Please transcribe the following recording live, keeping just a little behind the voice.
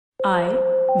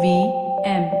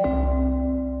IVM.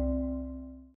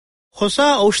 ಹೊಸ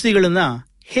ಔಷಧಿಗಳನ್ನ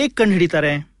ಹೇಗ್ ಕಂಡು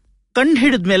ಹಿಡಿತಾರೆ? ಕಂಡು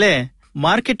ಹಿಡಿದ್ಮೇಲೆ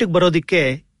ಮಾರ್ಕೆಟ್ಗೆ ಬರೋದಿಕ್ಕೆ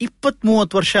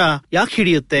 20-30 ವರ್ಷ ಯಾಕೆ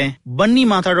ಹಿಡಿಯುತ್ತೆ? ಬನ್ನಿ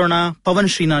ಮಾತಾಡೋಣ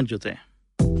ಪವನ್ ಶ್ರೀನಾಥ್ ಜೊತೆ.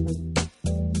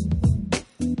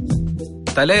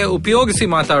 ತಲೆ ಉಪಯೋಗಿಸಿ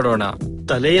ಮಾತಾಡೋಣ,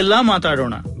 ತಲೆಯೆಲ್ಲಾ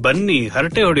ಮಾತಾಡೋಣ. ಬನ್ನಿ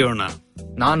ಹರಟೆ ಹೊಡೆಯೋಣ.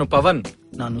 ನಾನು ಪವನ್.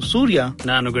 ನಾನು ಸೂರ್ಯ.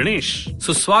 ನಾನು ಗಣೇಶ್.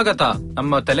 ಸುಸ್ವಾಗತ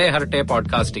ನಮ್ಮ ತಲೆ ಹರಟೆ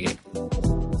ಪಾಡ್ಕಾಸ್ಟ್ಗೆ.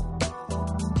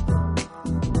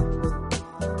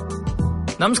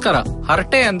 ನಮಸ್ಕಾರ.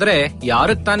 ಹರಟೆ ಅಂದ್ರೆ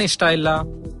ಯಾರಕ್ ತಾನೇ ಇಷ್ಟ ಇಲ್ಲ?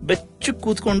 ಬೆಚ್ಚು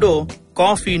ಕೂತ್ಕೊಂಡು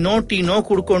ಕಾಫಿ ನೋ ಟೀ ನೋ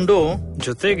ಕುಡ್ಕೊಂಡು,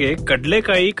 ಜೊತೆಗೆ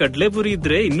ಕಡ್ಲೆಕಾಯಿ ಕಡ್ಲೆಪುರಿ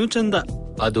ಇದ್ರೆ ಇನ್ನೂ ಚಂದ.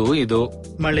 ಅದು ಇದು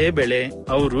ಮಳೆ ಬೆಳೆ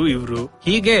ಅವರು ಇವ್ರು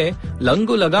ಹೀಗೆ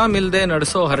ಲಂಗು ಲಗಾಮಿಲ್ದೆ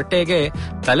ನಡೆಸೋ ಹರಟೆಗೆ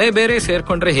ತಲೆ ಬೇರೆ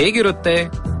ಸೇರ್ಕೊಂಡ್ರೆ ಹೇಗಿರುತ್ತೆ?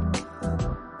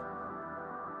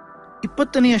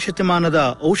 20ನೇ ಶತಮಾನದ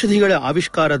ಔಷಧಿಗಳ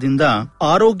ಆವಿಷ್ಕಾರದಿಂದ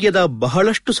ಆರೋಗ್ಯದ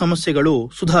ಬಹಳಷ್ಟು ಸಮಸ್ಯೆಗಳು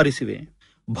ಸುಧಾರಿಸಿವೆ.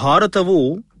 ಭಾರತವು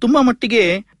ತುಂಬಾ ಮಟ್ಟಿಗೆ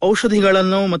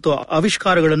ಔಷಧಿಗಳನ್ನು ಮತ್ತು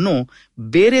ಆವಿಷ್ಕಾರಗಳನ್ನು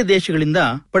ಬೇರೆ ದೇಶಗಳಿಂದ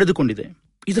ಪಡೆದುಕೊಂಡಿದೆ.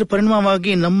 ಇದರ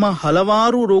ಪರಿಣಾಮವಾಗಿ ನಮ್ಮ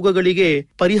ಹಲವಾರು ರೋಗಗಳಿಗೆ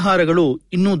ಪರಿಹಾರಗಳು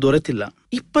ಇನ್ನೂ ದೊರೆತಿಲ್ಲ.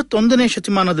 21ನೇ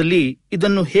ಶತಮಾನದಲ್ಲಿ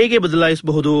ಇದನ್ನು ಹೇಗೆ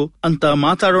ಬದಲಾಯಿಸಬಹುದು ಅಂತ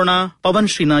ಮಾತಾಡೋಣ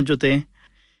ಪವನ್ ಶ್ರೀನಾಥ್ ಜೊತೆ.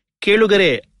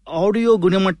 ಕೇಳುಗರೆ, ಆಡಿಯೋ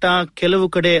ಗುಣಮಟ್ಟ ಕೆಲವು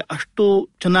ಕಡೆ ಅಷ್ಟು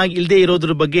ಚೆನ್ನಾಗಿ ಇಲ್ಲದೆ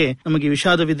ಇರೋದ್ರ ಬಗ್ಗೆ ನಮಗೆ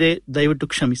ವಿಷಾದವಿದೆ, ದಯವಿಟ್ಟು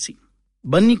ಕ್ಷಮಿಸಿ.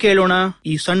 ಬನ್ನಿ ಕೇಳೋಣ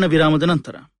ಈ ಸಣ್ಣ ವಿರಾಮದ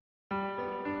ನಂತರ.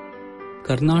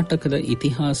 ಕರ್ನಾಟಕದ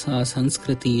ಇತಿಹಾಸ,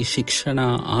 ಸಂಸ್ಕೃತಿ, ಶಿಕ್ಷಣ,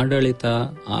 ಆಡಳಿತ,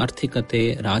 ಆರ್ಥಿಕತೆ,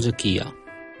 ರಾಜಕೀಯ.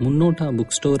 ಮುನ್ನೋಟ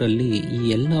ಬುಕ್ ಸ್ಟೋರ್ ಅಲ್ಲಿ ಈ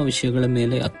ಎಲ್ಲ ವಿಷಯಗಳ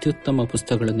ಮೇಲೆ ಅತ್ಯುತ್ತಮ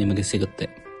ಪುಸ್ತಕಗಳು ನಿಮಗೆ ಸಿಗುತ್ತೆ.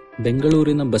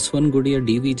 ಬೆಂಗಳೂರಿನ ಬಸವನಗುಡಿಯ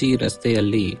DVG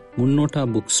ರಸ್ತೆಯಲ್ಲಿ ಮುನ್ನೋಟ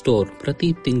ಬುಕ್ ಸ್ಟೋರ್ ಪ್ರತಿ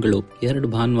ತಿಂಗಳು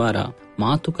 2 ಭಾನುವಾರ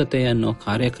ಮಾತುಕತೆ ಅನ್ನೋ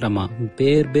ಕಾರ್ಯಕ್ರಮ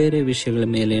ಬೇರೆ ಬೇರೆ ವಿಷಯಗಳ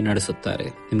ಮೇಲೆ ನಡೆಸುತ್ತಾರೆ.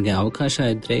 ನಿಮಗೆ ಅವಕಾಶ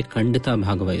ಇದ್ರೆ ಖಂಡಿತ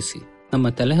ಭಾಗವಹಿಸಿ. ನಮ್ಮ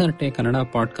ತಲೆಹರಟೆ ಕನ್ನಡ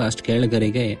ಪಾಡ್ಕಾಸ್ಟ್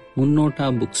ಕೇಳುಗರಿಗೆ ಮುನ್ನೋಟ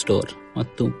ಬುಕ್ ಸ್ಟೋರ್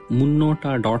ಮತ್ತು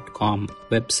munnota.com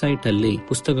ವೆಬ್ಸೈಟ್ ಅಲ್ಲಿ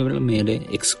ಪುಸ್ತಕಗಳ ಮೇಲೆ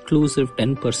ಎಕ್ಸ್ಕ್ಲೂಸಿವ್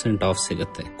 10% ಆಫ್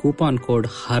ಸಿಗುತ್ತೆ. ಕೂಪನ್ ಕೋಡ್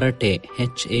ಹರಟೆ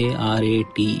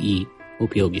HARATE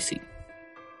ಉಪಯೋಗಿಸಿ.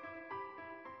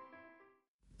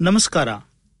 ನಮಸ್ಕಾರ.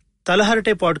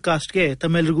 ತಲಹರಟೆ ಪಾಡ್ಕಾಸ್ಟ್ಗೆ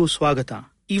ತಮ್ಮೆಲ್ಲರಿಗೂ ಸ್ವಾಗತ.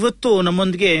 ಇವತ್ತು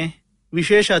ನಮ್ಮೊಂದಿಗೆ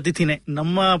ವಿಶೇಷ ಅತಿಥಿನೇ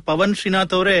ನಮ್ಮ ಪವನ್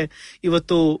ಶ್ರೀನಾಥ್ ಅವರೇ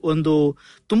ಇವತ್ತು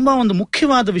ತುಂಬಾ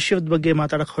ಮುಖ್ಯವಾದ ವಿಷಯದ ಬಗ್ಗೆ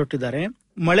ಮಾತಾಡಕ್ ಹೊರಟಿದ್ದಾರೆ.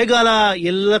 ಮಳೆಗಾಲ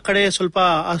ಎಲ್ಲ ಕಡೆ ಸ್ವಲ್ಪ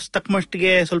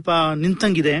ತಕ್ಕಮಟ್ಟಿಗೆ ಸ್ವಲ್ಪ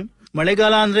ನಿಂತಂಗಿದೆ.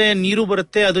 ಮಳೆಗಾಲ ಅಂದ್ರೆ ನೀರು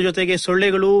ಬರುತ್ತೆ, ಅದ್ರ ಜೊತೆಗೆ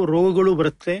ಸೊಳ್ಳೆಗಳು, ರೋಗಗಳು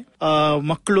ಬರುತ್ತೆ.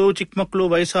 ಮಕ್ಕಳು, ಚಿಕ್ಕ ಮಕ್ಕಳು,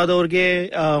 ವಯಸ್ಸಾದವ್ರಿಗೆ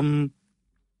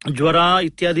ಜ್ವರ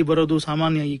ಇತ್ಯಾದಿ ಬರೋದು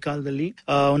ಸಾಮಾನ್ಯ ಈ ಕಾಲದಲ್ಲಿ.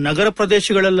 ನಗರ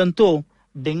ಪ್ರದೇಶಗಳಲ್ಲಂತೂ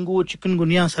ಡೆಂಗು, ಚಿಕನ್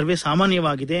ಗುನ್ಯಾ ಸರ್ವೇ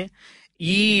ಸಾಮಾನ್ಯವಾಗಿದೆ.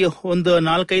 ಈ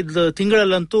 4-5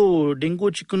 ತಿಂಗಳಲ್ಲಂತೂ ಡೆಂಗು,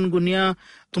 ಚಿಕನ್ ಗುನ್ಯಾ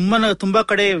ತುಂಬಾ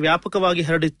ಕಡೆ ವ್ಯಾಪಕವಾಗಿ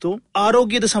ಹರಡಿತ್ತು.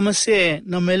 ಆರೋಗ್ಯದ ಸಮಸ್ಯೆ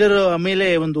ನಮ್ಮೆಲ್ಲರ ಮೇಲೆ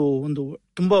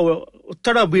ತುಂಬಾ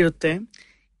ಒತ್ತಡ ಬೀರುತ್ತೆ.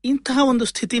 ಇಂತಹ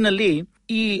ಸ್ಥಿತಿನಲ್ಲಿ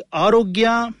ಈ ಆರೋಗ್ಯ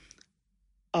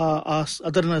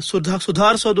ಅದನ್ನ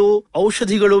ಸುಧಾರಿಸೋದು,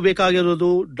 ಔಷಧಿಗಳು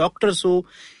ಬೇಕಾಗಿರೋದು, ಡಾಕ್ಟರ್ಸು,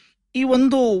 ಈ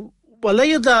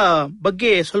ವಲಯದ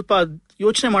ಬಗ್ಗೆ ಸ್ವಲ್ಪ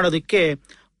ಯೋಚನೆ ಮಾಡೋದಕ್ಕೆ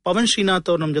ಪವನ್ ಶ್ರೀನಾಥ್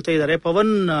ಅವ್ರು ನಮ್ಮ ಜೊತೆ ಇದ್ದಾರೆ.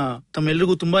 ಪವನ್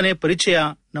ತಮ್ಮೆಲ್ಲರಿಗೂ ತುಂಬಾನೇ ಪರಿಚಯ.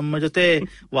 ನಮ್ಮ ಜೊತೆ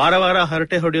ವಾರ ವಾರ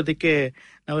ಹರಟೆ ಹೊಡೆಯೋದಕ್ಕೆ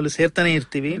ನಾವೆಲ್ಲ ಸೇರ್ತಾನೆ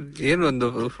ಇರ್ತೀವಿ. ಏನು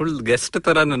ಫುಲ್ ಗೆಸ್ಟ್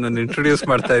ತರ ನನ್ನನ್ನು ಇಂಟ್ರೊಡ್ಯೂಸ್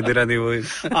ಮಾಡ್ತಾ ಇದ್ದೀರಾ ನೀವು.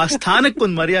 ಆ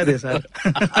ಸ್ಥಾನಕ್ಕೊಂದು ಮರ್ಯಾದೆ ಸರ್.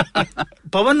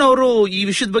 ಪವನ್ ಅವರು ಈ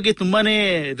ವಿಷಯದ ಬಗ್ಗೆ ತುಂಬಾನೇ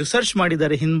ರಿಸರ್ಚ್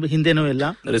ಮಾಡಿದ್ದಾರೆ ಹಿಂದೆನೂ ಎಲ್ಲ.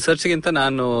 ರಿಸರ್ಚ್ ಗಿಂತ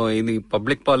ನಾನು ಇಲ್ಲಿ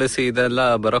ಪಬ್ಲಿಕ್ ಪಾಲಿಸಿ ಇದೆಲ್ಲ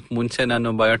ಬರೋಕ್ ಮುಂಚೆ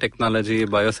ನಾನು ಬಯೋಟೆಕ್ನಾಲಜಿ,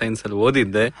 ಬಯೋಸೈನ್ಸ್ ಅಲ್ಲಿ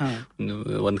ಓದಿದ್ದೆ.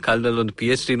 ಒಂದ್ ಕಾಲದಲ್ಲಿ ಒಂದು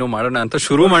PhD ಮಾಡೋಣ ಅಂತ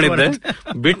ಶುರು ಮಾಡಿದ್ದೆ,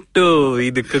 ಬಿಟ್ಟು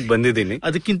ಇದಕ್ಕೆ ಬಂದಿದ್ದೀನಿ.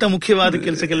 ಅದಕ್ಕಿಂತ ಮುಖ್ಯವಾದ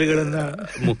ಕೆಲಸಗಳನ್ನ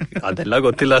ಅದೆಲ್ಲ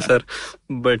ಗೊತ್ತಿಲ್ಲ ಸರ್,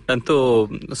 ಬಟ್ ಅಂತೂ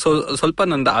ಸ್ವಲ್ಪ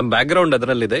ನಂದು ಆ ಬ್ಯಾಕ್ ಗ್ರೌಂಡ್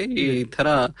ಅದರಲ್ಲಿದೆ. ಈ ತರ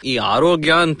ಈ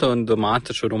ಆರೋಗ್ಯ ಅಂತ ಒಂದು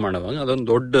ಮಾತು ಶುರು ಮಾಡುವಾಗ ಅದೊಂದು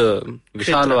ದೊಡ್ಡ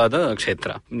ವಿಶಾಲವಾದ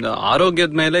ಕ್ಷೇತ್ರ.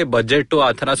 ಆರೋಗ್ಯದ ಮೇಲೆ ಬಜೆಟ್ ಆ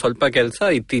ತರ ಸ್ವಲ್ಪ ಕೆಲಸ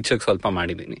ಇತ್ತೀಚೆಗೆ ಸ್ವಲ್ಪ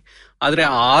ಮಾಡಿದೀನಿ. ಆದ್ರೆ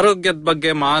ಆರೋಗ್ಯದ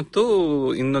ಬಗ್ಗೆ ಮಾತು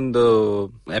ಇನ್ನೊಂದು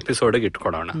ಎಪಿಸೋಡ್ಗೆ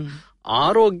ಇಟ್ಕೊಡೋಣ.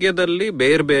 ಆರೋಗ್ಯದಲ್ಲಿ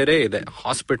ಬೇರೆ ಬೇರೆ ಇದೆ.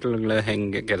 ಹಾಸ್ಪಿಟಲ್ಗಳು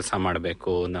ಹೆಂಗೆ ಕೆಲಸ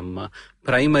ಮಾಡಬೇಕು, ನಮ್ಮ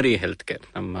ಪ್ರೈಮರಿ ಹೆಲ್ತ್ ಕೇರ್,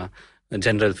 ನಮ್ಮ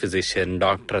ಜನರಲ್ ಫಿಸಿಷಿಯನ್,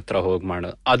 ಡಾಕ್ಟರ್ ಹತ್ರ ಹೋಗಿ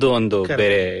ಮಾಡೋದು, ಅದು ಒಂದು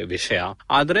ಬೇರೆ ವಿಷಯ.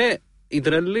 ಆದ್ರೆ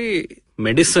ಇದರಲ್ಲಿ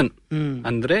ಮೆಡಿಸಿನ್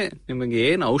ಅಂದ್ರೆ ನಿಮಗೆ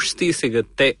ಏನ್ ಔಷಧಿ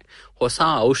ಸಿಗುತ್ತೆ, ಹೊಸ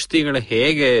ಔಷಧಿಗಳು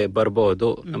ಹೇಗೆ ಬರ್ಬೋದು,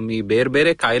 ನಮ್ಮ ಈ ಬೇರೆ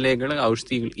ಬೇರೆ ಕಾಯಿಲೆಗಳ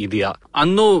ಔಷಧಿಗಳು ಇದೆಯಾ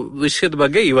ಅನ್ನೋ ವಿಷಯದ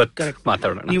ಬಗ್ಗೆ ಇವತ್ತು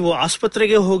ಮಾತಾಡೋಣ. ನೀವು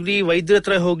ಆಸ್ಪತ್ರೆಗೆ ಹೋಗ್ಲಿ, ವೈದ್ಯರ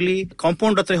ಹತ್ರ ಹೋಗ್ಲಿ,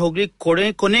 ಕಾಂಪೌಂಡ್ ಹತ್ರ ಹೋಗ್ಲಿ,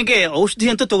 ಕೊನೆಗೆ ಔಷಧಿ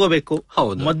ಅಂತೂ ತಗೋಬೇಕು.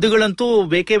 ಹೌದು, ಮದ್ದುಗಳಂತೂ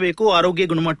ಬೇಕೇ ಬೇಕು ಆರೋಗ್ಯ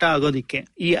ಗುಣಮಟ್ಟ ಆಗೋದಿಕ್ಕೆ.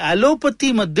 ಈ ಅಲೋಪತಿ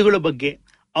ಮದ್ದುಗಳ ಬಗ್ಗೆ,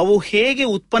 ಅವು ಹೇಗೆ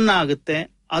ಉತ್ಪನ್ನ ಆಗುತ್ತೆ,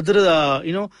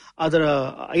 ಅದರ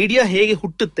ಐಡಿಯಾ ಹೇಗೆ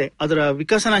ಹುಟ್ಟುತ್ತೆ, ಅದರ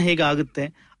ವಿಕಸನ ಹೇಗೆ ಆಗುತ್ತೆ,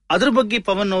 ಅದ್ರ ಬಗ್ಗೆ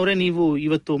ಪವನ್ ಅವರೇ ನೀವು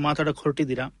ಇವತ್ತು ಮಾತಾಡಕ್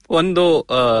ಹೊರಟಿದ್ದೀರಾ.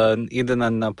 ಇದು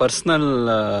ನನ್ನ ಪರ್ಸನಲ್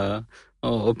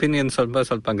ಒಪಿನಿಯನ್,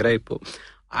 ಸ್ವಲ್ಪ ಗ್ರೈಪು.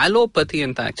 ಆಲೋಪತಿ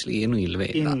ಅಂತ ಆಕ್ಚುಲಿ ಏನು ಇಲ್ವೇ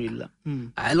ಇಲ್ಲ.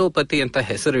 ಆಲೋಪತಿ ಅಂತ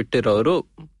ಹೆಸರಿಟ್ಟಿರೋರು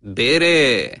ಬೇರೆ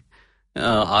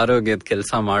ಆರೋಗ್ಯದ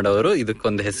ಕೆಲಸ ಮಾಡೋರು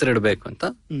ಇದಕ್ಕೊಂದು ಹೆಸರಿಡ್ಬೇಕು ಅಂತ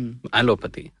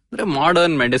ಆಲೋಪತಿ ಅಂದ್ರೆ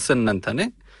ಮಾಡರ್ನ್ ಮೆಡಿಸಿನ್ ಅಂತಾನೆ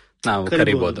ನಾವು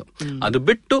ಕರಿಬಹುದು. ಅದು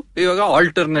ಬಿಟ್ಟು ಇವಾಗ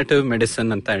ಆಲ್ಟರ್ನೇಟಿವ್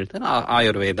ಮೆಡಿಸಿನ್ ಅಂತ ಹೇಳ್ತಾರೆ.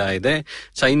 ಆಯುರ್ವೇದ ಇದೆ,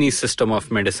 Chinese system of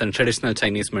medicine, traditional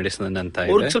Chinese medicine ಅಂತ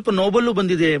ಇದೆ. ಸ್ವಲ್ಪ ನೋಬಲ್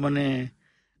ಬಂದಿದೆ ಮೊನ್ನೆ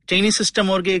ಚೈನೀಸ್ ಸಿಸ್ಟಮ್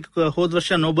ಅವ್ರಿಗೆ ಹೋದ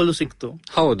ವರ್ಷ ನೋಬಲ್ ಸಿಕ್ತು.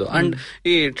 ಹೌದು. ಅಂಡ್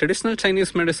ಈ ಟ್ರೆಡಿಷನಲ್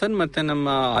ಚೈನೀಸ್ ಮೆಡಿಸಿನ್ ಮತ್ತೆ ನಮ್ಮ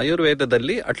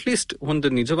ಆಯುರ್ವೇದದಲ್ಲಿ ಅಟ್ಲೀಸ್ಟ್ ಒಂದು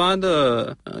ನಿಜವಾದ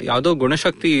ಯಾವ್ದೋ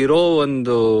ಗುಣಶಕ್ತಿ ಇರೋ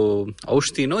ಒಂದು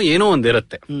ಔಷಧಿನೋ ಏನೋ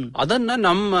ಒಂದಿರುತ್ತೆ. ಅದನ್ನ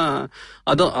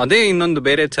ಅದೇ ಇನ್ನೊಂದು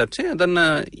ಬೇರೆ ಚರ್ಚೆ. ಅದನ್ನ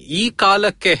ಈ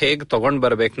ಕಾಲಕ್ಕೆ ಹೇಗ್ ತಗೊಂಡ್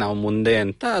ಬರ್ಬೇಕು ನಾವು ಮುಂದೆ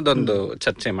ಅಂತ ಅದೊಂದು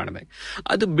ಚರ್ಚೆ ಮಾಡ್ಬೇಕು.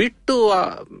 ಅದು ಬಿಟ್ಟು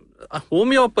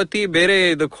ಹೋಮಿಯೋಪತಿ ಬೇರೆ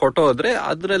ಇದಕ್ಕೆ ಹೊಟ್ಟೋದ್ರೆ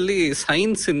ಅದರಲ್ಲಿ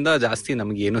ಸೈನ್ಸ್ ಇಂದ ಜಾಸ್ತಿ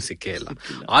ನಮ್ಗೆ ಏನೂ ಸಿಕ್ಕೇ ಇಲ್ಲ.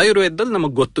 ಆಯುರ್ವೇದದಲ್ಲಿ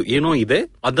ನಮಗ್ ಗೊತ್ತು ಏನೋ ಇದೆ,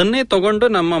 ಅದನ್ನೇ ತಗೊಂಡು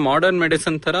ನಮ್ಮ ಮಾಡರ್ನ್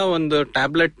ಮೆಡಿಸಿನ್ ತರ ಒಂದು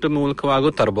ಟ್ಯಾಬ್ಲೆಟ್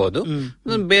ಮೂಲಕವಾಗೂ ತರಬಹುದು.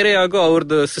 ಬೇರೆ ಆಗೋ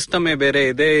ಅವ್ರದ್ದು ಸಿಸ್ಟಮೇ ಬೇರೆ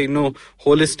ಇದೆ. ಇನ್ನು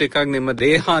ಹೋಲಿಸ್ಟಿಕ್ ಆಗಿ ನಿಮ್ಮ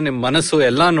ದೇಹ, ನಿಮ್ಮ ಮನಸ್ಸು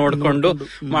ಎಲ್ಲಾ ನೋಡ್ಕೊಂಡು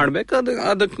ಮಾಡ್ಬೇಕು.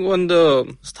 ಅದಕ್ಕೆ ಒಂದು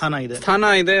ಸ್ಥಾನ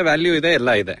ಇದೆ, ವ್ಯಾಲ್ಯೂ ಇದೆ,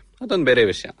 ಎಲ್ಲ ಇದೆ. ಅದೊಂದು ಬೇರೆ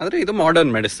ವಿಷಯ. ಆದ್ರೆ ಇದು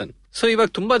ಮಾಡರ್ನ್ ಮೆಡಿಸಿನ್. ಸೊ ಇವಾಗ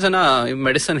ತುಂಬಾ ಜನ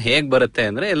ಮೆಡಿಸಿನ್ ಹೇಗ್ ಬರುತ್ತೆ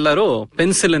ಅಂದ್ರೆ ಎಲ್ಲರೂ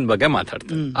ಪೆನ್ಸಿಲಿನ್ ಬಗ್ಗೆ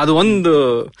ಮಾತಾಡ್ತಾರೆ. ಅದು ಒಂದು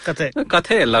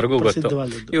ಕಥೆ ಎಲ್ಲರಿಗೂ ಗೊತ್ತು.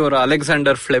 ಇವರು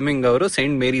ಅಲೆಕ್ಸಾಂಡರ್ ಫ್ಲೆಮಿಂಗ್ ಅವರು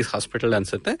ಸೈಂಟ್ ಮೇರೀಸ್ ಹಾಸ್ಪಿಟಲ್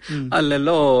ಅನ್ಸುತ್ತೆ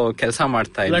ಅಲ್ಲೆಲ್ಲೋ ಕೆಲಸ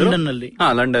ಮಾಡ್ತಾ ಇದ್ರು,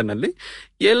 ಲಂಡನ್ ಅಲ್ಲಿ.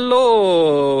 ಎಲ್ಲೋ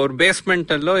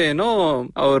ಬೇಸ್ಮೆಂಟ್ ಅಲ್ಲೋ ಏನೋ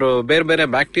ಅವರು ಬೇರೆ ಬೇರೆ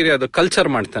ಬ್ಯಾಕ್ಟೀರಿಯಾದ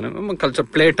ಕಲ್ಚರ್ ಮಾಡ್ತಾನೆ. ಕಲ್ಚರ್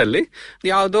ಪ್ಲೇಟ್ ಅಲ್ಲಿ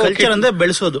ಯಾವ್ದೋ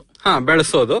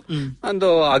ಬೆಳೆಸೋದು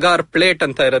ಒಂದು ಅಗಾರ್ ಪ್ಲೇಟ್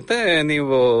ಅಂತ ಇರುತ್ತೆ.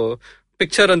 ನೀವು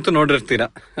ಪಿಕ್ಚರ್ ಅಂತೂ ನೋಡಿರ್ತೀರಾ,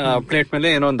 ಪ್ಲೇಟ್ ಮೇಲೆ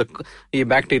ಏನೋ ಒಂದು ಈ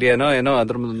ಬ್ಯಾಕ್ಟೀರಿಯಾನೋ ಏನೋ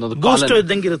ಅದ್ರ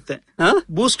ಇದ್ದಂಗಿರುತ್ತೆ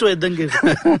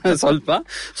ಸ್ವಲ್ಪ.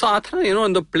 ಸೊ ಆತರ ಏನೋ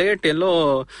ಒಂದು ಪ್ಲೇಟ್ ಎಲ್ಲೋ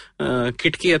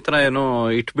ಕಿಟಕಿ ಹತ್ರ ಏನೋ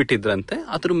ಇಟ್ಬಿಟ್ಟಿದ್ರಂತೆ.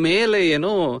 ಅದ್ರ ಮೇಲೆ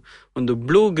ಏನೋ ಒಂದು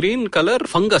ಬ್ಲೂ ಗ್ರೀನ್ ಕಲರ್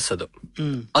ಫಂಗಸ್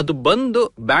ಅದು ಬಂದು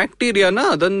ಬ್ಯಾಕ್ಟೀರಿಯಾನ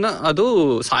ಅದು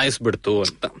ಸಾಯಿಸ್ಬಿಡ್ತು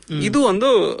ಅಂತ. ಇದು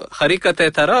ಒಂದು ಹರಿಕತೆ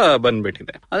ತರ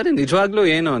ಬಂದ್ಬಿಟ್ಟಿದೆ. ಆದ್ರೆ ನಿಜವಾಗ್ಲೂ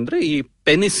ಏನು ಅಂದ್ರೆ ಈ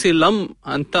ಪೆನಿಸಿಲಮ್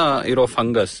ಅಂತ ಇರೋ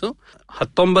ಫಂಗಸ್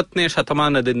 19ನೇ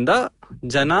ಶತಮಾನದಿಂದ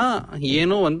ಜನ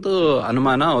ಏನೋ ಒಂದು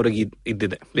ಅನುಮಾನ ಅವ್ರಿಗೆ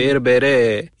ಇದ್ದಿದೆ. ಬೇರೆ ಬೇರೆ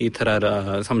ಈ ತರ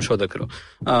ಸಂಶೋಧಕರು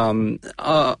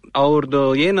ಅವ್ರದ್ದು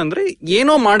ಏನಂದ್ರೆ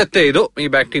ಏನೋ ಮಾಡುತ್ತೆ ಇದು ಈ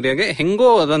ಬ್ಯಾಕ್ಟೀರಿಯಾಗೆ, ಹೆಂಗೋ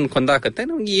ಅದನ್ನ ಕೊಂದಾಕತ್ತೆ,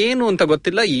 ನಮ್ಗೆ ಏನು ಅಂತ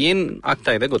ಗೊತ್ತಿಲ್ಲ, ಏನ್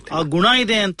ಆಗ್ತಾ ಇದೆ ಗೊತ್ತಿಲ್ಲ. ಗುಣ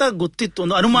ಇದೆ ಅಂತ ಗೊತ್ತಿತ್ತು,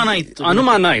 ಒಂದು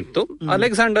ಅನುಮಾನ ಇತ್ತು.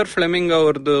 ಅಲೆಕ್ಸಾಂಡರ್ ಫ್ಲೆಮಿಂಗ್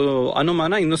ಅವ್ರದ್ದು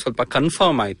ಅನುಮಾನ ಇನ್ನು ಸ್ವಲ್ಪ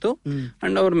ಕನ್ಫರ್ಮ್ ಆಯ್ತು.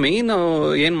 ಅಂಡ್ ಅವ್ರ ಮೇನ್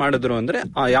ಏನ್ ಮಾಡಿದ್ರು ಅಂದ್ರೆ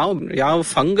ಯಾವ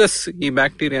ಫಂಗಸ್ ಈ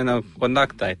ಬ್ಯಾಕ್ಟೀರಿಯಾನ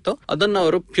ಕೊಂದಾಗ್ತಾ ಇತ್ತು ಅದನ್ನ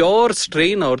ಅವರು ಪ್ಯೂರ್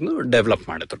ಸ್ಟ್ರೈನ್ ಅವ್ರನ್ನು ಡೆವಲಪ್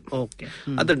ಮಾಡಿದ್ರು.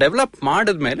 ಅದು ಡೆವಲಪ್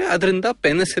ಮಾಡಿದ್ಮೇಲೆ ಅದರಿಂದ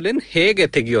ಪೆನಿಸಿಲಿನ್ ಹೇಗೆ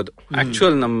ತೆಗಿಯೋದು,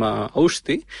 ಆಕ್ಚುಯಲ್ ನಮ್ಮ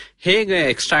ಔಷಧಿ ಹೇಗೆ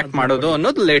ಎಕ್ಸ್ಟ್ರಾಕ್ಟ್ ಮಾಡೋದು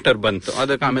ಅನ್ನೋದು ಲೇಟರ್ ಬಂತು.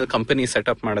 ಅದಕ್ಕೆ ಆಮೇಲೆ ಕಂಪನಿ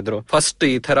ಸೆಟಪ್ ಮಾಡಿದ್ರು. ಫಸ್ಟ್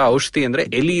ಈ ತರ ಔಷಧಿ ಅಂದ್ರೆ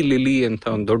ಎಲಿ ಲಿಲಿ ಅಂತ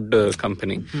ಒಂದು ದೊಡ್ಡ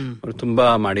ಕಂಪನಿ, ಅವ್ರು ತುಂಬಾ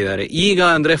ಮಾಡಿದ್ದಾರೆ. ಈಗ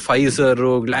ಅಂದ್ರೆ ಫೈಸರ್,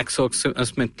 ಗ್ಲಾಕ್ಸೋ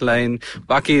ಸ್ಮಿತ್ ಲೈನ್,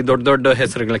 ಬಾಕಿ ದೊಡ್ಡ ದೊಡ್ಡ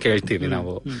ಹೆಸರುಗಳ ಕೇಳ್ತೀವಿ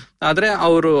ನಾವು. ಆದ್ರೆ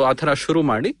ಅವರು ಆತರ ಶುರು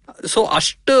ಮಾಡಿ, ಸೊ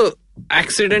ಅಷ್ಟು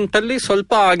ಆಕ್ಸಿಡೆಂಟ್ ಅಲ್ಲಿ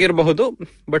ಸ್ವಲ್ಪ ಆಗಿರಬಹುದು,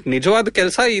 ಬಟ್ ನಿಜವಾದ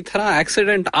ಕೆಲಸ ಈ ತರ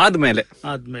ಆಕ್ಸಿಡೆಂಟ್ ಆದ್ಮೇಲೆ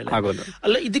ಆಗೋದು.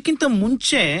 ಅಲ್ಲ, ಇದಕ್ಕಿಂತ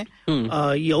ಮುಂಚೆ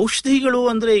ಈ ಔಷಧಿಗಳು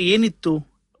ಅಂದ್ರೆ ಏನಿತ್ತು?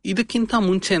 ಇದಕ್ಕಿಂತ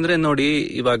ಮುಂಚೆ ಅಂದ್ರೆ ನೋಡಿ,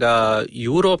 ಇವಾಗ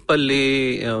ಯುರೋಪ್ ಅಲ್ಲಿ,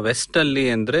 ವೆಸ್ಟ್ ಅಲ್ಲಿ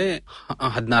ಅಂದ್ರೆ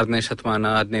 16ನೇ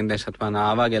ಶತಮಾನ 15ನೇ ಶತಮಾನ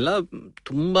ಅವಾಗೆಲ್ಲ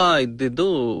ತುಂಬಾ ಇದ್ದಿದ್ದು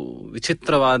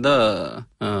ವಿಚಿತ್ರವಾದ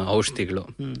ಔಷಧಿಗಳು.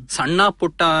 ಸಣ್ಣ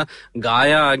ಪುಟ್ಟ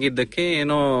ಗಾಯ ಆಗಿದ್ದಕ್ಕೆ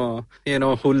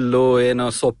ಏನೋ ಹುಲ್ಲು, ಏನೋ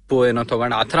ಸೊಪ್ಪು ಏನೋ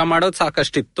ತಗೊಂಡು ಆತರ ಮಾಡೋದು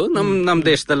ಸಾಕಷ್ಟಿತ್ತು. ನಮ್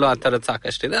ದೇಶದಲ್ಲೂ ಆ ತರದ್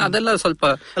ಸಾಕಷ್ಟಿದೆ. ಅದೆಲ್ಲ ಸ್ವಲ್ಪ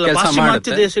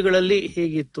ಪಾಶ್ಚಿಮಾತ್ಯ ದೇಶಗಳಲ್ಲಿ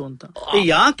ಹೇಗಿತ್ತು ಅಂತ.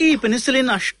 ಯಾಕೆ ಈ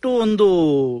ಪೆನಿಸಿಲಿನ್ ಅಷ್ಟು ಒಂದು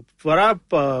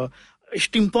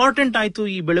ಎಷ್ಟು ಇಂಪಾರ್ಟೆಂಟ್ ಆಯ್ತು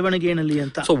ಈ ಬೆಳವಣಿಗೆಯಲ್ಲಿ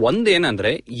ಅಂತ? ಸೊ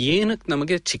ಒಂದೇನಂದ್ರೆ, ಏನಕ್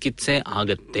ನಮಗೆ ಚಿಕಿತ್ಸೆ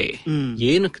ಆಗತ್ತೆ,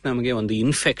 ಏನಕ್ ನಮಗೆ ಒಂದು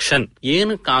ಇನ್ಫೆಕ್ಷನ್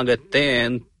ಏನಕ್ ಆಗತ್ತೆ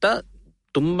ಅಂತ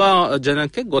ತುಂಬಾ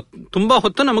ಜನಕ್ಕೆ ತುಂಬಾ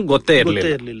ಹೊತ್ತು ನಮಗ್ ಗೊತ್ತೇ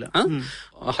ಇರ್ಲಿಲ್ಲ.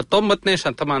 19ನೇ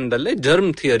ಶತಮಾನದಲ್ಲೇ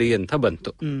ಜರ್ಮ್ ಥಿಯರಿ ಅಂತ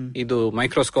ಬಂತು. ಇದು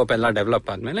ಮೈಕ್ರೋಸ್ಕೋಪ್ ಎಲ್ಲ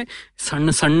ಡೆವಲಪ್ ಆದ್ಮೇಲೆ ಸಣ್ಣ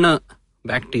ಸಣ್ಣ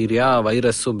ಬ್ಯಾಕ್ಟೀರಿಯಾ,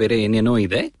 ವೈರಸ್, ಬೇರೆ ಏನೇನೋ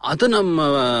ಇದೆ, ಅದು ನಮ್ಮ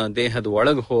ದೇಹದ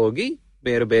ಒಳಗ್ ಹೋಗಿ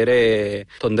ಬೇರೆ ಬೇರೆ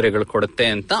ತೊಂದರೆಗಳು ಕೊಡುತ್ತೆ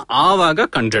ಅಂತ ಆವಾಗ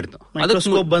ಕಂಡಿಡ್ದು.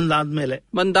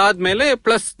 ಬಂದಾದ್ಮೇಲೆ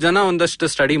ಪ್ಲಸ್ ಜನ ಒಂದಷ್ಟು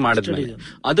ಸ್ಟಡಿ ಮಾಡಿದ್ಮೇಲೆ.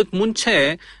 ಅದಕ್ ಮುಂಚೆ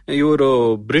ಇವರು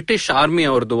ಬ್ರಿಟಿಷ್ ಆರ್ಮಿ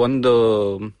ಅವ್ರದ್ದು ಒಂದು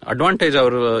ಅಡ್ವಾಂಟೇಜ್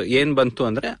ಅವ್ರು ಏನ್ ಬಂತು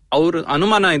ಅಂದ್ರೆ, ಅವ್ರ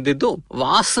ಅನುಮಾನ ಇದ್ದಿದ್ದು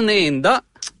ವಾಸನೆಯಿಂದ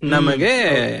ನಮಗೆ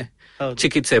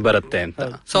ಚಿಕಿತ್ಸೆ ಬರುತ್ತೆ ಅಂತ.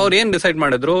 ಸೊ ಅವ್ರು ಏನ್ ಡಿಸೈಡ್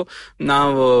ಮಾಡಿದ್ರು,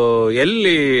 ನಾವು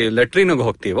ಎಲ್ಲಿ ಲೆಟ್ರಿನ್ಗೆ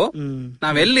ಹೋಗ್ತೀವೋ,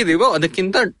 ನಾವ್ ಎಲ್ಲಿದೀವೋ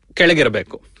ಅದಕ್ಕಿಂತ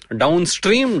ಕೆಳಗಿರ್ಬೇಕು, ಡೌನ್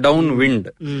ಸ್ಟ್ರೀಮ್, ಡೌನ್ ವಿಂಡ್,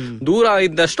 ದೂರ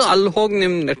ಇದ್ದಷ್ಟು ಅಲ್ಲಿ ಹೋಗಿ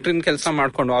ನಿಮ್ ಲೆಟ್ರಿನ್ ಕೆಲಸ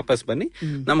ಮಾಡ್ಕೊಂಡು ವಾಪಸ್ ಬನ್ನಿ.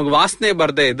 ನಮಗ್ ವಾಸನೆ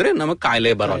ಬರ್ದೇ ಇದ್ರೆ ನಮಗ್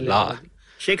ಕಾಯಿಲೆ ಬರಲ್ಲ.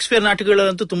 ಶೇಕ್ಸ್ಪಿಯರ್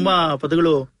ನಾಟಕಗಳಂತೂ ತುಂಬಾ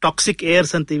ಪದಗಳು ಟಾಕ್ಸಿಕ್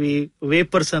ಏರ್ಸ್ ಅಂತೀವಿ,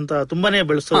 ವೇಪರ್ಸ್ ಅಂತ ತುಂಬಾನೇ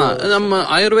ಬಳಸೋ. ನಮ್ಮ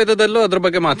ಆಯುರ್ವೇದದಲ್ಲೂ ಅದ್ರ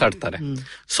ಬಗ್ಗೆ ಮಾತಾಡ್ತಾರೆ.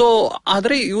 ಸೊ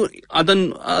ಆದ್ರೆ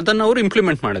ಅದನ್ನ ಅವರು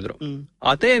ಇಂಪ್ಲಿಮೆಂಟ್ ಮಾಡಿದ್ರು.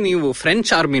 ಅದೇ ನೀವು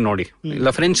ಫ್ರೆಂಚ್ ಆರ್ಮಿ ನೋಡಿ, ಇಲ್ಲ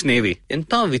ಫ್ರೆಂಚ್ ನೇವಿ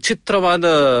ಎಂತ ವಿಚಿತ್ರವಾದ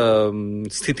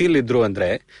ಸ್ಥಿತಿಲಿದ್ರು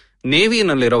ಅಂದ್ರೆ,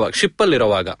 ನೇವಿನಲ್ಲಿರುವಾಗ, ಶಿಪ್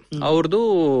ಅಲ್ಲಿರುವಾಗ ಅವ್ರದ್ದು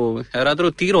ಯಾರಾದ್ರೂ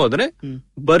ತೀರೋದ್ರೆ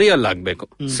ಬರಿಯಲ್ ಆಗ್ಬೇಕು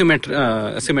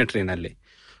ಸಿಮೆಟ್ರಿನಲ್ಲಿ.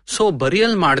 ಸೊ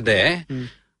ಬರಿಯಲ್ ಮಾಡದೆ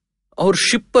ಅವ್ರ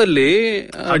ಶಿಪ್ ಅಲ್ಲಿ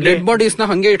ಡೆಡ್ ಬಾಡೀಸ್ ನ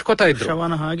ಹಂಗೆ ಇಟ್ಕೋತಾ ಇದ್ರು,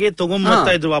 ಶವನ ಹಾಗೆ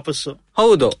ತಗೊಂಡ್ಬರ್ತಾ ಇದ್ರು ವಾಪಸ್ಸು.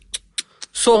 ಹೌದು.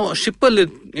 ಸೊ ಶಿಪ್ ಅಲ್ಲಿ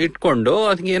ಇಟ್ಕೊಂಡು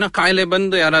ಅದಕ್ಕೆ ಏನೋ ಕಾಯಿಲೆ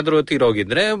ಬಂದು ಯಾರಾದ್ರೂ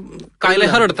ತೀರೋಗಿದ್ರೆ ಕಾಯಿಲೆ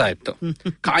ಹರಡ್ತಾ ಇತ್ತು.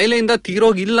 ಕಾಯಿಲೆಯಿಂದ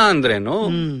ತೀರೋಗಿಲ್ಲ ಅಂದ್ರೇನು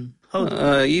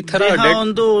ಈ ತರ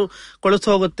ಒಂದು ಕೊಳತು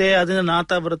ಹೋಗುತ್ತೆ, ಅದನ್ನ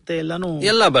ನಾತ ಬರುತ್ತೆ,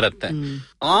 ಎಲ್ಲ ಬರುತ್ತೆ.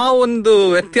 ಆ ಒಂದು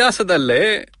ವ್ಯತ್ಯಾಸದಲ್ಲೇ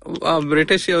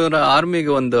ಬ್ರಿಟಿಷ್ ಅವರ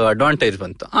ಆರ್ಮಿಗೆ ಒಂದು ಅಡ್ವಾಂಟೇಜ್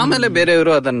ಬಂತು. ಆಮೇಲೆ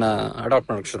ಬೇರೆಯವರು ಅದನ್ನ ಅಡಾಪ್ಟ್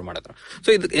ಮಾಡಕ್ ಶುರು ಮಾಡಿದ್ರು.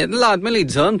 ಸೊ ಇದು ಎಲ್ಲ ಆದ್ಮೇಲೆ ಈ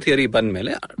ಜರ್ಮ್ ಥಿಯರಿ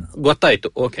ಬಂದ್ಮೇಲೆ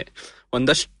ಗೊತ್ತಾಯ್ತು, ಓಕೆ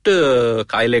ಒಂದಷ್ಟು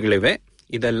ಕಾಯಿಲೆಗಳಿವೆ,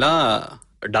 ಇದೆಲ್ಲ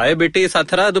ಡಯಾಬಿಟೀಸ್ ಆ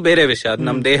ತರ ಅದು ಬೇರೆ ವಿಷಯ, ಅದು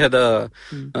ನಮ್ಮ ದೇಹದ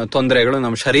ತೊಂದರೆಗಳು,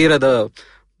 ನಮ್ಮ ಶರೀರದ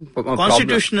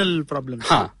ಕಾನ್ಸ್ಟಿಟ್ಯೂಷನಲ್ ಪ್ರಾಬ್ಲಮ್ಸ್.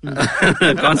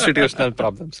 Constitutional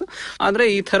problems. ಆದ್ರೆ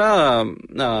ಈ ತರ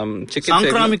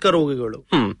ಸಾಂಕ್ರಾಮಿಕ ರೋಗಗಳು,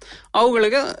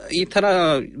 ಅವುಗಳಿಗೆ ಈ ತರ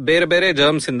ಬೇರೆ ಬೇರೆ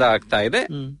ಜರ್ಮ್ಸ್ ಇಂದ ಆಗ್ತಾ ಇದೆ,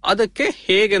 ಅದಕ್ಕೆ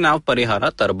ಹೇಗೆ ನಾವು ಪರಿಹಾರ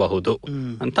ತರಬಹುದು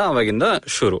ಅಂತ ಅವಾಗಿಂದ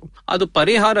ಶುರು. ಅದು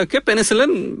ಪರಿಹಾರಕ್ಕೆ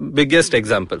penicillin biggest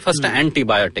example. First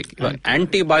antibiotic.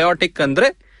 Antibiotic ಅಂದ್ರೆ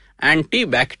ಆಂಟಿ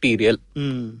ಬ್ಯಾಕ್ಟೀರಿಯಲ್,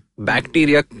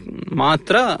 ಬ್ಯಾಕ್ಟೀರಿಯಾ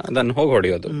ಮಾತ್ರ ಅದನ್ನ ಹೋಗಿ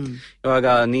ಹೊಡೆಯೋದು. ಇವಾಗ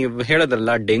ನೀವು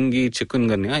ಹೇಳೋದ್ರಲ್ಲ ಡೆಂಗಿ,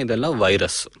 ಚಿಕನ್ಗುನ್ಯಾ, ಇದೆಲ್ಲ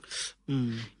ವೈರಸ್.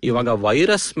 ಇವಾಗ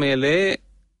ವೈರಸ್ ಮೇಲೆ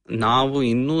ನಾವು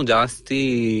ಇನ್ನೂ ಜಾಸ್ತಿ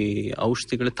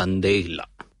ಔಷಧಿಗಳು ತಂದೇ ಇಲ್ಲ.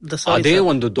 ಅದೇ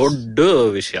ಒಂದು ದೊಡ್ಡ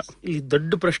ವಿಷಯ. ಈ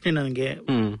ದೊಡ್ಡ ಪ್ರಶ್ನೆ ನನಗೆ,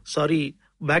 ಸಾರಿ,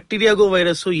 ಬ್ಯಾಕ್ಟೀರಿಯಾಗೂ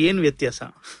ವೈರಸ್ ಏನ್ ವ್ಯತ್ಯಾಸ?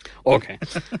 ಓಕೆ,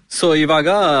 ಸೊ ಇವಾಗ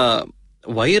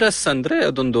ವೈರಸ್ ಅಂದ್ರೆ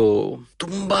ಅದೊಂದು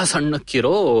ತುಂಬಾ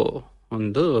ಸಣ್ಣಕ್ಕಿರೋ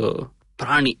ಒಂದು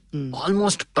ಪ್ರಾಣಿ,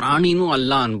 ಆಲ್ಮೋಸ್ಟ್ ಪ್ರಾಣಿನೂ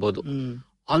ಅಲ್ಲ ಅನ್ಬೋದು,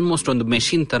 ಆಲ್ಮೋಸ್ಟ್ ಒಂದು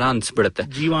ಮೆಷಿನ್ ತರ ಅನ್ಸ್ಬಿಡುತ್ತೆ.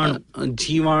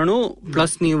 ಜೀವಾಣು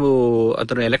ಪ್ಲಸ್ ನೀವು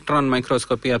ಅದರ ಎಲೆಕ್ಟ್ರಾನ್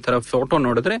ಮೈಕ್ರೋಸ್ಕೋಪಿ ಆ ತರ ಫೋಟೋ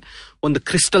ನೋಡಿದ್ರೆ ಒಂದು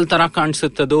ಕ್ರಿಸ್ಟಲ್ ತರ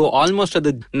ಕಾಣಿಸುತ್ತದು, ಆಲ್ಮೋಸ್ಟ್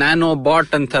ಅದು ನ್ಯಾನೋ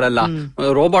ಬಾಟ್ ಅಂತಾರಲ್ಲ,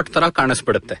 ರೋಬೋಟ್ ತರ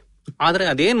ಕಾಣಿಸ್ಬಿಡುತ್ತೆ. ಆದ್ರೆ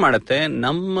ಅದೇನ್ ಮಾಡುತ್ತೆ,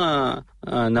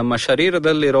 ನಮ್ಮ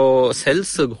ಶರೀರದಲ್ಲಿರೋ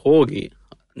ಸೆಲ್ಸ್ ಹೋಗಿ,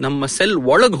 ನಮ್ಮ ಸೆಲ್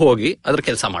ಒಳಗ್ ಹೋಗಿ ಅದ್ರ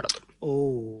ಕೆಲಸ ಮಾಡೋದು.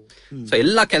 ಸೊ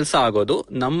ಎಲ್ಲ ಕೆಲಸ ಆಗೋದು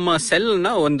ನಮ್ಮ ಸೆಲ್ ನ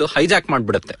ಒಂದು ಹೈಜಾಕ್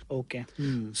ಮಾಡ್ಬಿಡುತ್ತೆ.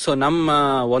 ಸೊ ನಮ್ಮ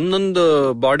ಒಂದೊಂದು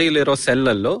ಬಾಡಿಲಿರೋ ಸೆಲ್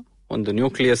ಅಲ್ಲೂ ಒಂದು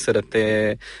ನ್ಯೂಕ್ಲಿಯಸ್ ಇರುತ್ತೆ,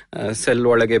 ಸೆಲ್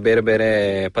ಒಳಗೆ ಬೇರೆ ಬೇರೆ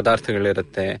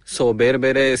ಪದಾರ್ಥಗಳಿರುತ್ತೆ. ಸೊ ಬೇರೆ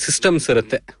ಬೇರೆ ಸಿಸ್ಟಮ್ಸ್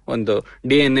ಇರುತ್ತೆ. ಒಂದು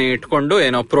DNA ಇಟ್ಕೊಂಡು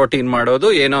ಏನೋ ಪ್ರೋಟೀನ್ ಮಾಡೋದು,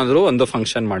 ಏನಾದ್ರೂ ಒಂದು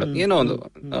ಫಂಕ್ಷನ್ ಮಾಡೋದು, ಏನೋ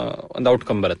ಒಂದು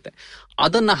ಔಟ್ಕಮ್ ಬರುತ್ತೆ.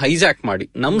 ಅದನ್ನ ಹೈಜಾಕ್ ಮಾಡಿ,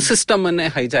 ನಮ್ಮ ಸಿಸ್ಟಮ್ ಅನ್ನೇ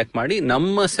ಹೈಜಾಕ್ ಮಾಡಿ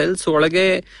ನಮ್ಮ ಸೆಲ್ಸ್ ಒಳಗೆ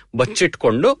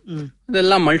ಬಚ್ಚಿಟ್ಕೊಂಡು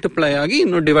ಅದೆಲ್ಲ ಮಲ್ಟಿಪ್ಲೈ ಆಗಿ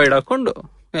ಇನ್ನು ಡಿವೈಡ್ ಹಾಕೊಂಡು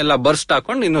ಎಲ್ಲ ಬರ್ಸ್ಟ್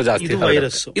ಹಾಕೊಂಡು ಇನ್ನೂ ಜಾಸ್ತಿ.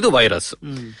 ಇದು ವೈರಸ್.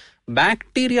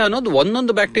 ಬ್ಯಾಕ್ಟೀರಿಯಾ ಅನ್ನೋದು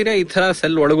ಒಂದೊಂದು ಬ್ಯಾಕ್ಟೀರಿಯಾ ಈ ತರ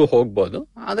ಸೆಲ್ ಒಳಗೂ ಹೋಗ್ಬೋದು,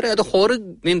 ಆದ್ರೆ ಅದು ಹೊರಗ್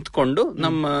ನಿಂತ್ಕೊಂಡು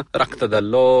ನಮ್ಮ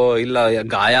ರಕ್ತದಲ್ಲೋ ಇಲ್ಲ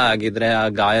ಗಾಯ ಆಗಿದ್ರೆ ಆ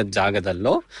ಗಾಯದ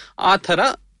ಜಾಗದಲ್ಲೋ ಆ ತರ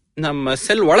ನಮ್ಮ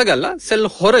ಸೆಲ್ ಒಳಗಲ್ಲ, ಸೆಲ್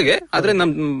ಹೊರಗೆ, ಆದ್ರೆ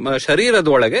ನಮ್ಮ ಶರೀರದ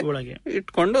ಒಳಗೆ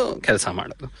ಇಟ್ಕೊಂಡು ಕೆಲಸ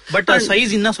ಮಾಡೋದು. ಬಟ್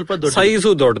ಸೈಜ್ ಇನ್ನ ಸ್ವಲ್ಪ ಸೈಜು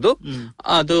ದೊಡ್ಡದು,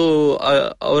 ಅದು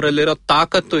ಅವರಲ್ಲಿರೋ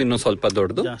ತಾಕತ್ತು ಇನ್ನು ಸ್ವಲ್ಪ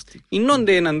ದೊಡ್ಡದು.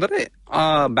 ಇನ್ನೊಂದೇನಂದ್ರೆ ಆ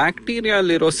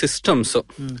ಬ್ಯಾಕ್ಟೀರಿಯಾಲಿರೋ ಸಿಸ್ಟಮ್ಸ್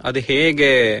ಅದು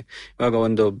ಹೇಗೆ, ಇವಾಗ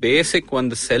ಒಂದು ಬೇಸಿಕ್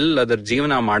ಒಂದು ಸೆಲ್ ಅದರ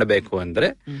ಜೀವನ ಮಾಡಬೇಕು ಅಂದ್ರೆ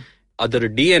ಅದರ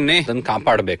DNA ಅದನ್ನ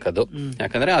ಕಾಪಾಡಬೇಕದು,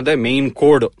 ಯಾಕಂದ್ರೆ ಅದೇ ಮೇನ್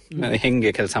ಕೋಡ್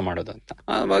ಹೆಂಗೆ ಕೆಲಸ ಮಾಡೋದು ಅಂತ.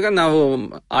 ಅವಾಗ ನಾವು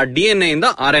ಆ DNA ಇಂದ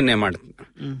RNA ಮಾಡ್ತೀವಿ,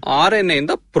 RNA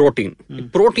ಇಂದ ಪ್ರೋಟೀನ್.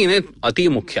 ಪ್ರೋಟೀನ್ ಅತಿ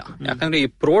ಮುಖ್ಯ, ಯಾಕಂದ್ರೆ ಈ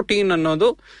ಪ್ರೋಟೀನ್ ಅನ್ನೋದು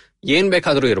ಏನ್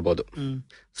ಬೇಕಾದ್ರೂ ಇರ್ಬೋದು.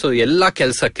 ಸೊ ಎಲ್ಲಾ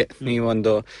ಕೆಲ್ಸಕ್ಕೆ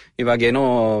ನೀವೊಂದು ಇವಾಗೇನೋ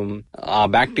ಆ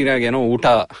ಬ್ಯಾಕ್ಟೀರಿಯಾಗೇನೋ ಊಟ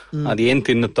ಅದೇನ್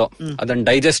ತಿನ್ನುತ್ತೋ ಅದನ್ನ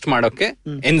ಡೈಜೆಸ್ಟ್ ಮಾಡೋಕೆ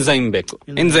ಎನ್ಸೈಮ್ ಬೇಕು.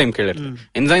 ಎನ್ಸೈಮ್ ಕೇಳಿರ್ತೀವಿ,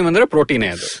 ಎನ್ಸೈಮ್ ಅಂದ್ರೆ ಪ್ರೋಟೀನೇ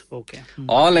ಅದು.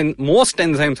 Most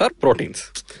enzymes R proteins.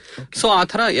 So ಆ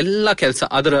ತರ ಎಲ್ಲಾ ಕೆಲಸ,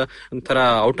 ಅದರ ಒಂಥರ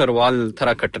ಔಟರ್ ವಾಲ್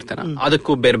ತರ ಕಟ್ಟಿರ್ತೇನೆ,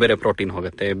 ಅದಕ್ಕೂ ಬೇರೆ ಬೇರೆ ಪ್ರೋಟೀನ್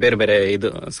ಹೋಗುತ್ತೆ, ಬೇರೆ ಬೇರೆ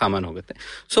ಇದು ಸಾಮಾನು ಹೋಗುತ್ತೆ.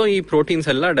 ಸೊ ಈ ಪ್ರೋಟೀನ್ಸ್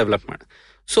ಎಲ್ಲ ಡೆವಲಪ್ ಮಾಡಿ.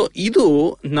 ಸೊ ಇದು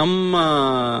ನಮ್ಮ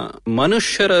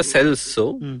ಮನುಷ್ಯರ ಸೆಲ್ಸ್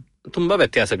ತುಂಬಾ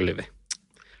ವ್ಯತ್ಯಾಸಗಳಿವೆ.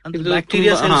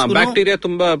 ಬ್ಯಾಕ್ಟೀರಿಯಾ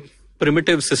ತುಂಬಾ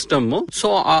ಪ್ರಿಮಿಟಿವ್ ಸಿಸ್ಟಮ್. ಸೊ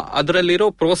ಅದರಲ್ಲಿರೋ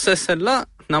ಪ್ರೋಸೆಸ್ ಎಲ್ಲ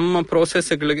ನಮ್ಮ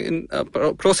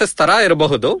ಪ್ರೋಸೆಸ್ ತರ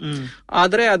ಇರಬಹುದು,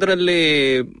 ಆದ್ರೆ ಅದರಲ್ಲಿ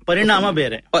ಪರಿಣಾಮ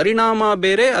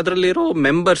ಬೇರೆ, ಅದರಲ್ಲಿರೋ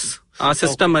ಮೆಂಬರ್ಸ್ ಆ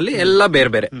ಸಿಸ್ಟಮ್ ಅಲ್ಲಿ ಎಲ್ಲ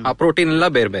ಬೇರೆ ಬೇರೆ, ಆ ಪ್ರೋಟೀನ್ ಎಲ್ಲ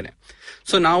ಬೇರೆ ಬೇರೆ.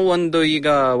 ಸೊ ನಾವು ಈಗ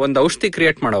ಒಂದು ಔಷಧಿ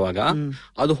ಕ್ರಿಯೇಟ್ ಮಾಡುವಾಗ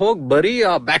ಅದು ಹೋಗಿ ಬರೀ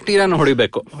ಆ ಬ್ಯಾಕ್ಟೀರಿಯಾನ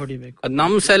ಹೊಡಿಬೇಕು, ಅದ್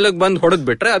ನಮ್ ಸೆಲ್ ಬಂದ್ ಹೊಡೆದ್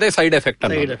ಬಿಟ್ರೆ ಅದೇ ಸೈಡ್ ಎಫೆಕ್ಟ್.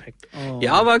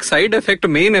 ಯಾವಾಗ ಸೈಡ್ ಎಫೆಕ್ಟ್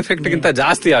ಮೇನ್ ಎಫೆಕ್ಟ್ ಗಿಂತ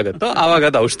ಜಾಸ್ತಿ ಆಗುತ್ತೋ ಆವಾಗ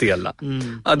ಅದು ಔಷಧಿ ಅಲ್ಲ,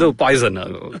 ಅದು ಪಾಯ್ಸನ್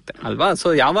ಆಗುತ್ತೆ ಅಲ್ವಾ. ಸೊ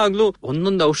ಯಾವಾಗ್ಲೂ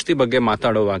ಒಂದೊಂದು ಔಷಧಿ ಬಗ್ಗೆ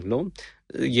ಮಾತಾಡುವಾಗ್ಲೂ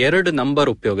 2 ನಂಬರ್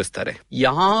ಉಪಯೋಗಿಸ್ತಾರೆ.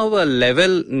 ಯಾವ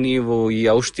ಲೆವೆಲ್ ನೀವು ಈ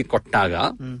ಔಷಧಿ ಕೊಟ್ಟಾಗ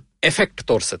ಎಫೆಕ್ಟ್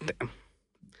ತೋರ್ಸುತ್ತೆ.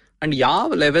 ಅಂಡ್ ಯಾವ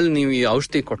ಲೆವೆಲ್ ನೀವು ಈ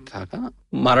ಔಷಧಿ ಕೊಟ್ಟಾಗ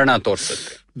ಮರಣ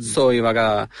ತೋರ್ಸುತ್ತೆ. ಸೊ ಇವಾಗ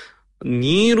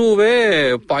ನೀರುವೇ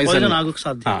ಪಾಯ್ಸನ್ ಆಗೋಕ್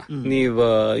ಸಾಧ್ಯ. ನೀವ್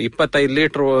 25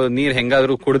 ಲೀಟರ್ ನೀರ್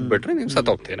ಹೆಂಗಾದ್ರೂ ಕುಡಿದ್ಬಿಟ್ರೆ ನೀವ್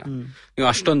ಸತ್ತೋಗ್ತೀರಾ. ನೀವು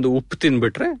ಅಷ್ಟೊಂದು ಉಪ್ಪು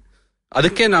ತಿನ್ಬಿಟ್ರೆ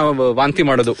ಅದಕ್ಕೆ ನಾವು ವಾಂತಿ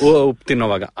ಮಾಡೋದು ಉಪ್ಪು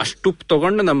ತಿನ್ನೋವಾಗ. ಅಷ್ಟು ಉಪ್ಪು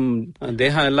ತಗೊಂಡು ನಮ್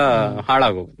ದೇಹ ಎಲ್ಲ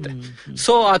ಹಾಳಾಗೋಗುತ್ತೆ.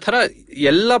 ಸೊ ಆ ತರ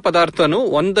ಎಲ್ಲ ಪದಾರ್ಥನು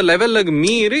ಒಂದು ಲೆವೆಲ್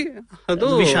ಮೀರಿ ಅದು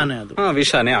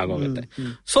ವಿಷಾನೇ ಆಗೋಗುತ್ತೆ.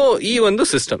 ಸೊ ಈ ಒಂದು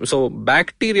ಸಿಸ್ಟಮ್, ಸೊ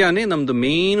ಬ್ಯಾಕ್ಟೀರಿಯಾನೇ ನಮ್ದು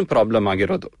ಮೇನ್ ಪ್ರಾಬ್ಲಮ್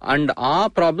ಆಗಿರೋದು. ಅಂಡ್ ಆ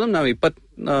ಪ್ರಾಬ್ಲಮ್ ನಾವು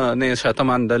 20ನೇ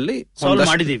ಶತಮಾನದಲ್ಲಿ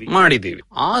ಮಾಡಿದೀವಿ.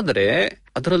 ಆದ್ರೆ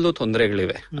ಅದರಲ್ಲೂ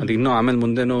ತೊಂದರೆಗಳಿವೆ. ಅದು ಇನ್ನೂ ಆಮೇಲೆ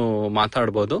ಮುಂದೆನೂ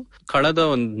ಮಾತಾಡ್ಬೋದು. ಕಳೆದ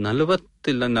ಒಂದು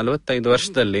 45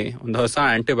 ವರ್ಷದಲ್ಲಿ ಒಂದು ಹೊಸ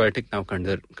ಆಂಟಿಬಯೋಟಿಕ್ ನಾವು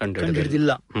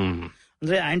ಕಂಡುಹಿಡಿದಿಲ್ಲ.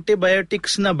 ಅಂದ್ರೆ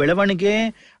ಆಂಟಿಬಯೋಟಿಕ್ಸ್ ನ ಬೆಳವಣಿಗೆ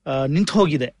ನಿಂತು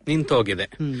ಹೋಗಿದೆ.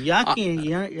 ಯಾಕೆ?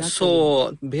 ಸೊ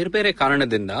ಬೇರೆ ಬೇರೆ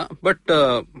ಕಾರಣದಿಂದ. ಬಟ್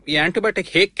ಈ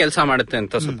ಆಂಟಿಬಯೋಟಿಕ್ ಹೇಗ್ ಕೆಲಸ ಮಾಡುತ್ತೆ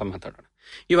ಅಂತ ಸ್ವಲ್ಪ ಮಾತಾಡೋಣ.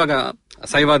 ಇವಾಗ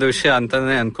ಅಸಹ್ಯವಾದ ವಿಷಯ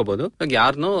ಅಂತಾನೆ ಅನ್ಕೋಬಹುದು.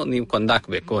 ಯಾರನ್ನೋ ನೀವು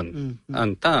ಕೊಂದಾಕ್ಬೇಕು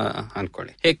ಅಂತ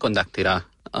ಅನ್ಕೊಳ್ಳಿ. ಹೇಗ್ ಕೊಂದಾಕ್ತೀರಾ?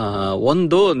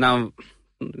 ಒಂದು ನಾವ್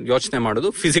ಯೋಚನೆ ಮಾಡೋದು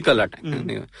ಫಿಸಿಕಲ್ ಅಟ್ಯಾಕ್.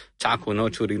 ನೀವು ಚಾಕುನೋ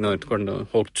ಚೂರಿನೋ ಇಟ್ಕೊಂಡು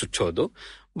ಹೋಗಿ ಚುಚ್ಚೋದು.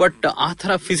 ಬಟ್ ಆ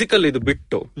ತರ ಫಿಸಿಕಲ್ ಇದು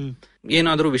ಬಿಟ್ಟು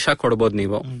ಏನಾದ್ರೂ ವಿಷ ಕೊಡ್ಬೋದು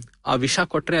ನೀವು. ಆ ವಿಷ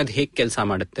ಕೊಟ್ರೆ ಅದ್ ಹೇಗ್ ಕೆಲಸ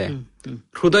ಮಾಡುತ್ತೆ?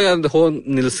 ಹೃದಯ ಹೋಗ್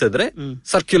ನಿಲ್ಸಿದ್ರೆ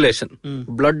ಸರ್ಕ್ಯುಲೇಷನ್,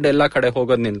 ಬ್ಲಡ್ ಎಲ್ಲಾ ಕಡೆ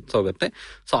ಹೋಗೋದ್ ನಿಂತೋಗುತ್ತೆ.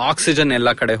 ಸೊ ಆಕ್ಸಿಜನ್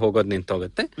ಎಲ್ಲಾ ಕಡೆ ಹೋಗೋದ್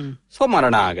ನಿಂತೋಗುತ್ತೆ. ಸೊ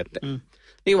ಮರಣ ಆಗತ್ತೆ.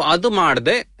 ನೀವು ಅದು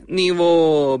ಮಾಡದೆ ನೀವು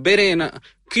ಬೇರೆ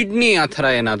ಕಿಡ್ನಿ ಆ ತರ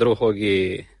ಏನಾದ್ರೂ ಹೋಗಿ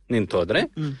ನಿಂತೋದ್ರೆ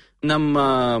ನಮ್ಮ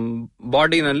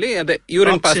ಬಾಡಿನಲ್ಲಿ ಅದೇ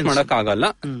ಯೂರಿನ್ ಪಾಸ್ ಮಾಡಕ್ ಆಗಲ್ಲ.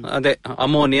 ಅದೇ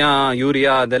ಅಮೋನಿಯಾ,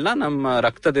 ಯೂರಿಯಾ ಅದೆಲ್ಲ ನಮ್ಮ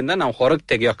ರಕ್ತದಿಂದ ನಾವು ಹೊರಗೆ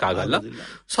ತೆಗಿಯೋಕ್ ಆಗಲ್ಲ.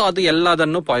 ಸೊ ಅದು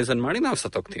ಎಲ್ಲದನ್ನು ಪಾಯ್ಸನ್ ಮಾಡಿ ನಾವು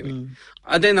ಸತ್ತೋಗ್ತೀವಿ.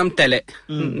 ಅದೇ ನಮ್ ತಲೆ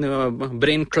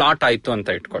ಬ್ರೈನ್ ಕ್ಲಾಟ್ ಆಯ್ತು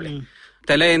ಅಂತ ಇಟ್ಕೊಳ್ಳಿ.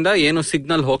 ತಲೆಯಿಂದ ಏನು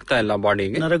ಸಿಗ್ನಲ್ ಹೋಗ್ತಾ ಇಲ್ಲ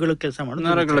ಬಾಡಿಗೆ,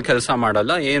 ನರಗಳು ಕೆಲಸ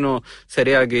ಮಾಡಲ್ಲ, ಏನು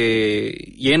ಸರಿಯಾಗಿ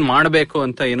ಏನ್ ಮಾಡ್ಬೇಕು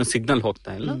ಅಂತ ಏನು ಸಿಗ್ನಲ್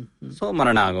ಹೋಗ್ತಾ ಇಲ್ಲ. ಸೊ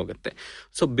ಮರಣ ಆಗೋಗುತ್ತೆ.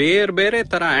 ಸೊ ಬೇರೆ ಬೇರೆ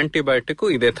ತರ ಆಂಟಿಬಯೋಟಿಕ್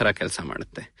ಇದೇ ತರ ಕೆಲಸ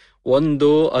ಮಾಡುತ್ತೆ. ಒಂದು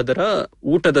ಅದರ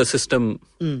ಊಟದ ಸಿಸ್ಟಮ್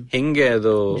ಹೆಂಗೆ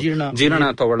ಅದು ಜೀರ್ಣ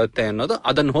ತಗೊಳುತ್ತೆ ಅನ್ನೋದು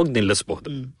ಅದನ್ನ ಹೋಗಿ ನಿಲ್ಲಿಸಬಹುದು.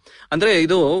 ಅಂದ್ರೆ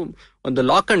ಇದು ಒಂದು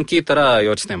ಲಾಕ್ ಅಂಡ್ ಕೀ ತರ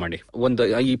ಯೋಚನೆ ಮಾಡಿ. ಒಂದು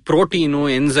ಈ ಪ್ರೋಟೀನು,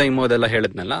 ಎನ್ಸೈಮು ಅದೆಲ್ಲ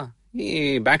ಹೇಳಿದ್ನಲ್ಲ, ಈ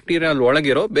ಬ್ಯಾಕ್ಟೀರಿಯಾ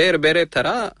ಒಳಗಿರೋ ಬೇರೆ ಬೇರೆ ತರ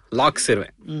ಲಾಕ್ಸ್ ಇರುವೆ.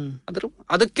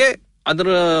 ಅದಕ್ಕೆ ಅದ್ರ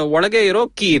ಒಳಗೆ ಇರೋ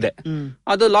ಕೀ ಇದೆ.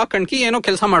 ಅದು ಲಾಕ್ ಅಂಡ್ ಕೀ ಏನೋ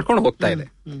ಕೆಲಸ ಮಾಡ್ಕೊಂಡು ಹೋಗ್ತಾ ಇದೆ.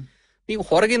 ನೀವು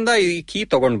ಹೊರಗಿಂದ ಈ ಕೀ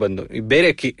ತಗೊಂಡ್ ಬಂದು, ಈ ಬೇರೆ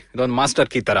ಕೀ, ಇದೊಂದು ಮಾಸ್ಟರ್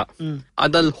ಕೀ ತರ,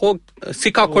 ಅದಲ್ಲಿ ಹೋಗಿ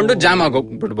ಸಿಕ್ಕಾಕೊಂಡು ಜಾಮ್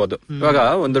ಆಗೋಗ್ಬಿಡ್ಬೋದು. ಇವಾಗ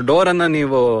ಒಂದು ಡೋರ್ ಅನ್ನ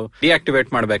ನೀವು ಡಿಆಕ್ಟಿವೇಟ್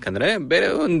ಮಾಡ್ಬೇಕಂದ್ರೆ ಬೇರೆ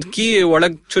ಒಂದು ಕೀ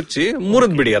ಒಳಗ್ ಚುಚ್ಚಿ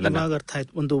ಮುರಿದ್ ಬಿಡಿ ಅದನ್ನ. ಅರ್ಥ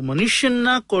ಆಯ್ತು. ಒಂದು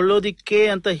ಮನುಷ್ಯನ ಕೊಳ್ಳೋದಿಕ್ಕೆ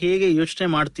ಅಂತ ಹೇಗೆ ಯೋಚನೆ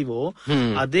ಮಾಡ್ತೀವೋ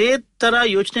ಅದೇ ತರ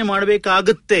ಯೋಚನೆ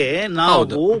ಮಾಡ್ಬೇಕಾಗುತ್ತೆ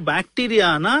ನಾವು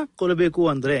ಬ್ಯಾಕ್ಟೀರಿಯಾನ ಕೊಲ್ಲಬೇಕು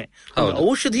ಅಂದ್ರೆ.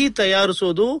 ಔಷಧಿ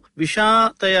ತಯಾರಿಸೋದು, ವಿಷ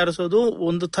ತಯಾರಿಸೋದು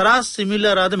ಒಂದು ತರ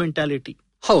ಸಿಮಿಲರ್ ಆದ ಮೆಂಟಾಲಿಟಿ.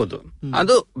 ಹೌದು,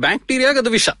 ಅದು ಬ್ಯಾಕ್ಟೀರಿಯಾಗ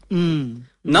ಅದು ವಿಷ,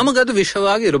 ನಮಗದು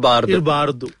ವಿಷವಾಗಿ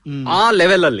ಇರಬಾರದು. ಆ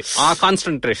ಲೆವೆಲ್ ಅಲ್ಲಿ, ಆ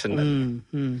ಕಾನ್ಸಂಟ್ರೇಷನ್.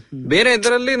 ಬೇರೆ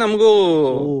ಇದರಲ್ಲಿ ನಮಗೂ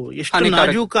ಎಷ್ಟು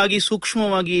ನಾಜೂಕಾಗಿ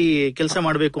ಸೂಕ್ಷ್ಮವಾಗಿ ಕೆಲಸ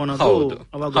ಮಾಡಬೇಕು ಅನ್ನೋದು.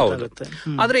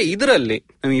 ಆದ್ರೆ ಇದರಲ್ಲಿ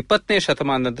 20ನೇ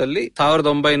ಶತಮಾನದಲ್ಲಿ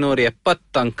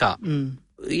 1970 ಅಂಕ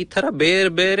ಈ ತರ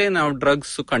ಬೇರೆ ಬೇರೆ ನಾವು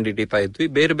ಡ್ರಗ್ಸ್ ಕಂಡುಹಿಡಿತಾ ಇದ್ವಿ.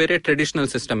 ಬೇರೆ ಬೇರೆ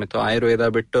ಟ್ರೆಡಿಷನಲ್ ಸಿಸ್ಟಮ್ ಇತ್ತು.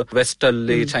 ಆಯುರ್ವೇದ ಬಿಟ್ಟು ವೆಸ್ಟ್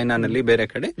ಅಲ್ಲಿ, ಚೈನಾನಲ್ಲಿ, ಬೇರೆ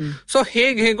ಕಡೆ. ಸೊ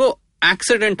ಹೇಗೋ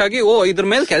ಆಕ್ಸಿಡೆಂಟ್ ಆಗಿ ಇದ್ರ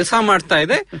ಮೇಲೆ ಕೆಲಸ ಮಾಡ್ತಾ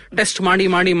ಇದೆ, ಟೆಸ್ಟ್ ಮಾಡಿ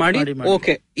ಮಾಡಿ ಮಾಡಿ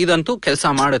ಓಕೆ ಇದಂತೂ ಕೆಲಸ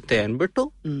ಮಾಡುತ್ತೆ ಅನ್ಬಿಟ್ಟು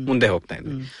ಮುಂದೆ ಹೋಗ್ತಾ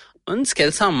ಇದ್ವಿ. ಒನ್ಸ್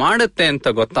ಕೆಲಸ ಮಾಡುತ್ತೆ ಅಂತ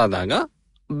ಗೊತ್ತಾದಾಗ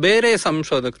ಬೇರೆ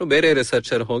ಸಂಶೋಧಕರು, ಬೇರೆ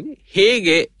ರಿಸರ್ಚರ್ ಹೋಗಿ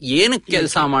ಹೇಗೆ ಏನಕ್ಕೆ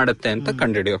ಕೆಲಸ ಮಾಡುತ್ತೆ ಅಂತ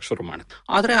ಕಂಡುಹಿಡಿಯೋಕ್ ಶುರು ಮಾಡುತ್ತೆ.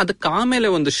 ಆದ್ರೆ ಅದಕ್ಕೆ ಆಮೇಲೆ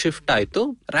ಒಂದು ಶಿಫ್ಟ್ ಆಯ್ತು,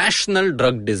 ರ್ಯಾಷನಲ್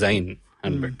ಡ್ರಗ್ ಡಿಸೈನ್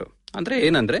ಅನ್ಬಿಟ್ಟು. ಅಂದ್ರೆ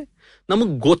ಏನಂದ್ರೆ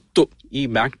ನಮಗ್ ಗೊತ್ತು ಈ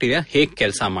ಬ್ಯಾಕ್ಟೀರಿಯಾ ಹೇಗ್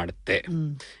ಕೆಲಸ ಮಾಡುತ್ತೆ.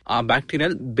 ಆ ಬ್ಯಾಕ್ಟೀರಿಯಾ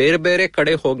ಬೇರೆ ಬೇರೆ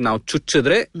ಕಡೆ ಹೋಗಿ ನಾವು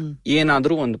ಚುಚ್ಚಿದ್ರೆ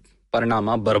ಏನಾದ್ರೂ ಒಂದು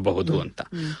ಪರಿಣಾಮ ಬರಬಹುದು ಅಂತ.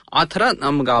 ಆ ತರ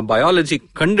ನಮ್ಗ ಆ ಬಯಾಲಜಿ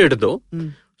ಕಂಡಿಡ್ದು,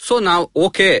 ಸೊ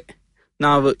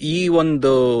ನಾವು ಈ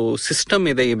ಒಂದು ಸಿಸ್ಟಮ್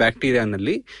ಇದೆ ಈ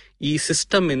ಬ್ಯಾಕ್ಟೀರಿಯಾನಲ್ಲಿ, ಈ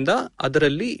ಸಿಸ್ಟಮ್ ಇಂದ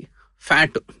ಅದರಲ್ಲಿ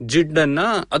ಫ್ಯಾಟ್, ಜಿಡ್ಡನ್ನ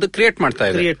ಅದು ಕ್ರಿಯೇಟ್ ಮಾಡ್ತಾ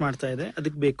ಇದೆ.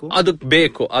 ಅದಕ್ಕೆ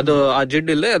ಬೇಕು ಅದು ಆ ಜಿಡ್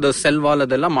ಇಲ್ಲದೆ ಅದು ಸೆಲ್ ವಾಲ್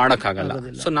ಅದೆಲ್ಲ ಮಾಡಕ್ ಆಗಲ್ಲ.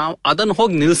 ಸೊ ನಾವು ಅದನ್ನ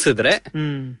ಹೋಗಿ ನಿಲ್ಸಿದ್ರೆ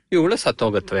ಇವುಗಳು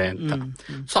ಸತ್ತೋಗತ್ವೆ ಅಂತ.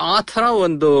 ಸೊ ಆ ತರ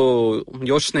ಒಂದು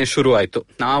ಯೋಚನೆ ಶುರು ಆಯ್ತು.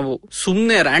 ನಾವು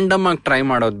ಸುಮ್ನೆ ರ್ಯಾಂಡಮ್ ಆಗಿ ಟ್ರೈ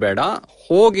ಮಾಡೋದ್ ಬೇಡ,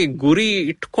 ಹೋಗಿ ಗುರಿ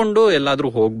ಇಟ್ಕೊಂಡು ಎಲ್ಲಾದ್ರೂ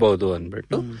ಹೋಗ್ಬಹುದು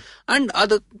ಅಂದ್ಬಿಟ್ಟು. ಅಂಡ್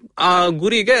ಅದು ಆ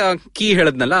ಗುರಿಗೆ ಕೀ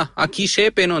ಹೇಳದ್ನಲ್ಲ, ಆ ಕೀ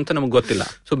ಶೇಪ್ ಏನು ಅಂತ ನಮ್ಗೆ ಗೊತ್ತಿಲ್ಲ.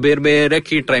 ಸೊ ಬೇರೆ ಬೇರೆ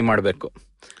ಕೀ ಟ್ರೈ ಮಾಡ್ಬೇಕು,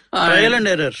 ಟ್ರಯಲ್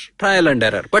ಅಂಡ್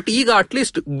ಎರರ್. ಬಟ್ ಈಗ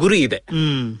ಅಟ್ಲೀಸ್ಟ್ ಗುರಿ ಇದೆ.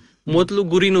 ಮೊದಲು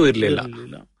ಗುರಿನೂ ಇರ್ಲಿಲ್ಲ.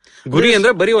 ಗುರಿ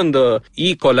ಅಂದ್ರೆ ಬರೀ ಒಂದು ಈ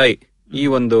ಕೊಲೈ, ಈ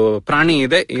ಒಂದು ಪ್ರಾಣಿ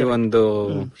ಇದೆ, ಈ ಒಂದು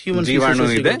ಜೀವಾಣು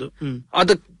ಇದೆ,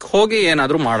 ಅದಕ್ಕೆ ಹೋಗಿ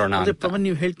ಏನಾದ್ರೂ ಮಾಡೋಣ. ಪವನ್,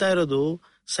 ನೀವು ಹೇಳ್ತಾ ಇರೋದು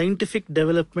ಸೈಂಟಿಫಿಕ್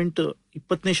ಡೆವಲಪ್ಮೆಂಟ್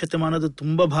 20ನೇ ಶತಮಾನದ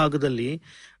ತುಂಬಾ ಭಾಗದಲ್ಲಿ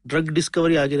ಡ್ರಗ್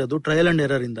ಡಿಸ್ಕವರಿ ಆಗಿರೋದು ಟ್ರಯಲ್ ಅಂಡ್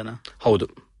ಎರರ್ ಇಂದನಾ? ಹೌದು,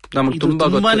 ನಮ್ಗೆ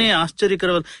ತುಂಬಾನೇ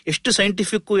ಆಶ್ಚರ್ಯಕರವಾದ, ಎಷ್ಟು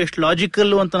ಸೈಂಟಿಫಿಕ್ ಎಷ್ಟು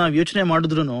ಲಾಜಿಕಲ್ ಅಂತ ನಾವ್ ಯೋಚನೆ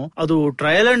ಮಾಡಿದ್ರು ಅದು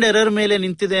ಟ್ರಯಲ್ ಅಂಡ್ ಎರರ್ ಮೇಲೆ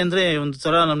ನಿಂತಿದೆ ಅಂದ್ರೆ ಒಂದು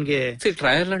ತರ ನಮ್ಗೆ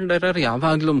ಟ್ರಯಲ್ ಅಂಡ್ ಎರರ್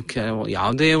ಯಾವಾಗ್ಲೂ ಮುಖ್ಯ.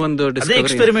 ಯಾವುದೇ ಒಂದು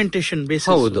ಎಕ್ಸ್ಪೆರಿಮೆಂಟೇಶನ್ ಬೇಸ್.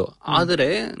 ಹೌದು, ಆದ್ರೆ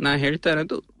ನಾ ಹೇಳ್ತಾ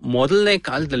ಇರೋದು ಮೊದಲನೇ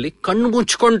ಕಾಲದಲ್ಲಿ ಕಣ್ಣು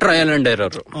ಮುಚ್ಕೊಂಡು ಟ್ರಯಲ್ ಅಂಡ್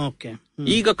ಎರರ್.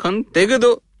 ಈಗ ಕಣ್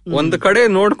ತೆಗೆದು ಒಂದು ಕಡೆ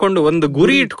ನೋಡ್ಕೊಂಡು ಒಂದು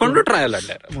ಗುರಿ ಇಟ್ಕೊಂಡು ಟ್ರಯಲ್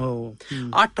ಅಂಡ್ ಎರರ್.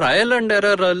 ಆ ಟ್ರಯಲ್ ಅಂಡ್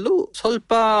ಎರರ್ ಅಲ್ಲೂ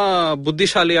ಸ್ವಲ್ಪ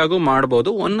ಬುದ್ಧಿಶಾಲಿಯಾಗೂ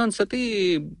ಮಾಡ್ಬೋದು. ಒಂದೊಂದ್ಸತಿ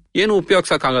ಏನು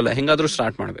ಉಪಯೋಗಿಸಕ್ಕಾಗಲ್ಲ, ಹೆಂಗಾದ್ರೂ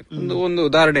ಸ್ಟಾರ್ಟ್ ಮಾಡ್ಬೇಕು. ಒಂದು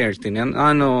ಉದಾಹರಣೆ ಹೇಳ್ತೀನಿ.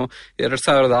 ನಾನು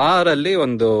 2006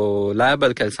 ಒಂದು ಲ್ಯಾಬ್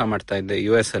ಅಲ್ಲಿ ಕೆಲಸ ಮಾಡ್ತಾ ಇದ್ದೆ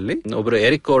US ಅಲ್ಲಿ. ಒಬ್ರು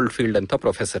ಎರಿಕ್ ಓಲ್ಡ್ ಫೀಲ್ಡ್ ಅಂತ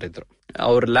ಪ್ರೊಫೆಸರ್ ಇದ್ರು.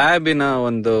 ಅವ್ರ ಲ್ಯಾಬಿನ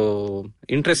ಒಂದು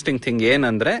ಇಂಟ್ರೆಸ್ಟಿಂಗ್ ಥಿಂಗ್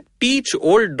ಏನಂದ್ರೆ teach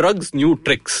old drugs new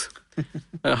tricks.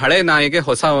 ಹಳೆ ನಾಯಿಗೆ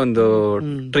ಹೊಸ ಒಂದು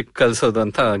ಟ್ರಿಕ್ ಕಲ್ಸೋದು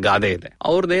ಅಂತ ಗಾದೆ ಇದೆ.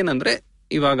 ಅವ್ರದ್ದೇನಂದ್ರೆ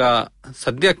ಇವಾಗ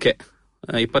ಸದ್ಯಕ್ಕೆ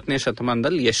 20ನೇ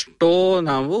ಶತಮಾನದಲ್ಲಿ ಎಷ್ಟೋ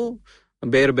ನಾವು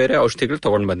ಬೇರೆ ಬೇರೆ ಔಷಧಿಗಳು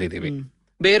ತಗೊಂಡ್ ಬಂದಿದೀವಿ,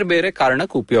 ಬೇರೆ ಬೇರೆ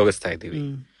ಕಾರಣಕ್ಕೆ ಉಪಯೋಗಿಸ್ತಾ ಇದೀವಿ.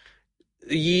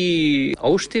 ಈ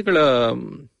ಔಷಧಿಗಳ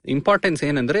ಇಂಪಾರ್ಟೆನ್ಸ್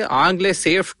ಏನಂದ್ರೆ ಆಗ್ಲೇ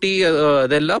ಸೇಫ್ಟಿ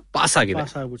ಅದೆಲ್ಲ ಪಾಸ್ ಆಗಿದೆ.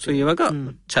 ಸೊ ಇವಾಗ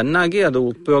ಚೆನ್ನಾಗಿ ಅದು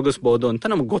ಉಪಯೋಗಿಸಬಹುದು ಅಂತ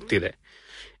ನಮ್ಗೆ ಗೊತ್ತಿದೆ.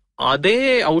 ಅದೇ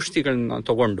ಔಷಧಿಗಳನ್ನ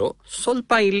ತಗೊಂಡು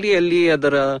ಸ್ವಲ್ಪ ಇಲ್ಲಿ ಅಲ್ಲಿ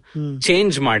ಅದರ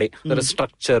ಚೇಂಜ್ ಮಾಡಿ, ಅದರ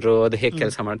ಸ್ಟ್ರಕ್ಚರ್ ಅದು ಹೇಗೆ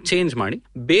ಕೆಲಸ ಮಾಡಿ ಚೇಂಜ್ ಮಾಡಿ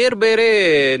ಬೇರೆ ಬೇರೆ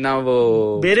ನಾವು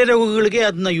ಬೇರೆ ರೋಗಗಳಿಗೆ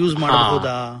ಅದನ್ನ ಯೂಸ್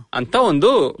ಮಾಡಬಹುದಾ ಅಂತ ಒಂದು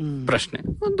ಪ್ರಶ್ನೆ,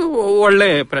 ಒಂದು ಒಳ್ಳೆ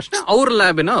ಪ್ರಶ್ನೆ. ಅವ್ರ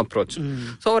ಲ್ಯಾಬಿನ ಅಪ್ರೋಚ್.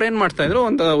 ಸೊ ಅವ್ರ ಏನ್ ಮಾಡ್ತಾ ಇದ್ರು,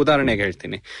 ಒಂದು ಉದಾಹರಣೆಗೆ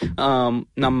ಹೇಳ್ತೀನಿ.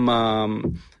 ನಮ್ಮ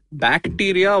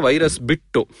ಬ್ಯಾಕ್ಟೀರಿಯಾ ವೈರಸ್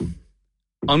ಬಿಟ್ಟು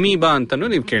ಅಮೀಬಾ ಅಂತಾನು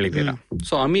ನೀವು ಕೇಳಿದ್ದೀರಾ.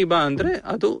 ಸೊ ಅಮೀಬಾ ಅಂದ್ರೆ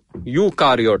ಅದು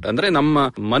ಯೂಕಾರಿಯೋಟ್, ಅಂದ್ರೆ ನಮ್ಮ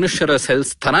ಮನುಷ್ಯರ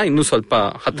ಸೆಲ್ಸ್ ತರ ಇನ್ನೂ ಸ್ವಲ್ಪ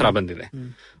ಹತ್ರ ಬಂದಿದೆ.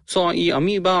 ಸೊ ಈ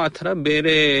ಅಮೀಬಾ ಆ ತರ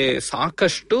ಬೇರೆ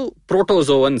ಸಾಕಷ್ಟು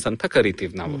ಪ್ರೋಟೋಸೋವನ್ಸ್ ಅಂತ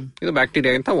ಕರಿತೀವಿ ನಾವು. ಇದು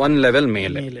ಬ್ಯಾಕ್ಟೀರಿಯಾಗಿಂತ 1 ಲೆವೆಲ್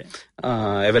ಮೇಲೆ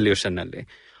ಎವಲ್ಯೂಷನ್ ಅಲ್ಲಿ.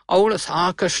 ಅವುಗಳು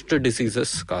ಸಾಕಷ್ಟು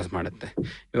ಡಿಸೀಸಸ್ ಕಾಸ್ ಮಾಡುತ್ತೆ.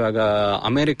 ಇವಾಗ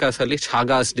ಅಮೆರಿಕಾಸ್ ಅಲ್ಲಿ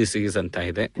ಚಾಗಾಸ್ ಡಿಸೀಸ್ ಅಂತ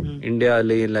ಇದೆ. ಇಂಡಿಯಾ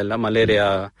ಅಲ್ಲಿ ಇಲ್ಲೆಲ್ಲ ಮಲೇರಿಯಾ,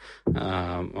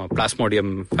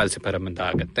 ಪ್ಲಾಸ್ಮೋಡಿಯಂ ಫಾಲ್ಸಿಪರಮ್ ಅಂತ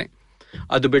ಆಗತ್ತೆ.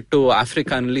 ಅದು ಬಿಟ್ಟು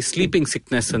ಆಫ್ರಿಕಾನಲ್ಲಿ ಸ್ಲೀಪಿಂಗ್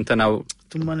ಸಿಕ್ನೆಸ್ ಅಂತ ನಾವು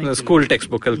ಸ್ಕೂಲ್ ಟೆಕ್ಸ್ಟ್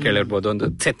ಬುಕ್ ಅಲ್ಲಿ ಕೇಳಿರ್ಬೋದು. ಒಂದು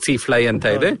ಸೆಟ್ಸಿ ಫ್ಲೈ ಅಂತ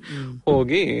ಇದೆ,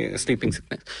 ಹೋಗಿ ಸ್ಲೀಪಿಂಗ್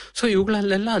ಸಿಕ್ನೆಸ್. ಸೊ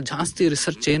ಇವುಗಳಲ್ಲೆಲ್ಲ ಜಾಸ್ತಿ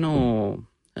ರಿಸರ್ಚ್ ಏನು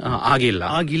ಆಗಿಲ್ಲ.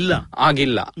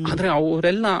 ಆದ್ರೆ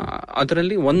ಅವರೆಲ್ಲ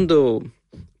ಅದರಲ್ಲಿ ಒಂದು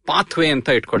ಪಾತ್ವೇ ಅಂತ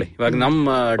ಇಟ್ಕೊಳ್ಳಿ. ಇವಾಗ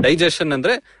ನಮ್ಮ ಡೈಜೆಷನ್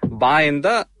ಅಂದ್ರೆ ಬಾಯಿಂದ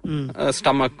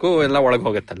ಸ್ಟಮಕ್ ಎಲ್ಲ ಒಳಗೆ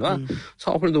ಹೋಗುತ್ತಲ್ವಾ. ಸೊ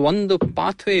ಅವಳದು ಒಂದು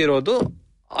ಪಾತ್ವೇ ಇರೋದು.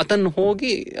 ಅದನ್ನು ಹೋಗಿ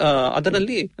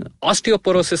ಅದರಲ್ಲಿ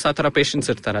ಆಸ್ಟಿಯೋಪೊರೋಸಿಸ್ ಆ ತರ ಪೇಷಂಟ್ಸ್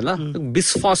ಇರ್ತಾರಲ್ಲ,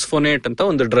 ಬಿಸ್ಫಾಸ್ಫೋನೇಟ್ ಅಂತ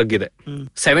ಒಂದು ಡ್ರಗ್ ಇದೆ.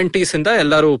 70s ಇಂದ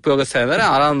ಎಲ್ಲರೂ ಉಪಯೋಗಿಸ್ತಾ ಇದಾರೆ,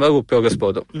 ಆರಾಮವಾಗಿ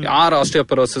ಉಪಯೋಗಿಸಬಹುದು. ಯಾರು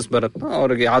ಆಸ್ಟಿಯೋಪೊರೋಸಿಸ್ ಬರುತ್ತೋ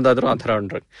ಅವ್ರಿಗೆ ಯಾವ್ದಾದ್ರು ಆ ತರ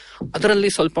ಒಂದು ಡ್ರಗ್.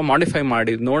 ಅದರಲ್ಲಿ ಸ್ವಲ್ಪ ಮಾಡಿಫೈ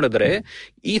ಮಾಡಿ ನೋಡಿದ್ರೆ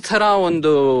ಈ ತರ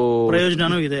ಒಂದು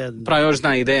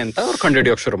ಪ್ರಯೋಜನ ಇದೆ ಅಂತ ಅವ್ರು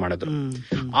ಕಂಡುಹಿಡಿಯೋಕೆ ಶುರು ಮಾಡಿದ್ರು.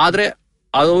 ಆದ್ರೆ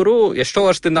ಅವರು ಎಷ್ಟೋ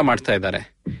ವರ್ಷದಿಂದ ಮಾಡ್ತಾ ಇದ್ದಾರೆ,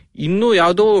 ಇನ್ನೂ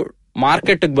ಯಾವ್ದು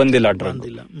ಮಾರ್ಕೆಟ್ ಬಂದಿಲ್ಲ ಡ್ರಗ್.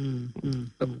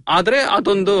 ಆದ್ರೆ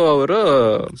ಅದೊಂದು ಅವರು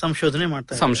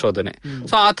ಸಂಶೋಧನೆ.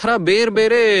 ಸೊ ಆ ತರ ಬೇರೆ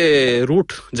ಬೇರೆ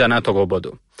ರೂಟ್ ಜನ ತಗೋಬಹುದು.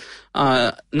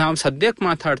 ನಾವ್ ಸದ್ಯಕ್ಕೆ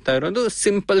ಮಾತಾಡ್ತಾ ಇರೋದು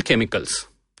ಸಿಂಪಲ್ ಕೆಮಿಕಲ್ಸ್,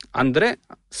 ಅಂದ್ರೆ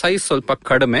ಸೈಜ್ ಸ್ವಲ್ಪ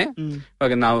ಕಡಿಮೆ.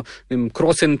 ಇವಾಗ ನಾವು ನಿಮ್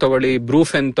ಕ್ರೋಸಿನ್ ತಗೊಳ್ಳಿ,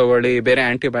 ಬ್ರೂಫೆನ್ ತಗೊಳ್ಳಿ, ಬೇರೆ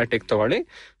ಆಂಟಿಬಯೋಟಿಕ್ ತಗೊಳ್ಳಿ,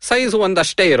 ಸೈಜ್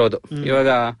ಒಂದಷ್ಟೇ ಇರೋದು. ಇವಾಗ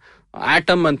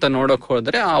ಆಟಮ್ ಅಂತ ನೋಡಕ್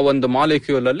ಹೋದ್ರೆ ಆ ಒಂದು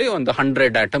ಮಾಲಿಕ್ಯೂಲ್ ಅಲ್ಲಿ ಒಂದು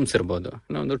 100 ಆಟಮ್ಸ್ ಇರ್ಬೋದು,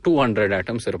 ಒಂದು 200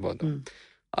 ಆಟಮ್ಸ್ ಇರ್ಬೋದು.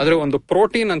 ಆದ್ರೆ ಒಂದು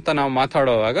ಪ್ರೋಟೀನ್ ಅಂತ ನಾವು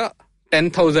ಮಾತಾಡುವಾಗ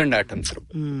 10,000 ಆಟಮ್ಸ್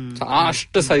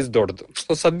ಅಷ್ಟು ಸೈಜ್ ದೊಡ್ಡದು.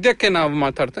 ಸೊ ಸದ್ಯಕ್ಕೆ ನಾವು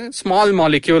ಮಾತಾಡ್ತೇವೆ ಸ್ಮಾಲ್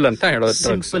ಮಾಲಿಕ್ಯೂಲ್ ಅಂತ ಹೇಳೋದು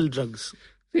ಡ್ರಗ್ಸ್.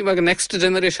 ಇವಾಗ ನೆಕ್ಸ್ಟ್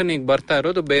ಜನರೇಷನ್ ಈಗ ಬರ್ತಾ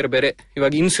ಇರೋದು ಬೇರೆ ಬೇರೆ.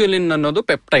 ಇವಾಗ ಇನ್ಸುಲಿನ್ ಅನ್ನೋದು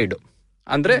ಪೆಪ್ಟೈಡ್,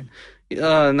 ಅಂದ್ರೆ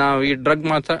ನಾವ್ ಈ ಡ್ರಗ್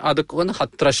ಅದಕ್ಕೆ ಒಂದು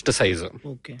 10ರಷ್ಟು ಸೈಜ್.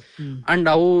 ಅಂಡ್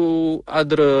ಅವು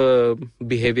ಅದ್ರ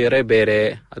ಬಿಹೇವಿಯರೇ ಬೇರೆ,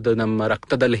 ಅದು ನಮ್ಮ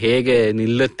ರಕ್ತದಲ್ಲಿ ಹೇಗೆ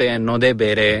ನಿಲ್ಲುತ್ತೆ ಅನ್ನೋದೇ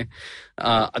ಬೇರೆ,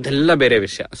 ಅದೆಲ್ಲ ಬೇರೆ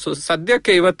ವಿಷಯ. ಸೊ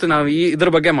ಸದ್ಯಕ್ಕೆ ಇವತ್ತು ನಾವು ಇದ್ರ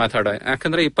ಬಗ್ಗೆ ಮಾತಾಡೋ,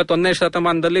 ಯಾಕಂದ್ರೆ 21ನೇ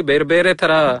ಶತಮಾನದಲ್ಲಿ ಬೇರೆ ಬೇರೆ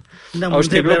ತರ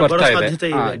ಔಷಧಿಗಳು ಬರ್ತಾ ಇದೆ,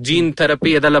 ಜೀನ್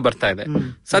ಥೆರಪಿ ಅದೆಲ್ಲ ಬರ್ತಾ ಇದೆ.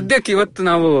 ಸದ್ಯಕ್ಕೆ ಇವತ್ತು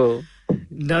ನಾವು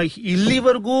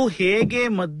ಇಲ್ಲಿವರೆಗೂ ಹೇಗೆ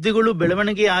ಮದ್ದುಗಳು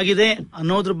ಬೆಳವಣಿಗೆ ಆಗಿದೆ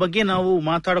ಅನ್ನೋದ್ರ ಬಗ್ಗೆ ನಾವು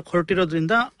ಮಾತಾಡಕ್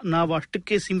ಹೊರಟಿರೋದ್ರಿಂದ ನಾವು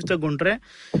ಅಷ್ಟಕ್ಕೆ ಸೀಮಿತಗೊಂಡ್ರೆ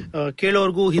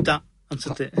ಕೇಳೋರ್ಗೂ ಹಿತ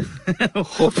ಅನ್ಸುತ್ತೆ.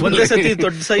 ಒಂದೇ ಸತಿ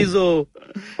ದೊಡ್ಡ ಸೈಜು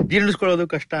ಜೀರ್ಣಿಸ್ಕೊಳ್ಳೋದು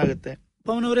ಕಷ್ಟ ಆಗುತ್ತೆ.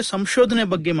 ಪವನ್ ಅವರೇ, ಸಂಶೋಧನೆ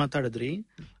ಬಗ್ಗೆ ಮಾತಾಡಿದ್ರಿ.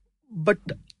 ಬಟ್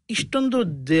ಇಷ್ಟೊಂದು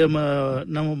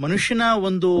ನಮ್ಮ ಮನುಷ್ಯನ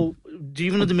ಒಂದು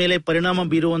ಜೀವನದ ಮೇಲೆ ಪರಿಣಾಮ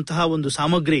ಬೀರುವಂತಹ ಒಂದು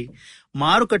ಸಾಮಗ್ರಿ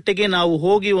ಮಾರುಕಟ್ಟೆಗೆ ನಾವು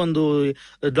ಹೋಗಿ ಒಂದು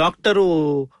ಡಾಕ್ಟರು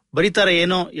ಬರೀತಾರೆ,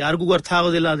 ಏನೋ ಯಾರಿಗೂ ಅರ್ಥ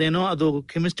ಆಗೋದಿಲ್ಲ, ಅದೇನೋ ಅದು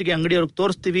ಕೆಮಿಸ್ಟ್ರಿಗೆ ಅಂಗಡಿಯವ್ರಿಗೆ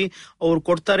ತೋರಿಸ್ತೀವಿ, ಅವ್ರು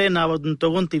ಕೊಡ್ತಾರೆ, ನಾವು ಅದನ್ನ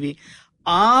ತಗೊಂತೀವಿ.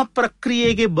 ಆ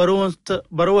ಪ್ರಕ್ರಿಯೆಗೆ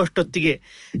ಬರುವಷ್ಟೊತ್ತಿಗೆ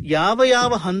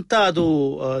ಯಾವ ಹಂತ ಅದು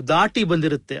ದಾಟಿ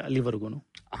ಬಂದಿರುತ್ತೆ ಅಲ್ಲಿವರೆಗೂ?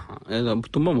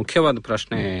 ತುಂಬಾ ಮುಖ್ಯವಾದ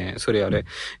ಪ್ರಶ್ನೆ ಸೂರ್ಯ ಅವರೇ.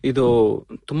 ಇದು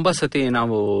ತುಂಬಾ ಸತಿ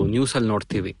ನಾವು ನ್ಯೂಸ್ ಅಲ್ಲಿ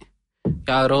ನೋಡ್ತೀವಿ,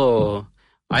 ಯಾರೋ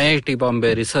IIT ಬಾಂಬೆ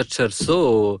ರಿಸರ್ಚರ್ಸ್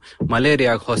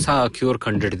ಮಲೇರಿಯಾಗ ಹೊಸ ಕ್ಯೂರ್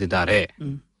ಕಂಡುಹಿಡಿದಿದ್ದಾರೆ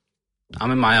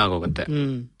ಆಮೇಲೆ ಮಾಯ ಆಗೋಗುತ್ತೆ.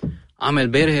 ಆಮೇಲೆ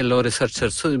ಬೇರೆ ಎಲ್ಲೋ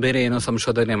ರಿಸರ್ಚರ್ಸ್ ಬೇರೆ ಏನೋ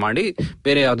ಸಂಶೋಧನೆ ಮಾಡಿ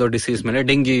ಬೇರೆ ಯಾವ್ದೋ ಡಿಸೀಸ್ ಮೇಲೆ,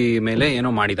 ಡೆಂಗಿ ಮೇಲೆ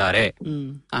ಏನೋ ಮಾಡಿದ್ದಾರೆ,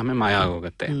 ಆಮೇಲೆ ಮಾಯ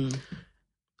ಆಗೋಗುತ್ತೆ.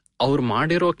 ಅವ್ರು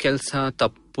ಮಾಡಿರೋ ಕೆಲ್ಸ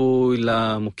ತಪ್ಪು ಇಲ್ಲ,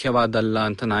 ಮುಖ್ಯವಾದಲ್ಲ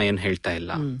ಅಂತ ನಾ ಏನ್ ಹೇಳ್ತಾ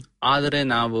ಇಲ್ಲ. ಆದ್ರೆ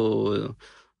ನಾವು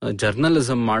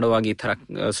ಜರ್ನಲಿಸಂ ಮಾಡುವಾಗ ಈ ತರ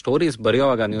ಸ್ಟೋರೀಸ್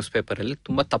ಬರೆಯುವಾಗ ನ್ಯೂಸ್ ಪೇಪರ್ ಅಲ್ಲಿ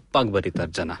ತುಂಬಾ ತಪ್ಪಾಗಿ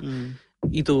ಬರೀತಾರೆ ಜನ.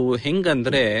 ಇದು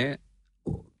ಹೆಂಗಂದ್ರೆ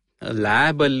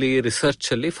ಲ್ಯಾಬ್ ಅಲ್ಲಿ, ರಿಸರ್ಚ್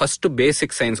ಅಲ್ಲಿ ಫಸ್ಟ್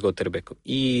ಬೇಸಿಕ್ ಸೈನ್ಸ್ ಗೊತ್ತಿರ್ಬೇಕು.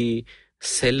 ಈ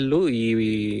ಸೆಲ್ಲು,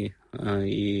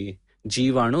 ಈ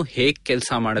ಜೀವಾಣು ಹೇಗ್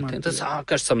ಕೆಲಸ ಮಾಡುತ್ತೆ ಅಂತ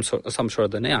ಸಾಕಷ್ಟು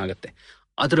ಸಂಶೋಧನೆ ಆಗತ್ತೆ.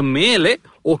 ಅದ್ರ ಮೇಲೆ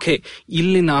ಓಕೆ,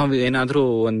 ಇಲ್ಲಿ ನಾವು ಏನಾದ್ರೂ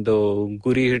ಒಂದು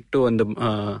ಗುರಿ ಇಟ್ಟು ಒಂದು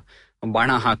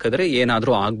ಬಾಣ ಹಾಕಿದ್ರೆ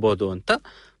ಏನಾದ್ರೂ ಆಗ್ಬೋದು ಅಂತ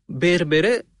ಬೇರೆ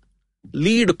ಬೇರೆ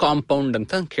ಲೀಡ್ ಕಾಂಪೌಂಡ್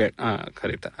ಅಂತ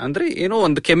ಕರೀತಾರೆ. ಅಂದ್ರೆ ಏನೋ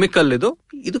ಒಂದು ಕೆಮಿಕಲ್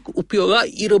ಇದಕ್ಕೆ ಉಪಯೋಗ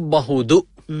ಇರಬಹುದು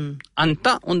ಅಂತ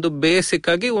ಒಂದು ಬೇಸಿಕ್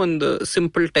ಆಗಿ ಒಂದು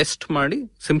ಸಿಂಪಲ್ ಟೆಸ್ಟ್ ಮಾಡಿ,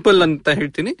 ಸಿಂಪಲ್ ಅಂತ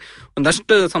ಹೇಳ್ತೀನಿ,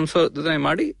 ಒಂದಷ್ಟು ಸಂಶೋಧನೆ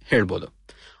ಮಾಡಿ ಹೇಳ್ಬೋದು.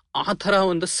 ಆ ತರ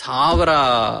ಒಂದು 1000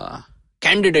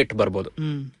 ಕ್ಯಾಂಡಿಡೇಟ್ ಬರ್ಬೋದು.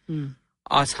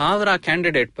 ಆ 1000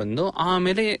 ಕ್ಯಾಂಡಿಡೇಟ್ ಬಂದು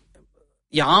ಆಮೇಲೆ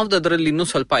ಯಾವ್ದದ್ರಲ್ಲಿ ಇನ್ನೂ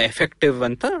ಸ್ವಲ್ಪ ಎಫೆಕ್ಟಿವ್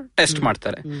ಅಂತ ಟೆಸ್ಟ್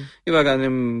ಮಾಡ್ತಾರೆ. ಇವಾಗ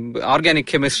ನಿಮ್ ಆರ್ಗ್ಯಾನಿಕ್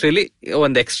ಕೆಮಿಸ್ಟ್ರಿಲಿ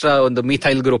ಒಂದ್ ಎಕ್ಸ್ಟ್ರಾ ಒಂದು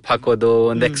ಮಿಥೈಲ್ ಗ್ರೂಪ್ ಹಾಕೋದು,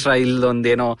 ಒಂದ್ ಎಕ್ಸ್ಟ್ರಾ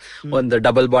ಇಲ್ಲೊಂದೇನೋ ಒಂದು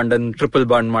ಡಬಲ್ ಬಾಂಡ್ ಅನ್ನು ಟ್ರಿಪಲ್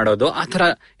ಬಾಂಡ್ ಮಾಡೋದು, ಆ ತರ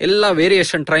ಎಲ್ಲ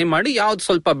ವೇರಿಯೇಷನ್ ಟ್ರೈ ಮಾಡಿ ಯಾವ್ದು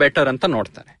ಸ್ವಲ್ಪ ಬೆಟರ್ ಅಂತ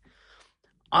ನೋಡ್ತಾರೆ.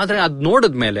 ಆದ್ರೆ ಅದ್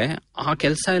ನೋಡಿದ್ಮೇಲೆ ಆ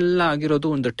ಕೆಲಸ ಎಲ್ಲ ಆಗಿರೋದು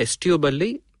ಒಂದು ಟೆಸ್ಟ್ ಟ್ಯೂಬ್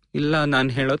ಅಲ್ಲಿ, ಇಲ್ಲ ನಾನು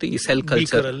ಹೇಳೋದು ಈ ಸೆಲ್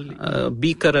ಕಲ್ಚರ್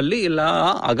ಬೀಕರ್ ಅಲ್ಲಿ, ಇಲ್ಲ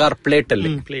ಅಗಾರ್ ಪ್ಲೇಟ್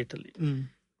ಅಲ್ಲಿ.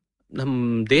 ನಮ್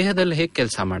ದೇಹದಲ್ಲಿ ಹೇಗ್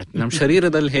ಕೆಲಸ ಮಾಡುತ್ತೆ, ನಮ್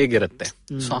ಶರೀರದಲ್ಲಿ ಹೇಗಿರುತ್ತೆ.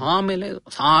 ಸೊ ಆಮೇಲೆ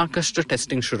ಸಾಕಷ್ಟು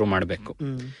ಟೆಸ್ಟಿಂಗ್ ಶುರು ಮಾಡ್ಬೇಕು.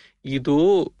 ಇದು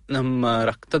ನಮ್ಮ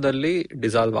ರಕ್ತದಲ್ಲಿ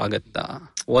ಡಿಸಾಲ್ವ್ ಆಗತ್ತಾ?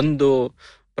 ಒಂದು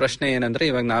ಪ್ರಶ್ನೆ ಏನಂದ್ರೆ,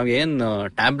 ಇವಾಗ ನಾವ್ ಏನ್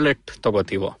ಟ್ಯಾಬ್ಲೆಟ್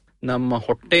ತಗೋತೀವೋ ನಮ್ಮ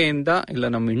ಹೊಟ್ಟೆಯಿಂದ ಇಲ್ಲ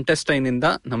ನಮ್ಮ ಇಂಟೆಸ್ಟೈನ್ ಇಂದ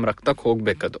ನಮ್ ರಕ್ತಕ್ಕೆ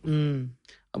ಹೋಗ್ಬೇಕದು.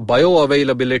 ಬಯೋ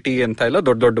ಅವೈಲಬಿಲಿಟಿ ಅಂತ ಎಲ್ಲ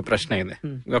ದೊಡ್ಡ ದೊಡ್ಡ ಪ್ರಶ್ನೆ ಇದೆ.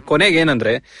 ಇವಾಗ ಕೊನೆಗೆ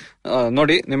ಏನಂದ್ರೆ,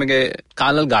 ನೋಡಿ ನಿಮಗೆ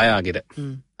ಕಾಲಲ್ಲಿ ಗಾಯ ಆಗಿದೆ,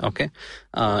 ಓಕೆ,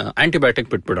 ಆಂಟಿಬಯೋಟಿಕ್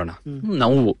ಬಿಟ್ಬಿಡೋಣ,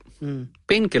 ನೋವು,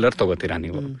 ಪೇನ್ ಕಿಲ್ಲರ್ ತಗೋತೀರಾ,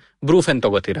 ನೀವು ಬ್ರೂಫೆನ್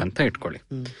ತಗೋತೀರಾ ಅಂತ ಇಟ್ಕೊಳ್ಳಿ.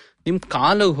 ನಿಮ್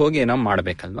ಕಾಲಿಗೆ ಹೋಗಿ ಏನೋ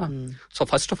ಮಾಡ್ಬೇಕಲ್ವಾ.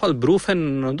 So first of all Brufen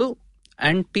ಅನ್ನೋದು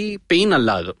ಆಂಟಿ ಪೇನ್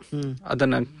ಅಲ್ಲ,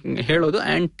 ಅದನ್ನ ಹೇಳೋದು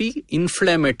ಆಂಟಿ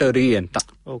ಇನ್ಫ್ಲಮೇಟರಿ ಅಂತ.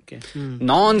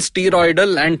 Non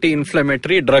steroidal anti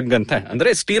inflammatory drug ಅಂತ. ಅಂದ್ರೆ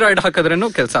ಸ್ಟೀರಾಯ್ಡ್ ಹಾಕಿದ್ರೇನು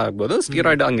ಕೆಲಸ ಆಗ್ಬೋದು,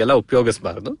 ಸ್ಟೀರಾಯ್ಡ್ ಹಂಗೆಲ್ಲ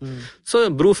ಉಪಯೋಗಿಸಬಾರ್ದು. ಸೊ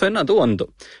ಬ್ರೂಫೆನ್ ಅದು ಒಂದು.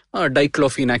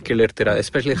 ಡೈಕ್ಲೋಫಿನಾಕ್ ಕೇಳಿರ್ತೀರಾ,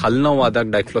 ಎಸ್ಪೆಷಲಿ ಹಲ್ ನೋವಾದಾಗ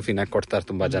ಡೈಕ್ಲೋಫಿನಾಕ್ ಕೊಡ್ತಾರೆ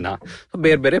ತುಂಬಾ ಜನ.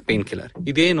 ಬೇರೆ ಬೇರೆ ಪೇನ್ ಕಿಲ್ಲರ್.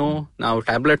 ಇದೇನು, ನಾವು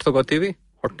ಟ್ಯಾಬ್ಲೆಟ್ ತಗೋತೀವಿ,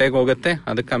 ಹೊಟ್ಟೆಗೆ ಹೋಗುತ್ತೆ,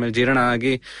 ಅದಕ್ಕೆ ಆಮೇಲೆ ಜೀರ್ಣ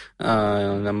ಆಗಿ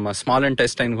ನಮ್ಮ ಸ್ಮಾಲ್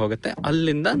ಇಂಟೆಸ್ಟೈನ್ ಹೋಗುತ್ತೆ,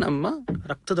 ಅಲ್ಲಿಂದ ನಮ್ಮ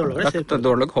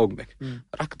ರಕ್ತದೊಳಗೆ ಹೋಗ್ಬೇಕು.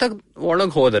 ರಕ್ತ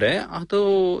ಒಳಗ್ ಹೋದ್ರೆ ಅದು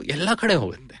ಎಲ್ಲಾ ಕಡೆ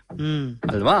ಹೋಗುತ್ತೆ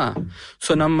ಅಲ್ವಾ.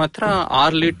 ಸೊ ನಮ್ಮ ಹತ್ರ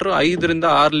 6 ಲೀಟರ್ 5 ರಿಂದ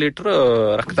 6 ಲೀಟರ್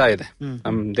ರಕ್ತ ಇದೆ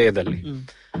ನಮ್ ದೇಹದಲ್ಲಿ.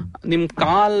 ನಿಮ್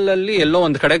ಕಾಲಲ್ಲಿ ಎಲ್ಲೋ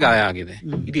ಒಂದ್ ಕಡೆ ಗಾಯ ಆಗಿದೆ,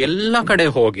 ಇದು ಎಲ್ಲಾ ಕಡೆ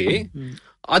ಹೋಗಿ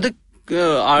ಅದಕ್ಕೆ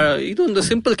ಇದೊಂದು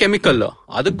ಸಿಂಪಲ್ ಕೆಮಿಕಲ್,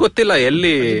 ಅದಕ್ ಗೊತ್ತಿಲ್ಲ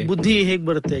ಎಲ್ಲಿ ಬುದ್ಧಿ ಹೇಗ್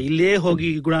ಬರುತ್ತೆ, ಇಲ್ಲೇ ಹೋಗಿ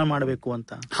ಗುಣ ಮಾಡಬೇಕು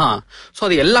ಅಂತ. ಸೊ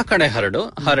ಅದು ಎಲ್ಲಾ ಕಡೆ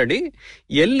ಹರಡಿ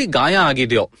ಎಲ್ಲಿ ಗಾಯ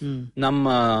ಆಗಿದೆಯೋ,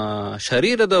 ನಮ್ಮ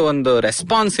ಶರೀರದ ಒಂದು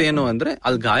ರೆಸ್ಪಾನ್ಸ್ ಏನು ಅಂದ್ರೆ,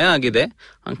 ಅಲ್ಲಿ ಗಾಯ ಆಗಿದೆ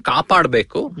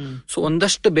ಕಾಪಾಡ್ಬೇಕು. ಸೊ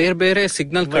ಒಂದಷ್ಟು ಬೇರೆ ಬೇರೆ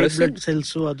ಸಿಗ್ನಲ್ ಬ್ಲಡ್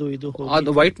ಸೆಲ್ಸ್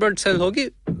ಅದು ವೈಟ್ ಬ್ಲಡ್ ಸೆಲ್ ಹೋಗಿ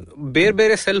ಬೇರೆ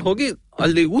ಬೇರೆ ಸೆಲ್ ಹೋಗಿ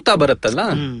ಅಲ್ಲಿ ಊತ ಬರುತ್ತಲ್ಲ,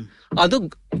 ಅದು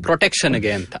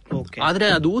ಪ್ರೊಟೆಕ್ಷನ್ಗೆ ಅಂತ. ಆದ್ರೆ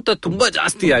ಅದು ಊತ ತುಂಬಾ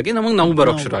ಜಾಸ್ತಿ ಆಗಿ ನಮಗ್ ನೋವು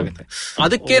ಬರೋಕ್ ಶುರು ಆಗುತ್ತೆ.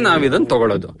 ಅದಕ್ಕೆ ನಾವ್ ಇದನ್ನ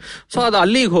ತಗೊಳ್ಳೋದು. ಸೊ ಅದು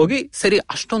ಅಲ್ಲಿಗೆ ಹೋಗಿ ಸರಿ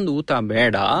ಅಷ್ಟೊಂದು ಊತ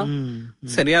ಬೇಡ,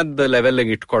 ಸರಿಯಾದ ಲೆವೆಲ್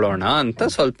ಇಟ್ಕೊಳ್ಳೋಣ ಅಂತ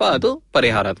ಸ್ವಲ್ಪ ಅದು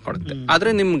ಪರಿಹಾರ ಕೊಡುತ್ತೆ.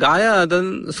 ಆದ್ರೆ ನಿಮ್ ಗಾಯ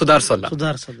ಅದನ್ನ ಸುಧಾರಿಸಲ್ಲ,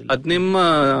 ಅದ್ ನಿಮ್ಮ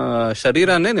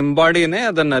ಶರೀರನೇ, ನಿಮ್ ಬಾಡಿನೇ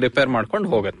ಅದನ್ನ ರಿಪೇರ್ ಮಾಡ್ಕೊಂಡು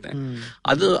ಹೋಗುತ್ತೆ.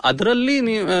 ಅದು ಅದರಲ್ಲಿ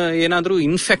ನೀವು ಏನಾದ್ರೂ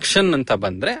ಇನ್ಫೆಕ್ಷನ್ ಅಂತ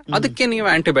ಬಂದ್ರೆ ಅದಕ್ಕೆ ನೀವು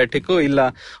ಆಂಟಿಬಯೋಟಿಕ್ ಇಲ್ಲ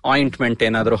ಆಯಿಂಟ್ಮೆಂಟ್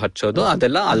ಏನಾದ್ರೂ ಹಚ್ಚೋದು,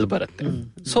 ಅದೆಲ್ಲ ಅಲ್ಲಿ ಬರುತ್ತೆ.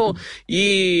 ಸೊ ಈ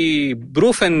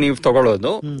ಬ್ರೂಫೆನ್ ನೀವು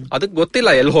ತಗೊಳ್ಳೋದು, ಅದಕ್ಕೆ ಗೊತ್ತಿಲ್ಲ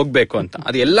ಎಲ್ಲಿ ಹೋಗ್ಬೇಕು ಅಂತ,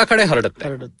 ಅದು ಎಲ್ಲಾ ಕಡೆ ಹರಡುತ್ತೆ.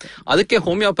 ಅದಕ್ಕೆ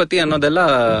ಹೋಮಿಯೋಪತಿ ಅನ್ನೋದೆಲ್ಲ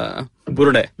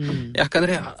ಬುರುಡೆ.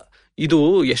 ಯಾಕಂದ್ರೆ ಇದು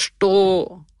ಎಷ್ಟೋ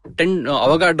 10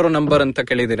 ಅವಗಾಡ್ರೋ ನಂಬರ್ ಅಂತ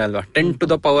ಕೇಳಿದಿರಲ್ವಾ, 10 to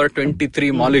the power 23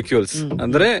 ಮಾಲಿಕ್ಯೂಲ್ಸ್.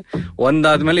 ಅಂದ್ರೆ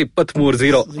ಒಂದಾದ್ಮೇಲೆ 23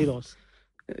 0.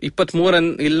 23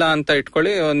 ಇಲ್ಲ ಅಂತ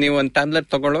ಇಟ್ಕೊಳ್ಳಿ, ನೀವು ಒಂದು ಟ್ಯಾಬ್ಲೆಟ್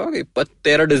ತಗೊಳ್ಳುವಾಗ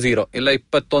 22 0 ಇಲ್ಲ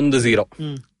 21 0.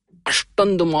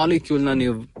 ಅಷ್ಟೊಂದು ಮಾಲಿಕ್ಯೂಲ್ ನ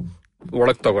ನೀವು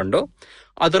ಒಳಗ್ ತಗೊಂಡು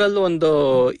ಅದರಲ್ಲೂ ಒಂದು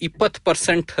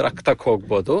 20% ರಕ್ತಕ್ಕೆ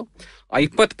ಹೋಗ್ಬೋದು. ಆ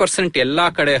 20% ಎಲ್ಲಾ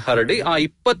ಕಡೆ ಹರಡಿ ಆ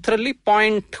 20ರಲ್ಲಿ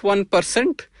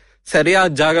 0.1%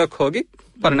 ಸರಿಯಾದ ಜಾಗಕ್ಕೆ ಹೋಗಿ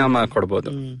ಪರಿಣಾಮ ಕೊಡ್ಬೋದು.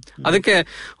 ಅದಕ್ಕೆ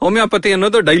ಹೋಮಿಯೋಪತಿ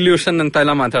ಅನ್ನೋದು ಡೈಲ್ಯೂಷನ್ ಅಂತ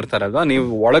ಎಲ್ಲ ಮಾತಾಡ್ತಾರಲ್ವಾ, ನೀವು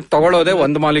ಒಳಗ್ ತಗೊಳ್ಳೋದೇ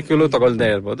ಒಂದು ಮಾಲಿಕ್ಯೂಲ್ ತಗೊಳ್ದೇ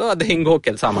ಇರ್ಬೋದು, ಅದು ಹಿಂಗ್ ಹೋಗಿ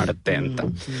ಕೆಲಸ ಮಾಡುತ್ತೆ ಅಂತ.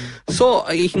 ಸೊ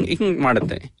ಹಿಂಗ್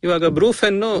ಮಾಡುತ್ತೆ. ಇವಾಗ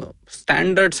ಬ್ರೂಫೆನ್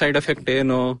ಸ್ಟ್ಯಾಂಡರ್ಡ್ ಸೈಡ್ ಎಫೆಕ್ಟ್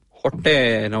ಏನು, ಹೊಟ್ಟೆ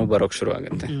ನೋವು ಬರೋಕ್ ಶುರು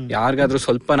ಆಗುತ್ತೆ. ಯಾರಿಗಾದ್ರೂ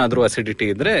ಸ್ವಲ್ಪನಾದ್ರೂ ಅಸಿಡಿಟಿ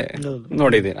ಇದ್ರೆ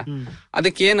ನೋಡಿದೀರಾ.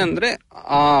 ಅದಕ್ಕೆ ಏನಂದ್ರೆ,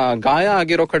 ಆ ಗಾಯ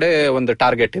ಆಗಿರೋ ಕಡೆ ಒಂದು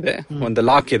ಟಾರ್ಗೆಟ್ ಇದೆ, ಒಂದು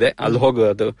ಲಾಕ್ ಇದೆ, ಅಲ್ಲಿ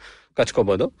ಹೋಗೋದು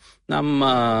ಕಚ್ಕೋಬಹುದು. ನಮ್ಮ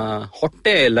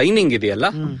ಹೊಟ್ಟೆ ಲೈನಿಂಗ್ ಇದೆಯಲ್ಲ,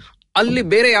 ಅಲ್ಲಿ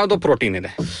ಬೇರೆ ಯಾವ್ದೋ ಪ್ರೋಟೀನ್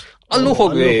ಇದೆ, ಅಲ್ಲೂ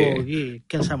ಹೋಗಿ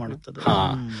ಕೆಲಸ ಮಾಡುತ್ತದೆ.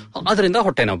 ಅದರಿಂದ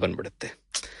ಹೊಟ್ಟೆ ನೋವು ಬಂದ್ಬಿಡುತ್ತೆ.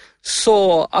 ಸೊ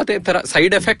ಅದೇ ತರ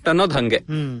ಸೈಡ್ ಎಫೆಕ್ಟ್ ಅನ್ನೋದು ಹಂಗೆ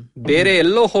ಬೇರೆ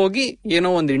ಎಲ್ಲೋ ಹೋಗಿ ಏನೋ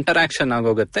ಒಂದು ಇಂಟರಾಕ್ಷನ್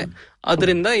ಆಗೋಗುತ್ತೆ,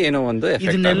 ಅದರಿಂದ ಏನೋ ಒಂದು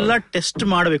ಇದನ್ನೆಲ್ಲ ಟೆಸ್ಟ್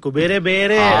ಮಾಡಬೇಕು ಬೇರೆ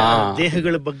ಬೇರೆ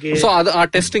ದೇಹಗಳ ಬಗ್ಗೆ. ಸೊ ಆ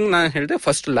ಟೆಸ್ಟಿಂಗ್ ನಾನು ಹೇಳಿದೆ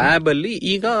ಫಸ್ಟ್ ಲ್ಯಾಬ್ ಅಲ್ಲಿ.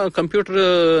 ಈಗ ಕಂಪ್ಯೂಟರ್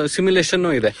ಸಿಮ್ಯುಲೇಷನ್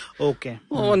ಇದೆ,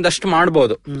 ಒಂದಷ್ಟು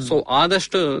ಮಾಡ್ಬೋದು. ಸೊ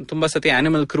ಆದಷ್ಟು ತುಂಬಾ ಸತಿ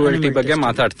ಆನಿಮಲ್ ಕ್ರೂಯಲ್ಟಿ ಬಗ್ಗೆ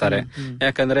ಮಾತಾಡ್ತಾರೆ,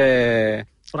 ಯಾಕಂದ್ರೆ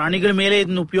ಪ್ರಾಣಿಗಳ ಮೇಲೆ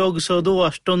ಇದನ್ನ ಉಪಯೋಗಿಸೋದು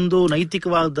ಅಷ್ಟೊಂದು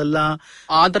ನೈತಿಕವಾದಲ್ಲ.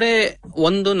 ಆದ್ರೆ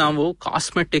ಒಂದು ನಾವು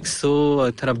ಕಾಸ್ಮೆಟಿಕ್ಸ್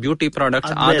ಈ ತರ ಬ್ಯೂಟಿ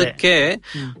ಪ್ರಾಡಕ್ಟ್ಸ್ ಅದಕ್ಕೆ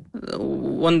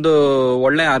ಒಂದು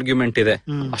ಒಳ್ಳೆ ಆರ್ಗ್ಯುಮೆಂಟ್ ಇದೆ,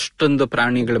 ಅಷ್ಟೊಂದು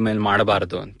ಪ್ರಾಣಿಗಳ ಮೇಲೆ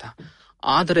ಮಾಡಬಾರದು ಅಂತ.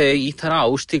 ಆದ್ರೆ ಈ ತರ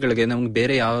ಔಷಧಿಗಳಿಗೆ ನಮ್ಗೆ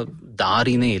ಬೇರೆ ಯಾವ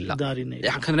ದಾರಿನೇ ಇಲ್ಲ.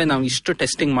 ಯಾಕಂದ್ರೆ ನಾವು ಇಷ್ಟು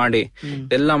ಟೆಸ್ಟಿಂಗ್ ಮಾಡಿ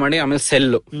ಎಲ್ಲ ಮಾಡಿ ಆಮೇಲೆ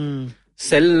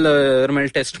ಸೆಲ್ ಮೇಲೆ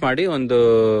ಟೆಸ್ಟ್ ಮಾಡಿ ಒಂದು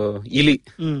ಇಲಿ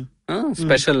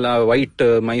ಸ್ಪೆಷಲ್ ವೈಟ್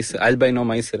ಮೈಸ್ ಆಲ್ಬೈನೋ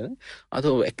ಮೈಸ್ ಇದೆ, ಅದು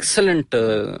ಎಕ್ಸಲೆಂಟ್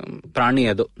ಪ್ರಾಣಿ.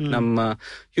 ಅದು ನಮ್ಮ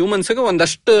ಹ್ಯೂಮನ್ಸ್ಗೆ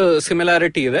ಒಂದಷ್ಟು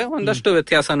ಸಿಮಿಲಾರಿಟಿ ಇದೆ, ಒಂದಷ್ಟು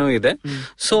ವ್ಯತ್ಯಾಸನೂ ಇದೆ.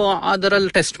 ಸೊ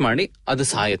ಅದರಲ್ಲಿ ಟೆಸ್ಟ್ ಮಾಡಿ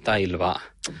ಅದು ಸಾಯುತ್ತಾ ಇಲ್ವಾ,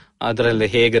 ಅದರಲ್ಲಿ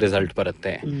ಹೇಗೆ ರಿಸಲ್ಟ್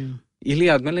ಬರುತ್ತೆ. ಇಲಿ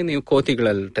ಆದ್ಮೇಲೆ ನೀವು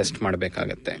ಕೋತಿಗಳಲ್ಲಿ ಟೆಸ್ಟ್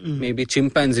ಮಾಡ್ಬೇಕಾಗತ್ತೆ, ಮೇ ಬಿ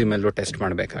ಚಿಂಪಾಂಜಿ ಮೇಲೂ ಟೆಸ್ಟ್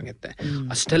ಮಾಡ್ಬೇಕಾಗತ್ತೆ.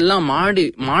 ಅಷ್ಟೆಲ್ಲ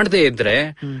ಮಾಡದೇ ಇದ್ರೆ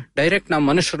ಡೈರೆಕ್ಟ್ ನಾವು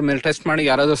ಮನುಷ್ಯರ ಮೇಲೆ ಟೆಸ್ಟ್ ಮಾಡಿ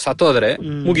ಯಾರಾದ್ರೂ ಸತ್ತೋದ್ರೆ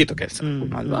ಮುಗೀತು ಕೆಲಸ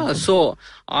ಅಲ್ವಾ. ಸೊ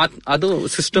ಅದು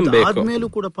ಸಿಸ್ಟಮ್ ಬೇಕು.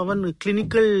 ಕೂಡ ಪವನ್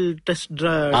ಕ್ಲಿನಿಕಲ್ ಟೆಸ್ಟ್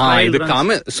ಇದಕ್ಕೆ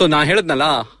ಆಮೇಲೆ ಸೊ ನಾ ಹೇಳದ್ನಲ್ಲ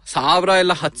 1000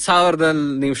 ಇಲ್ಲ 10,000ದಲ್ಲಿ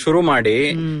ನೀವು ಶುರು ಮಾಡಿ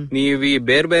ನೀವ್ ಈ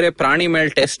ಬೇರೆ ಬೇರೆ ಪ್ರಾಣಿ ಮೇಲೆ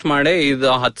ಟೆಸ್ಟ್ ಮಾಡಿ ಇದು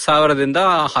 10,000ದಿಂದ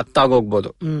 10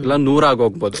 ಆಗೋಗ್ಬೋದು, ಇಲ್ಲ 100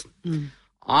 ಆಗೋಗ್ಬೋದು.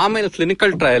 ಆಮೇಲೆ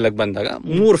ಕ್ಲಿನಿಕಲ್ ಟ್ರಯಲ್ ಬಂದಾಗ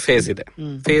 3 ಫೇಸ್ ಇದೆ,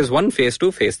 ಫೇಸ್ 1, ಫೇಸ್ 2,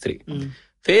 ಫೇಸ್ 3.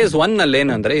 ಫೇಸ್ 1 ನಲ್ಲಿ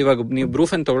ಏನಂದ್ರೆ ಇವಾಗ ನೀವು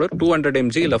ಬ್ರೂಫೆನ್ ತಗೊಳ್ಳೋರು 200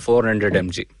 mg ಇಲ್ಲ 400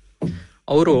 mg,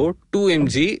 ಅವರು 2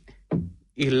 mg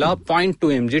ಇಲ್ಲ 0.2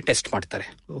 mg ಟೆಸ್ಟ್ ಮಾಡ್ತಾರೆ.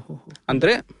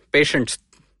 ಅಂದ್ರೆ ಪೇಷಂಟ್ಸ್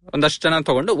ಒಂದಷ್ಟು ಜನ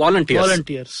ತಗೊಂಡು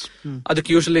ವಾಲಂಟಿಯರ್ಸ್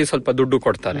ಅದಕ್ಕೆ ಯೂಶಲಿ ಸ್ವಲ್ಪ ದುಡ್ಡು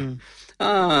ಕೊಡ್ತಾರೆ.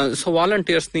 ಸೊ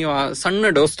ವಾಲಂಟಿಯರ್ಸ್ ನೀವು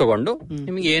ಸಣ್ಣ ಡೋಸ್ ತಗೊಂಡು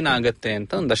ನಿಮ್ಗೆ ಏನಾಗತ್ತೆ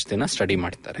ಅಂತ ಒಂದಷ್ಟು ದಿನ ಸ್ಟಡಿ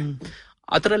ಮಾಡ್ತಾರೆ.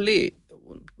 ಅದರಲ್ಲಿ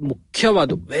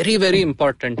ಮುಖ್ಯವಾದ ವೆರಿ ವೆರಿ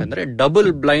ಇಂಪಾರ್ಟೆಂಟ್ ಅಂದ್ರೆ double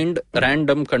blind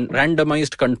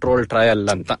randomised control trial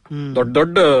ಅಂತ ದೊಡ್ಡ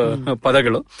ದೊಡ್ಡ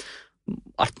ಪದಗಳು.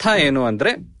 ಅರ್ಥ ಏನು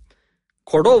ಅಂದ್ರೆ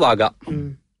ಕೊಡೋವಾಗ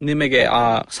ನಿಮಗೆ ಆ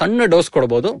ಸಣ್ಣ ಡೋಸ್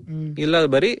ಕೊಡ್ಬೋದು, ಇಲ್ಲ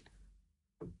ಬರೀ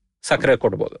ಸಕ್ಕರೆ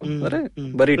ಕೊಡ್ಬೋದು, ಅಂದ್ರೆ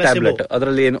ಬರೀ ಟ್ಯಾಬ್ಲೆಟ್,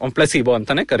 ಅದರಲ್ಲಿ ಏನು ಪ್ಲೆಸಿಬೋ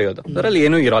ಅಂತಾನೆ ಕರೆಯೋದು, ಅದರಲ್ಲಿ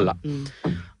ಏನೂ ಇರೋಲ್ಲ.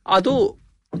 ಅದು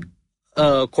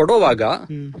ಕೊಡೋವಾಗ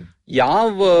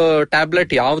ಯಾವ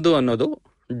ಟ್ಯಾಬ್ಲೆಟ್ ಯಾವ್ದು ಅನ್ನೋದು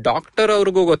ಡಾಕ್ಟರ್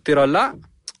ಅವ್ರಿಗೂ ಗೊತ್ತಿರೋಲ್ಲ,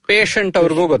 ಪೇಷಂಟ್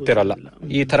ಅವ್ರಿಗೂ ಗೊತ್ತಿರಲ್ಲ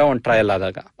ಈ ತರ ಒಂದ್ ಟ್ರಯಲ್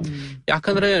ಆದಾಗ.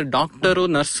 ಯಾಕಂದ್ರೆ ಡಾಕ್ಟರು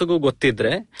ನರ್ಸ್ಗೂ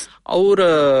ಗೊತ್ತಿದ್ರೆ ಅವ್ರ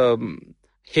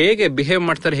ಹೇಗೆ ಬಿಹೇವ್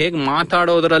ಮಾಡ್ತಾರೆ, ಹೇಗೆ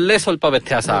ಮಾತಾಡೋದ್ರಲ್ಲೇ ಸ್ವಲ್ಪ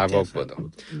ವ್ಯತ್ಯಾಸ ಆಗೋಗ್ಬೋದು.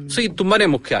 ಸೊ ಇದು ತುಂಬಾನೇ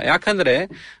ಮುಖ್ಯ. ಯಾಕಂದ್ರೆ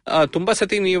ತುಂಬಾ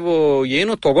ಸತಿ ನೀವು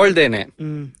ಏನು ತಗೊಳ್ದೇನೆ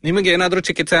ನಿಮಗೆ ಏನಾದ್ರೂ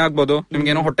ಚಿಕಿತ್ಸೆ ಆಗ್ಬೋದು,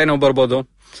 ನಿಮ್ಗೇನೋ ಹೊಟ್ಟೆ ನೋವು ಬರ್ಬೋದು.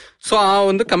 ಸೊ ಆ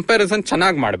ಒಂದು ಕಂಪ್ಯಾರಿಸನ್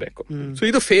ಚೆನ್ನಾಗಿ ಮಾಡ್ಬೇಕು. ಸೊ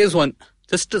ಇದು ಫೇಸ್ 1,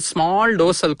 ಜಸ್ಟ್ ಸ್ಮಾಲ್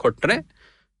ಡೋಸ್ ಅಲ್ಲಿ ಕೊಟ್ರೆ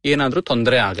ಏನಾದ್ರೂ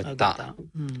ತೊಂದರೆ ಆಗತ್ತಾ,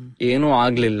 ಏನೂ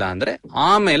ಆಗ್ಲಿಲ್ಲ ಅಂದ್ರೆ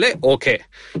ಆಮೇಲೆ ಓಕೆ,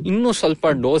 ಇನ್ನು ಸ್ವಲ್ಪ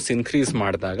ಡೋಸ್ ಇನ್ಕ್ರೀಸ್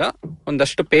ಮಾಡಿದಾಗ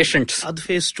ಒಂದಷ್ಟು ಪೇಷಂಟ್ಸ್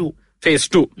ಫೇಸ್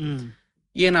 2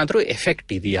 ಏನಾದ್ರೂ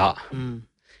ಎಫೆಕ್ಟ್ ಇದೆಯಾ.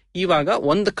 ಇವಾಗ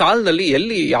ಒಂದು ಕಾಲದಲ್ಲಿ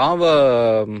ಎಲ್ಲಿ ಯಾವ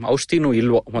ಔಷಧಿನೂ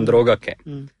ಇಲ್ವೋ ಒಂದು ರೋಗಕ್ಕೆ,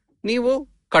 ನೀವು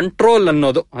ಕಂಟ್ರೋಲ್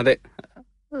ಅನ್ನೋದು ಅದೇ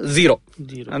 0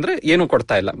 ಅಂದ್ರೆ ಏನು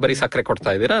ಕೊಡ್ತಾ ಇಲ್ಲ, ಬರೀ ಸಕ್ಕರೆ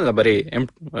ಕೊಡ್ತಾ ಇದ್ದೀರಾ, ಅಲ್ಲ ಬರೀ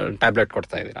ಟ್ಯಾಬ್ಲೆಟ್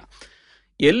ಕೊಡ್ತಾ ಇದ್ದೀರಾ.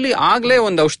 ಎಲ್ಲಿ ಆಗ್ಲೇ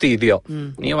ಒಂದ್ ಔಷಧಿ ಇದೆಯೋ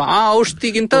ನೀವು ಆ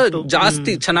ಔಷಧಿಗಿಂತ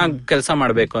ಜಾಸ್ತಿ ಚೆನ್ನಾಗಿ ಕೆಲಸ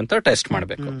ಮಾಡ್ಬೇಕು ಅಂತ ಟೆಸ್ಟ್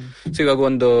ಮಾಡ್ಬೇಕು. ಸೊ ಇವಾಗ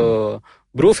ಒಂದು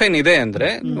ಬ್ರೂಫೆನ್ ಇದೆ ಅಂದ್ರೆ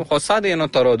ಹೊಸದ್ ಏನೋ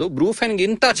ತರೋದು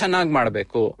ಬ್ರೂಫೆನ್ಗಿಂತ ಚೆನ್ನಾಗಿ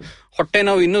ಮಾಡ್ಬೇಕು. ಹೊಟ್ಟೆ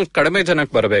ನೋವು ಇನ್ನೂ ಕಡಿಮೆ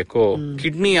ಜನಕ್ಕೆ ಬರಬೇಕು,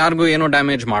 ಕಿಡ್ನಿ ಯಾರಿಗೂ ಏನೋ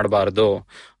ಡ್ಯಾಮೇಜ್ ಮಾಡಬಾರ್ದು,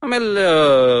 ಆಮೇಲೆ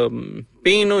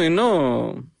ಪೇನು ಇನ್ನು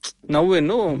ನೋವು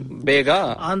ಇನ್ನು ಬೇಗ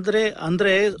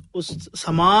ಅಂದ್ರೆ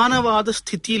ಸಮಾನವಾದ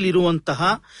ಸ್ಥಿತಿಯಲ್ಲಿರುವಂತಹ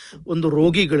ಒಂದು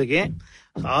ರೋಗಿಗಳಿಗೆ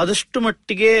ಆದಷ್ಟು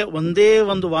ಮಟ್ಟಿಗೆ ಒಂದೇ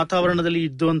ಒಂದು ವಾತಾವರಣದಲ್ಲಿ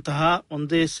ಇದ್ದುವಂತಹ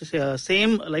ಒಂದೇ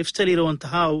ಸೇಮ್ ಲೈಫ್ ಸ್ಟೈಲ್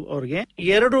ಇರುವಂತಹ ಅವ್ರಿಗೆ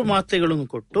 2 ಮಾತ್ರೆಗಳನ್ನು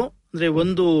ಕೊಟ್ಟು, ಅಂದ್ರೆ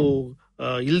ಒಂದು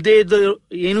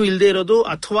ಏನು ಇಲ್ಲದೆ ಇರೋದು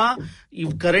ಅಥವಾ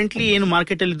ಕರೆಂಟ್ಲಿ ಏನು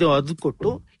ಮಾರ್ಕೆಟ್ ಅಲ್ಲಿ ಇದೆಯೋ ಅದು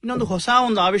ಕೊಟ್ಟು, ಇನ್ನೊಂದು ಹೊಸ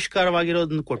ಒಂದು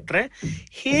ಆವಿಷ್ಕಾರವಾಗಿರೋದನ್ನ ಕೊಟ್ರೆ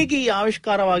ಹೇಗೆ ಈ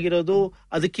ಆವಿಷ್ಕಾರವಾಗಿರೋದು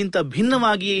ಅದಕ್ಕಿಂತ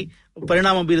ಭಿನ್ನವಾಗಿ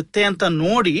ಪರಿಣಾಮ ಬೀರುತ್ತೆ ಅಂತ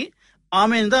ನೋಡಿ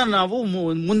ಆಮೇಲಿಂದ ನಾವು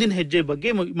ಮುಂದಿನ ಹೆಜ್ಜೆ ಬಗ್ಗೆ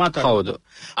ಮಾತಾಡಬಹುದು.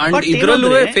 ಇದ್ರಲ್ಲೂ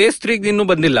ಫೇಸ್ 3 ಇನ್ನೂ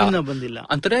ಬಂದಿಲ್ಲ.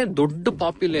 ಅಂದ್ರೆ ದೊಡ್ಡ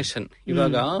ಪಾಪ್ಯುಲೇಷನ್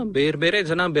ಇವಾಗ ಬೇರೆ ಬೇರೆ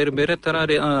ಜನ ಬೇರೆ ಬೇರೆ ತರ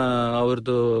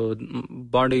ಅವ್ರದ್ದು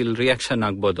ಬಾಡಿ ರಿಯಾಕ್ಷನ್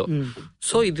ಆಗ್ಬೋದು.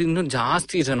 ಸೊ ಇದಿನ್ನು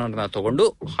ಜಾಸ್ತಿ ಜನರನ್ನ ತಗೊಂಡು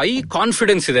ಹೈ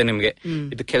ಕಾನ್ಫಿಡೆನ್ಸ್ ಇದೆ ನಿಮ್ಗೆ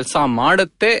ಇದು ಕೆಲಸ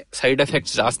ಮಾಡುತ್ತೆ, ಸೈಡ್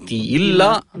ಎಫೆಕ್ಟ್ಸ್ ಜಾಸ್ತಿ ಇಲ್ಲ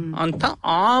ಅಂತ,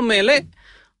 ಆಮೇಲೆ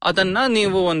ಅದನ್ನ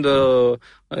ನೀವು ಒಂದು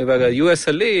ಇವಾಗ US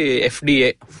ಅಲ್ಲಿ FDA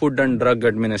food and drug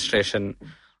administration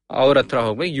ಅವ್ರ ಹತ್ರ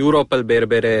ಹೋಗ್ಬೇಕು. ಯುರೋಪ್ ಅಲ್ಲಿ ಬೇರೆ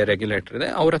ಬೇರೆ ರೆಗ್ಯುಲೇಟರ್ ಇದೆ,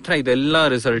 ಅವ್ರ ಹತ್ರ ಇದೆಲ್ಲ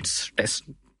ರಿಸಲ್ಟ್ಸ್ ಟೆಸ್ಟ್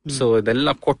ಸೊ ಇದೆಲ್ಲ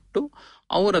ಕೊಟ್ಟು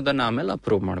ಅವ್ರು ಅದನ್ನ ಆಮೇಲೆ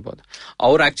ಅಪ್ರೂವ್ ಮಾಡ್ಬೋದು.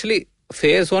 ಅವ್ರು ಆಕ್ಚುಲಿ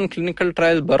phase 1 ಕ್ಲಿನಿಕಲ್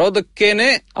ಟ್ರಯಲ್ ಬರೋದಕ್ಕೇನೆ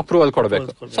ಅಪ್ರೂವಲ್ ಕೊಡ್ಬೇಕು.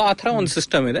 ಸೊ ಆತರ ಒಂದು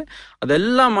ಸಿಸ್ಟಮ್ ಇದೆ.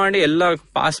 ಅದೆಲ್ಲ ಮಾಡಿ ಎಲ್ಲ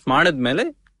ಪಾಸ್ ಮಾಡಿದ್ಮೇಲೆ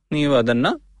ನೀವು ಅದನ್ನ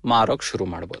ಮಾರೋಕ್ ಶುರು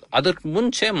ಮಾಡ್ಬೋದು. ಅದಕ್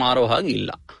ಮುಂಚೆ ಮಾರೋ ಹಾಗೆ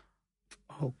ಇಲ್ಲ.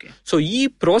 ಸೊ ಈ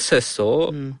ಪ್ರೋಸೆಸ್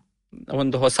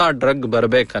ಒಂದು ಹೊಸ ಡ್ರಗ್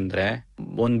ಬರ್ಬೇಕಂದ್ರೆ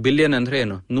 $1 ಬಿಲಿಯನ್ ಅಂದ್ರೆ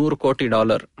ಏನು, $100 ಕೋಟಿ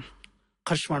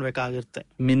ಖರ್ಚು ಮಾಡ್ಬೇಕಾಗಿರುತ್ತೆ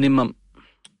ಮಿನಿಮಮ್.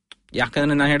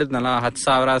 ಯಾಕಂದ್ರೆ ನಾ ಹೇಳಿದ್ನಲ್ಲ,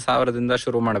 10,000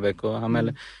 ಶುರು ಮಾಡ್ಬೇಕು,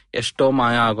 ಆಮೇಲೆ ಎಷ್ಟೋ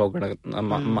ಮಾಯ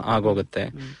ಆಗೋಗುತ್ತೆ.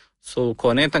 ಸೊ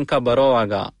ಕೊನೆ ತನಕ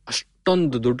ಬರೋವಾಗ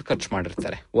ಅಷ್ಟೊಂದು ದುಡ್ಡು ಖರ್ಚು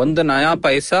ಮಾಡಿರ್ತಾರೆ. 1 ನಯಾ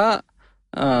ಪೈಸಾ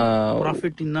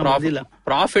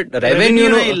ಪ್ರಾಫಿಟ್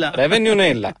ರೆವೆನ್ಯೂನೇ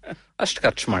ಇಲ್ಲ, ಅಷ್ಟು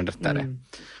ಖರ್ಚು ಮಾಡಿರ್ತಾರೆ.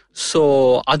 ಸೊ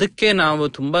ಅದಕ್ಕೆ ನಾವು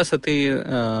ತುಂಬಾ ಸತಿ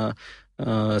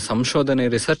ಸಂಶೋಧನೆ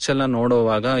ರಿಸರ್ಚ್ ಎಲ್ಲ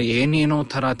ನೋಡುವಾಗ ಏನೇನೋ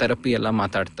ತರ ಥೆರಪಿ ಎಲ್ಲ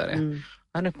ಮಾತಾಡ್ತಾರೆ.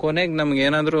 ಅಂದ್ರೆ ಕೊನೆಗೆ ನಮ್ಗೆ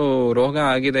ಏನಾದ್ರು ರೋಗ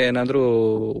ಆಗಿದೆ, ಏನಾದ್ರು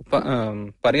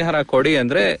ಪರಿಹಾರ ಕೊಡಿ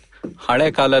ಅಂದ್ರೆ ಹಳೆ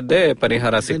ಕಾಲದ್ದೇ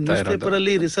ಪರಿಹಾರ ಸಿಗ್ತಾ ಇರೋದು.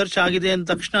 ರಿಸರ್ಚ್ ಆಗಿದೆ ಅಂದ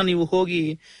ತಕ್ಷಣ ನೀವು ಹೋಗಿ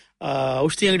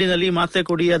ಔಷಧಿ ಅಂಗಡಿನಲ್ಲಿ ಮಾತ್ರೆ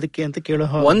ಕೊಡಿ ಅದಕ್ಕೆ ಅಂತ ಕೇಳೋ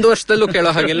 1 ವರ್ಷದಲ್ಲೂ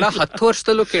ಕೇಳೋ ಹಾಗಿಲ್ಲ, 10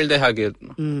 ವರ್ಷದಲ್ಲೂ ಕೇಳದೆ ಹಾಗೆ.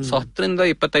 ಸೊ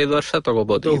 10-25 ವರ್ಷ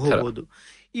ತಗೋಬಹುದು.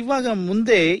 ಇವಾಗ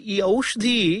ಮುಂದೆ ಈ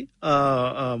ಔಷಧಿ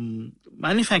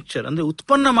ಮ್ಯಾನುಫ್ಯಾಕ್ಚರ್ ಅಂದ್ರೆ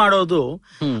ಉತ್ಪನ್ನ ಮಾಡೋದು,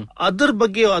 ಅದರ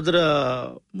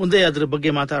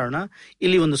ಬಗ್ಗೆ ಮಾತಾಡೋಣ.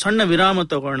 ಇಲ್ಲಿ ಒಂದು ಸಣ್ಣ ವಿರಾಮ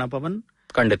ತಗೋಣ ಪವನ್.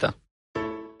 ಖಂಡಿತ.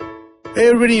 Hey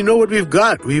everybody, you know what we've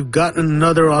got? We've got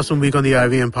another awesome week on the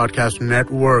IVM Podcast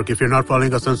Network. If you're not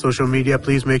following us on social media,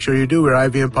 please make sure you do. We're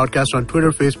IVM Podcast on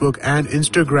Twitter, Facebook, and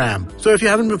Instagram. So if you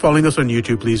haven't been following us on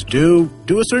YouTube, please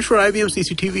do a search for IVM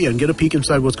CCTV and get a peek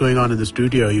inside what's going on in the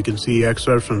studio. You can see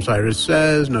excerpts from Cyrus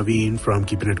Says, Naveen from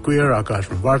Keeping It Queer, Akash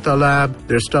from Varta Lab.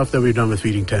 There's stuff that we've done with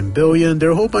Feeding 10 Billion.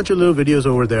 There are a whole bunch of little videos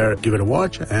over there. Give it a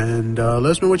watch and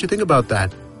let us know what you think about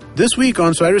that. This week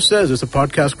on Cyrus Says, it's a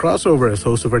podcast crossover as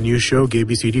hosts of our new show,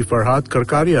 GBCD Farhad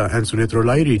Karkaria and Sunitra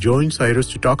Lairi join Cyrus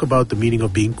to talk about the meaning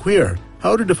of being queer,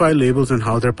 how to define labels and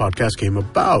how their podcast came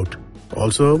about.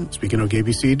 Also, speaking of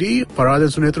GBCD, Farhad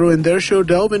and Sunitra in their show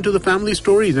delve into the family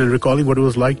stories and recalling what it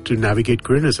was like to navigate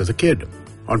queerness as a kid.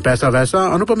 On Paisa Vaisa,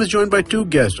 Anupam is joined by 2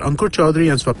 guests, Ankur Chaudhary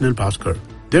and Swapnil Bhaskar.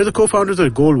 They're the co-founders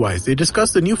at Goldwise. They discuss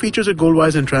the new features at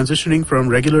Goldwise and transitioning from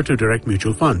regular to direct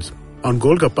mutual funds. On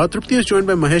Golgappa, Trupti is joined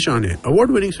by Mahesh Ane,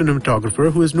 award-winning cinematographer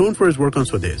who is known for his work on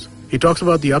Swades. He talks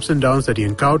about the ups and downs that he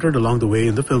encountered along the way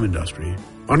in the film industry.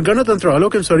 On Ganatantra,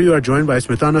 Alok and Saryu are joined by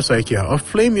Smitana Saikia of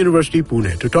Flame University,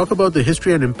 Pune, to talk about the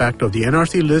history and impact of the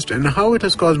NRC list and how it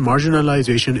has caused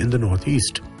marginalization in the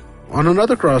Northeast. On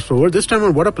another crossover, this time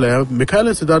on What a Player,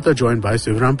 Mikhail and Siddhartha joined by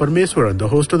Sivaram Parmeswaran,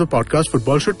 the host of the podcast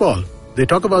Football Shitball. They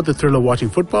talk about the thrill of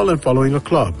watching football and following a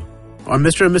club. On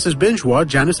Mr. and Mrs. Binge Watch,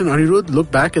 Janice and Anirudh look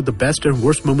back at the best and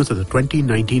worst moments of the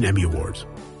 2019 Emmy Awards.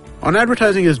 On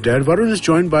Advertising is Dead, Varun is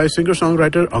joined by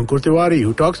singer-songwriter Ankur Tiwari,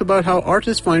 who talks about how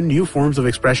artists find new forms of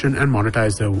expression and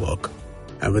monetize their work.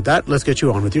 And with that, let's get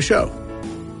you on with your show.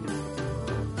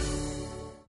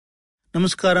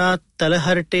 ನಮಸ್ಕಾರ.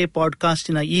 ತಲಹರಟೆ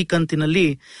ಪಾಡ್ಕಾಸ್ಟಿನ ಈ ಕಂತಿನಲ್ಲಿ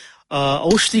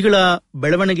ಔಷಧಿಗಳ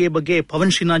ಬೆಳವಣಿಗೆ ಬಗ್ಗೆ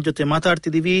ಪವನ್ ಶ್ರೀನಾಥ್ ಜೊತೆ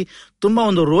ಮಾತಾಡ್ತಿದೀವಿ. ತುಂಬಾ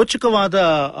ಒಂದು ರೋಚಕವಾದ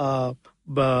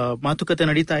ಮಾತುಕತೆ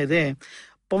ನಡೀತಾ ಇದೆ.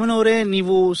 ಪವನ್ ಅವರೇ,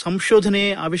 ನೀವು ಸಂಶೋಧನೆ,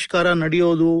 ಆವಿಷ್ಕಾರ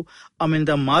ನಡೆಯೋದು,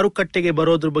 ಆಮೇಲೆ ಮಾರುಕಟ್ಟೆಗೆ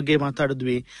ಬರೋದ್ರ ಬಗ್ಗೆ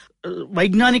ಮಾತಾಡಿದ್ವಿ.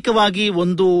 ವೈಜ್ಞಾನಿಕವಾಗಿ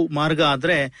ಒಂದು ಮಾರ್ಗ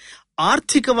ಆದ್ರೆ,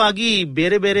 ಆರ್ಥಿಕವಾಗಿ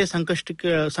ಬೇರೆ ಬೇರೆ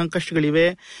ಸಂಕಷ್ಟಗಳಿವೆ,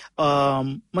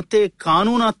 ಮತ್ತೆ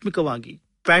ಕಾನೂನಾತ್ಮಕವಾಗಿ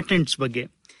ಪ್ಯಾಟೆಂಟ್ಸ್ ಬಗ್ಗೆ,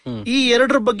 ಈ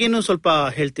ಎರಡರ ಬಗ್ಗೆನೂ ಸ್ವಲ್ಪ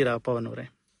ಹೇಳ್ತೀರಾ ಪವನ್ ಅವರೇ?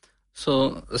 ಸೊ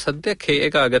ಸದ್ಯಕ್ಕೆ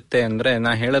ಹೇಗಾಗತ್ತೆ ಅಂದ್ರೆ,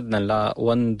 ನಾ ಹೇಳದ್ನಲ್ಲ,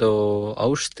 ಒಂದು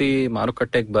ಔಷಧಿ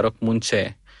ಮಾರುಕಟ್ಟೆಗೆ ಬರೋಕ್ ಮುಂಚೆ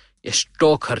ಎಷ್ಟೋ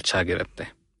ಖರ್ಚಾಗಿರುತ್ತೆ.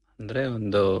 ಅಂದ್ರೆ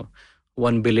ಒಂದು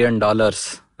 $1 ಬಿಲಿಯನ್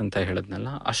ಅಂತ ಹೇಳದ್ನಲ್ಲ,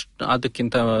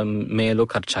 ಅದಕ್ಕಿಂತ ಮೇಲೂ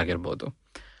ಖರ್ಚಾಗಿರ್ಬೋದು.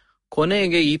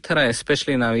 ಕೊನೆಗೆ ಈ ತರ,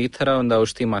 ಎಸ್ಪೆಷಲಿ ನಾವು ಈ ತರ ಒಂದು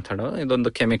ಔಷಧಿ ಮಾತಾಡೋ,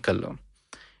 ಇದೊಂದು ಕೆಮಿಕಲ್,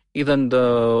 ಇದೊಂದು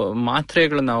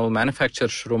ಮಾತ್ರೆಗಳು ನಾವು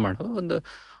ಮ್ಯಾನುಫ್ಯಾಕ್ಚರ್ ಶುರು ಮಾಡೋ ಒಂದು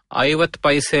 50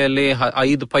 ಪೈಸೆಯಲ್ಲಿ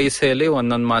 5 ಪೈಸೆಯಲ್ಲಿ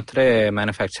ಒಂದೊಂದು ಮಾತ್ರೆ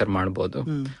ಮ್ಯಾನುಫ್ಯಾಕ್ಚರ್ ಮಾಡಬಹುದು.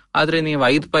 ಆದ್ರೆ ನೀವು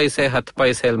 5 ಪೈಸೆ 10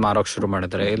 ಪೈಸೆಯಲ್ಲಿ ಮಾರೋಕ್ ಶುರು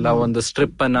ಮಾಡಿದ್ರೆ, ಇಲ್ಲ ಒಂದು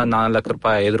ಸ್ಟ್ರಿಪ್ ಅನ್ನ $4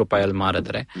 5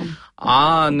 ಮಾರಿದ್ರೆ, ಆ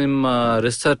ನಿಮ್ಮ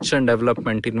ರಿಸರ್ಚ್ ಅಂಡ್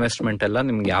ಡೆವಲಪ್ಮೆಂಟ್ ಇನ್ವೆಸ್ಟ್ಮೆಂಟ್ ಎಲ್ಲ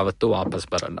ನಿಮ್ಗೆ ಯಾವತ್ತೂ ವಾಪಸ್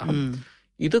ಬರಲ್ಲ.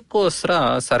 ಇದಕ್ಕೋಸ್ಕರ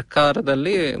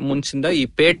ಸರ್ಕಾರದಲ್ಲಿ ಮುಂಚಿಂದ ಈ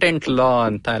ಪೇಟೆಂಟ್ ಲಾ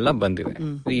ಅಂತ ಎಲ್ಲ ಬಂದಿದೆ.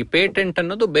 ಈ ಪೇಟೆಂಟ್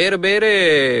ಅನ್ನೋದು ಬೇರೆ ಬೇರೆ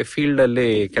ಫೀಲ್ಡ್ ಅಲ್ಲಿ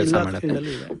ಕೆಲಸ ಮಾಡುತ್ತೆ.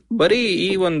 ಬರೀ ಈ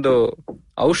ಒಂದು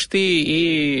ಔಷಧಿ ಈ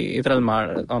ಇದ್ರಲ್ಲಿ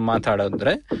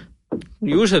ಮಾತಾಡಿದ್ರೆ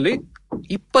ಯೂಶಲಿ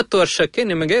 20 ವರ್ಷಕ್ಕೆ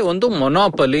ನಿಮಗೆ ಒಂದು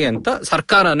ಮೊನೋಪಲಿ ಅಂತ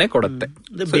ಸರ್ಕಾರನೇ ಕೊಡುತ್ತೆ.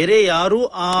 ಬೇರೆ ಯಾರು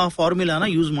ಆ ಫಾರ್ಮುಲಾನ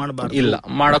ಯೂಸ್ ಮಾಡಬಾರ್ದು. ಇಲ್ಲ,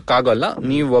 ಮಾಡಕ್ಕಾಗಲ್ಲ.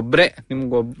 ನೀವೊಬ್ರೆ,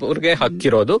 ನಿಮ್ಗೊಬ್ಬರಿಗೆ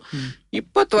ಹಕ್ಕಿರೋದು.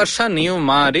 20 ವರ್ಷ ನೀವು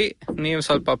ಮಾರಿ, ನೀವು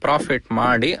ಸ್ವಲ್ಪ ಪ್ರಾಫಿಟ್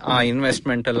ಮಾಡಿ, ಆ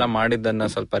ಇನ್ವೆಸ್ಟ್ಮೆಂಟ್ ಎಲ್ಲ ಮಾಡಿದ್ದನ್ನ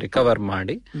ಸ್ವಲ್ಪ ರಿಕವರ್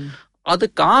ಮಾಡಿ,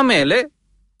 ಅದಕ್ಕಾಮೇಲೆ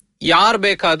ಯಾರ್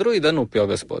ಬೇಕಾದ್ರೂ ಇದನ್ನು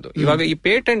ಉಪಯೋಗಿಸಬಹುದು. ಇವಾಗ ಈ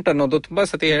ಪೇಟೆಂಟ್ ಅನ್ನೋದು ತುಂಬಾ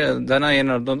ಸತಿ ಜನ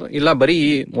ಏನನ್ನೋದು, ಇಲ್ಲ ಬರೀ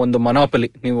ಒಂದು ಮೊನೋಪಲಿ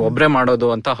ನೀವು ಒಬ್ರೆ ಮಾಡೋದು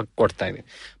ಅಂತ ಹಕ್ಕು ಕೊಡ್ತಾ ಇದೆ.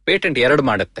 ಪೇಟೆಂಟ್ 2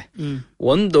 ಮಾಡುತ್ತೆ.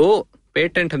 ಒಂದು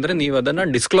ಪೇಟೆಂಟ್ ಅಂದ್ರೆ ನೀವು ಅದನ್ನ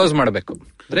ಡಿಸ್ಕ್ಲೋಸ್ ಮಾಡಬೇಕು.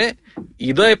 ಅಂದ್ರೆ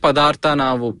ಇದೇ ಪದಾರ್ಥ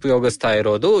ನಾವು ಉಪಯೋಗಿಸ್ತಾ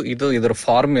ಇರೋದು, ಇದು ಇದ್ರ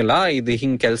ಫಾರ್ಮುಲಾ, ಇದು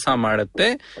ಹಿಂಗ್ ಕೆಲಸ ಮಾಡುತ್ತೆ,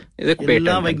 ಇದಕ್ಕೆ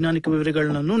ಪೇಟೆಂಟ್. ವೈಜ್ಞಾನಿಕ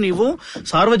ವಿವರಗಳನ್ನು ನೀವು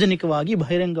ಸಾರ್ವಜನಿಕವಾಗಿ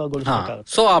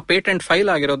ಬಹಿರಂಗಗೊಳಿಸಬೇಕಾಗುತ್ತೆ. ಸೊ ಆ ಪೇಟೆಂಟ್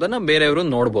ಫೈಲ್ ಆಗಿರೋದನ್ನ ಬೇರೆಯವರು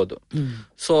ನೋಡ್ಬೋದು.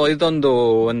 ಸೊ ಇದೊಂದು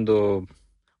ಒಂದು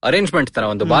ಅರೇಂಜ್ಮೆಂಟ್ ತರ,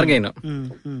 ಒಂದು ಬಾರ್ಗೇನ್.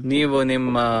 ನೀವು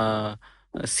ನಿಮ್ಮ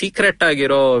ಸೀಕ್ರೆಟ್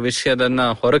ಆಗಿರೋ ವಿಷಯದನ್ನ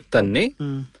ಹೊರಗ್ ತನ್ನಿ,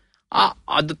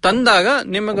 ಅದು ತಂದಾಗ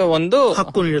ನಿಮಗ ಒಂದು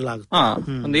ಹಕ್ಕು ನೀಡಲಾಗುತ್ತೆ.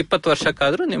 ಒಂದು 20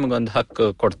 ವರ್ಷಕ್ಕಾದ್ರೂ ನಿಮಗೊಂದು ಹಕ್ಕು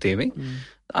ಕೊಡ್ತೀವಿ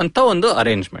ಅಂತ ಒಂದು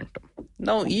ಅರೇಂಜ್ಮೆಂಟ್.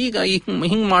 ನಾವು ಈಗ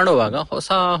ಹಿಂಗ್ ಮಾಡುವಾಗ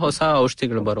ಹೊಸ ಹೊಸ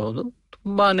ಔಷಧಿಗಳು ಬರೋದು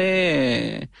ತುಂಬಾನೇ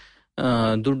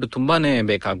ದುಡ್ಡು ತುಂಬಾನೇ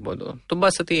ಬೇಕಾಗ್ಬೋದು. ತುಂಬಾ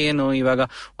ಸತಿ ಏನು, ಇವಾಗ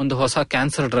ಒಂದು ಹೊಸ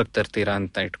ಕ್ಯಾನ್ಸರ್ ಡ್ರಗ್ ತರ್ತೀರಾ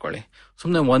ಅಂತ ಇಟ್ಕೊಳ್ಳಿ,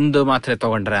 ಸುಮ್ನೆ ಒಂದು ಮಾತ್ರೆ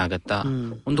ತಗೊಂಡ್ರೆ ಆಗತ್ತಾ?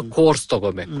 ಒಂದು ಕೋರ್ಸ್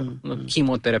ತಗೋಬೇಕು.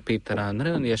 ಕೀಮೋಥೆರಪಿ ತರ ಅಂದ್ರೆ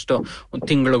ಎಷ್ಟೋ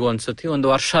ತಿಂಗಳಿಗೂ ಒಂದ್ಸತಿ, 1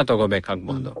 ವರ್ಷ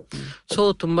ತಗೋಬೇಕಾಗ್ಬಹುದು. ಸೊ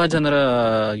ತುಂಬಾ ಜನರ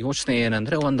ಯೋಚನೆ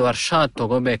ಏನಂದ್ರೆ, 1 ವರ್ಷ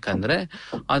ತಗೋಬೇಕಂದ್ರೆ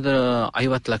ಅದ್ರ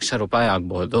 50 ಲಕ್ಷ ರೂಪಾಯಿ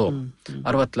ಆಗ್ಬಹುದು,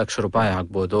 60 ಲಕ್ಷ ರೂಪಾಯಿ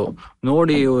ಆಗ್ಬಹುದು.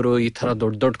 ನೋಡಿ, ಇವರು ಈ ತರ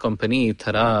ದೊಡ್ಡ ದೊಡ್ಡ ಕಂಪನಿ ಈ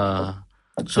ತರ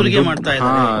ಸುಲಿಗೆ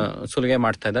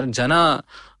ಮಾಡ್ತಾ ಇದ್ದಾರೆ, ಜನ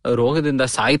ರೋಗದಿಂದ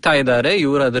ಸಾಯ್ತಾ ಇದ್ದಾರೆ,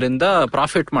 ಇವ್ರು ಅದರಿಂದ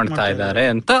ಪ್ರಾಫಿಟ್ ಮಾಡ್ತಾ ಇದ್ದಾರೆ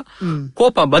ಅಂತ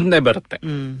ಕೋಪ ಬಂದೇ ಬರುತ್ತೆ.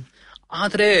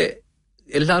 ಆದ್ರೆ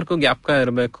ಎಲ್ಲಾರ್ಗೂ ಜ್ಞಾಪಕ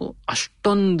ಇರಬೇಕು,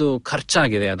 ಅಷ್ಟೊಂದು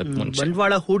ಖರ್ಚಾಗಿದೆ ಅದಕ್ಕೆ ಮುಂಚೆ.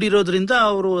 ಬಂಡವಾಳ ಹೂಡಿರೋದ್ರಿಂದ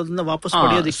ಅವರು ಅದನ್ನ ವಾಪಸ್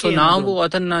ಪಡೆಯೋದಕ್ಕೆ. ನಾವು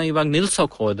ಅದನ್ನ ಇವಾಗ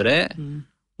ನಿಲ್ಸೋಕ್ ಹೋದ್ರೆ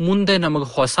ಮುಂದೆ ನಮಗ್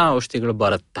ಹೊಸ ಔಷಧಿಗಳು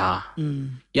ಬರುತ್ತಾ?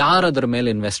 ಯಾರು ಅದ್ರ ಮೇಲೆ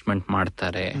ಇನ್ವೆಸ್ಟ್ಮೆಂಟ್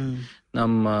ಮಾಡ್ತಾರೆ?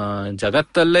 ನಮ್ಮ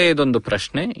ಜಗತ್ತಲ್ಲೇ ಇದೊಂದು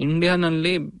ಪ್ರಶ್ನೆ,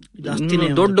 ಇಂಡಿಯಾನಲ್ಲಿ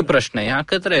ದೊಡ್ಡ ಪ್ರಶ್ನೆ.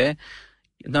 ಯಾಕಂದ್ರೆ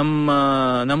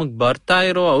ನಮಗ್ ಬರ್ತಾ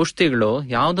ಇರೋ ಔಷಧಿಗಳು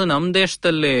ಯಾವ್ದು ನಮ್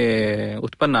ದೇಶದಲ್ಲಿ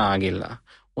ಉತ್ಪನ್ನ ಆಗಿಲ್ಲ.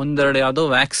 1-2 ಯಾವ್ದೋ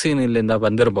ವ್ಯಾಕ್ಸಿನ್ ಇಲ್ಲಿಂದ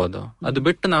ಬಂದಿರ್ಬೋದು, ಅದು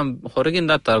ಬಿಟ್ಟು ನಾವ್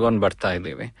ಹೊರಗಿಂದ ತಗೊಂಡ್ ಬರ್ತಾ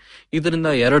ಇದೀವಿ.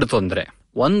 ಇದರಿಂದ 2 ತೊಂದ್ರೆ.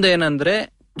 ಒಂದೇನಂದ್ರೆ,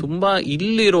 ತುಂಬಾ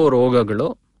ಇಲ್ಲಿರೋ ರೋಗಗಳು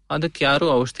ಅದಕ್ಕೆ ಯಾರು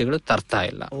ಔಷಧಿಗಳು ತರ್ತಾ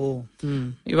ಇಲ್ಲ.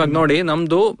 ಇವಾಗ ನೋಡಿ,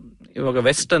 ನಮ್ದು ಇವಾಗ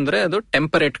ವೆಸ್ಟ್ ಅಂದ್ರೆ ಅದು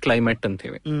ಟೆಂಪರೇಟ್ ಕ್ಲೈಮೇಟ್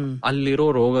ಅಂತೀವಿ. ಅಲ್ಲಿರೋ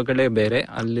ರೋಗಗಳೇ ಬೇರೆ,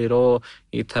 ಅಲ್ಲಿರೋ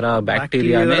ಈ ತರ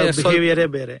ಬ್ಯಾಕ್ಟೀರಿಯಾನೇ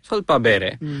ಸ್ವಲ್ಪ ಬೇರೆ.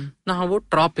 ನಾವು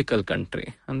ಟ್ರಾಪಿಕಲ್ ಕಂಟ್ರಿ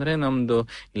ಅಂದ್ರೆ ನಮ್ದು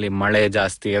ಇಲ್ಲಿ ಮಳೆ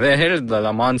ಜಾಸ್ತಿ ಇದೆ,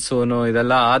 ಹೇಳಿದ್ವಲ್ಲ, ಮಾನ್ಸೂನು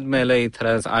ಇದೆಲ್ಲ ಆದ್ಮೇಲೆ ಈ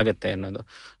ತರ ಆಗತ್ತೆ ಅನ್ನೋದು.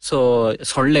 ಸೊ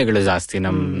ಸೊಳ್ಳೆಗಳು ಜಾಸ್ತಿ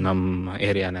ನಮ್ಮ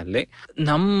ಏರಿಯಾನಲ್ಲಿ.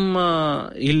 ನಮ್ಮ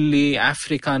ಇಲ್ಲಿ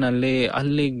ಆಫ್ರಿಕಾನಲ್ಲಿ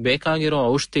ಅಲ್ಲಿ ಬೇಕಾಗಿರೋ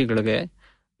ಔಷಧಿಗಳಿಗೆ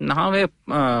ನಾವೇ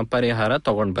ಪರಿಹಾರ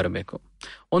ತಗೊಂಡ್ ಬರ್ಬೇಕು.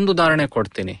 ಒಂದು ಉದಾಹರಣೆ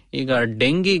ಕೊಡ್ತೀನಿ. ಈಗ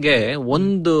ಡೆಂಗಿಗೆ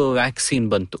ಒಂದು ವ್ಯಾಕ್ಸಿನ್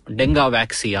ಬಂತು, ಡೆಂಗಾ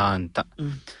ವ್ಯಾಕ್ಸಿಯಾ ಅಂತ.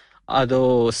 ಅದು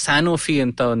ಸ್ಯಾನೋಫಿ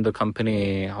ಅಂತ ಒಂದು ಕಂಪನಿ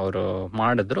ಅವರು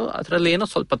ಮಾಡಿದ್ರು. ಅದ್ರಲ್ಲಿ ಏನೋ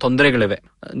ಸ್ವಲ್ಪ ತೊಂದರೆಗಳಿವೆ.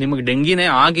 ನಿಮಗೆ ಡೆಂಗಿನೇ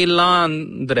ಆಗಿಲ್ಲ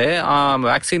ಅಂದ್ರೆ ಆ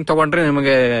ವ್ಯಾಕ್ಸಿನ್ ತಗೊಂಡ್ರೆ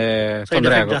ನಿಮಗೆ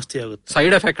ತೊಂದರೆ ಆಗುತ್ತೆ.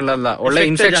 ಸೈಡ್ ಎಫೆಕ್ಟ್ ಅಲ್ಲ, ಒಳ್ಳೆ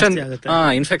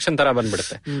ಇನ್ಫೆಕ್ಷನ್ ತರ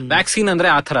ಬಂದ್ಬಿಡುತ್ತೆ. ವ್ಯಾಕ್ಸಿನ್ ಅಂದ್ರೆ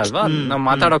ಆ ತರ ಅಲ್ವಾ, ನಾವ್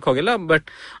ಮಾತಾಡಕ್ ಹೋಗಿಲ್ಲ. ಬಟ್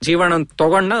ಜೀವಾಣು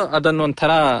ತಗೊಂಡ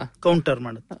ಅದನ್ನೊಂಥರ ಕೌಂಟರ್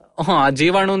ಮಾಡುತ್ತೆ. ಆ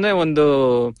ಜೀವಾಣುನೇ ಒಂದು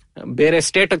ಬೇರೆ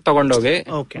ಸ್ಟೇಟ್ ತಗೊಂಡೋಗಿ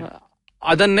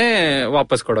ಅದನ್ನೇ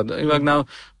ವಾಪಸ್ ಕೊಡೋದು. ಇವಾಗ ನಾವು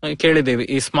ಕೇಳಿದೀವಿ,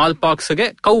 ಈ ಸ್ಮಾಲ್ ಪಾಕ್ಸ್ ಗೆ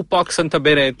ಕೌ ಪಾಕ್ಸ್ ಅಂತ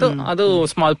ಬೇರೆ ಇತ್ತು, ಅದು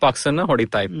ಸ್ಮಾಲ್ ಪಾಕ್ಸ್ ಅನ್ನ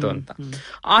ಹೊಡಿತಾ ಇತ್ತು ಅಂತ.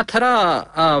 ಆ ತರ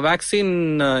ವ್ಯಾಕ್ಸಿನ್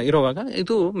ಇರುವಾಗ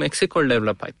ಇದು ಮೆಕ್ಸಿಕೋ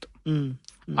ಡೆವಲಪ್ ಆಯ್ತು.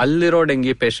 ಅಲ್ಲಿರೋ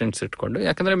ಡೆಂಗಿ ಪೇಷಂಟ್ಸ್ ಇಟ್ಕೊಂಡು,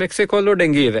 ಯಾಕಂದ್ರೆ ಮೆಕ್ಸಿಕೋಲ್ಲೂ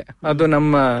ಡೆಂಗಿ ಇದೆ, ಅದು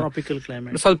ನಮ್ಮ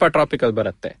ಸ್ವಲ್ಪ ಟ್ರಾಪಿಕಲ್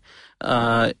ಬರುತ್ತೆ.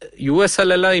 US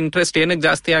ಅಲ್ಲೆಲ್ಲ ಇಂಟ್ರೆಸ್ಟ್ ಏನಕ್ಕೆ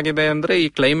ಜಾಸ್ತಿ ಆಗಿದೆ ಅಂದ್ರೆ, ಈ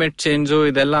ಕ್ಲೈಮೇಟ್ ಚೇಂಜು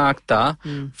ಇದೆಲ್ಲ ಆಗ್ತಾ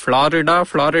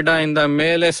ಫ್ಲಾರಿಡಾ ಇಂದ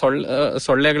ಮೇಲೆ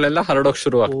ಸೊಳ್ಳೆಗಳೆಲ್ಲ ಹರಡೋಕ್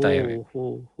ಶುರು ಆಗ್ತಾ ಇವೆ.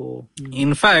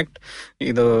 ಇನ್ಫ್ಯಾಕ್ಟ್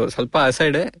ಇದು ಸ್ವಲ್ಪ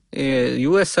ಅಸೈಡ್,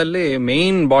 US ಅಲ್ಲಿ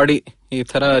ಮೇನ್ ಬಾಡಿ ಈ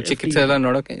ತರ ಚಿಕಿತ್ಸೆ ಎಲ್ಲ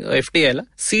ನೋಡೋಕೆ FDA ಎಲ್ಲ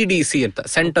CDC ಅಂತ,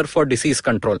 ಸೆಂಟರ್ ಫಾರ್ ಡಿಸೀಸ್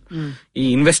ಕಂಟ್ರೋಲ್, ಈ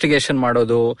ಇನ್ವೆಸ್ಟಿಗೇಷನ್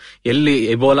ಮಾಡೋದು, ಎಲ್ಲಿ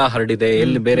ಎಬೋಲಾ ಹರಡಿದೆ,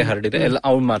 ಎಲ್ಲಿ ಬೇರೆ ಹರಡಿದೆ ಎಲ್ಲ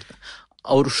ಅವ್ರು ಮಾಡ್ತಾರೆ.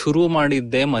 ಅವ್ರು ಶುರು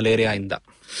ಮಾಡಿದ್ದೆ ಮಲೇರಿಯಾ ಇಂದ.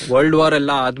 ವರ್ಲ್ಡ್ ವಾರ್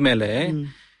ಎಲ್ಲ ಆದ್ಮೇಲೆ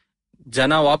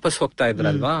ಜನ ವಾಪಸ್ ಹೋಗ್ತಾ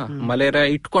ಇದ್ರಲ್ವಾ, ಮಲೇರಿಯಾ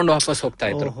ಇಟ್ಕೊಂಡು ವಾಪಸ್ ಹೋಗ್ತಾ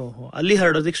ಇದ್ರು, ಅಲ್ಲಿ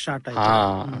ಹರಡೋದಿಕ್ ಸ್ಟಾರ್ಟ್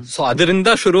ಆಯ್ತು. ಸೊ ಅದರಿಂದ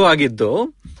ಶುರು ಆಗಿದ್ದು,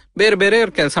 ಬೇರೆ ಬೇರೆ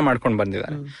ಕೆಲಸ ಮಾಡ್ಕೊಂಡು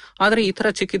ಬಂದಿದ್ದಾರೆ. ಆದ್ರೆ ಈ ತರ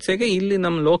ಚಿಕಿತ್ಸೆಗೆ ಇಲ್ಲಿ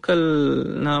ನಮ್ ಲೋಕಲ್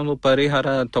ನಾವು ಪರಿಹಾರ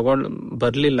ತಗೊಂಡ್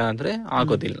ಬರ್ಲಿಲ್ಲ ಅಂದ್ರೆ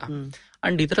ಆಗೋದಿಲ್ಲ.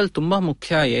 ಅಂಡ್ ಇದ್ರಲ್ಲಿ ತುಂಬಾ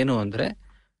ಮುಖ್ಯ ಏನು ಅಂದ್ರೆ,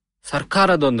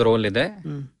 ಸರ್ಕಾರದೊಂದು ರೋಲ್ ಇದೆ,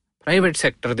 ಪ್ರೈವೇಟ್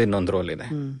ಸೆಕ್ಟರ್ದ ಇನ್ನೊಂದು ರೋಲ್ ಇದೆ.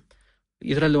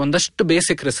 ಇದರಲ್ಲಿ ಒಂದಷ್ಟು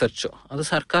ಬೇಸಿಕ್ ರಿಸರ್ಚ್ ಅದು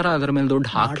ಸರ್ಕಾರ ಅದರ ಮೇಲೆ ದುಡ್ಡು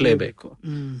ಹಾಕ್ಲೇಬೇಕು.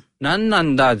 ನನ್ನ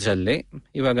ಅಂದಾಜಲ್ಲಿ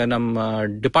ಇವಾಗ ನಮ್ಮ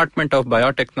department of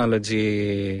biotechnology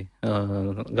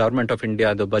government of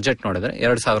ಇಂಡಿಯಾದ ಬಜೆಟ್ ನೋಡಿದ್ರೆ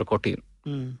 2,000 ಕೋಟಿ.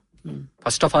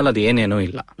 ಫಸ್ಟ್ ಆಫ್ ಆಲ್ ಅದು ಏನೇನೂ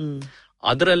ಇಲ್ಲ.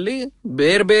 ಅದರಲ್ಲಿ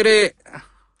ಬೇರೆ ಬೇರೆ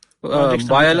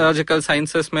ಬಯಾಲಜಿಕಲ್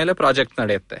ಸೈನ್ಸಸ್ ಮೇಲೆ ಪ್ರಾಜೆಕ್ಟ್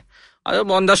ನಡೆಯುತ್ತೆ. ಅದು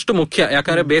ಒಂದಷ್ಟು ಮುಖ್ಯ,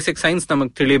 ಯಾಕಂದ್ರೆ ಬೇಸಿಕ್ ಸೈನ್ಸ್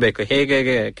ನಮಗ್ ತಿಳಿಬೇಕು ಹೇಗೆ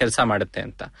ಕೆಲಸ ಮಾಡುತ್ತೆ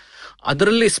ಅಂತ.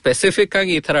 ಅದರಲ್ಲಿ ಸ್ಪೆಸಿಫಿಕ್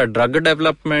ಆಗಿ ಈ ತರ ಡ್ರಗ್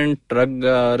ಡೆವಲಪ್ಮೆಂಟ್, ಡ್ರಗ್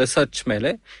ರಿಸರ್ಚ್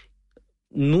ಮೇಲೆ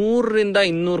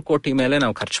 100-200 ಕೋಟಿ ಮೇಲೆ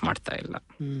ನಾವು ಖರ್ಚು ಮಾಡ್ತಾ ಇಲ್ಲ.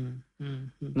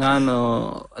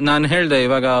 ನಾನು ಹೇಳ್ದೆ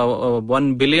ಇವಾಗ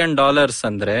 $1 ಬಿಲಿಯನ್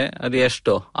ಅಂದ್ರೆ ಅದು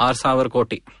ಎಷ್ಟು, 6,000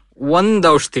 ಕೋಟಿ ಒಂದ್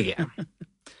ಔಷಧಿಗೆ.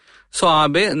 ಸೊ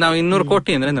ನಾವು 200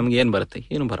 ಕೋಟಿ ಅಂದ್ರೆ ನಮ್ಗೆ ಏನ್ ಬರುತ್ತೆ?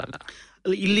 ಏನು ಬರಲ್ಲ.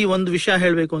 ಇಲ್ಲಿ ಒಂದು ವಿಷಯ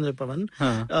ಹೇಳ್ಬೇಕು ಅಂದ್ರೆ ಪವನ್,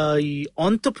 ಈ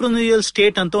ಆಂಟ್ರಪ್ರಿನಿಯರ್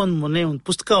ಸ್ಟೇಟ್ ಅಂತ ಮೊನ್ನೆ ಒಂದು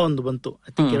ಪುಸ್ತಕ ಬಂತು,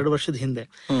 ಐ ಥಿಂಕ್ 2 ವರ್ಷದ ಹಿಂದೆ.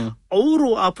 ಅವರು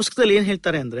ಆ ಪುಸ್ತಕದಲ್ಲಿ ಏನ್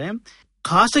ಹೇಳ್ತಾರೆ ಅಂದ್ರೆ,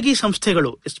 ಖಾಸಗಿ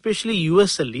ಸಂಸ್ಥೆಗಳು ಎಸ್ಪೆಷಲಿ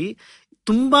US ಅಲ್ಲಿ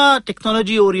ತುಂಬಾ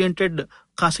ಟೆಕ್ನಾಲಜಿ ಓರಿಯೆಂಟೆಡ್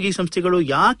ಖಾಸಗಿ ಸಂಸ್ಥೆಗಳು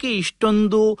ಯಾಕೆ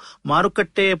ಇಷ್ಟೊಂದು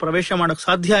ಮಾರುಕಟ್ಟೆ ಪ್ರವೇಶ ಮಾಡಕ್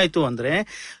ಸಾಧ್ಯ ಆಯ್ತು ಅಂದ್ರೆ,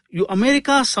 ಅಮೆರಿಕ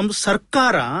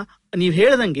ಸರ್ಕಾರ ನೀವ್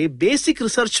ಹೇಳ್ದಂಗೆ ಬೇಸಿಕ್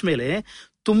ರಿಸರ್ಚ್ ಮೇಲೆ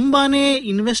ತುಂಬಾನೇ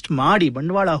ಇನ್ವೆಸ್ಟ್ ಮಾಡಿ,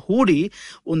 ಬಂಡವಾಳ ಹೂಡಿ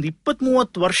ಒಂದು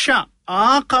 20-30 ವರ್ಷ ಆ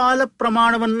ಕಾಲ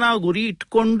ಪ್ರಮಾಣವನ್ನ ಗುರಿ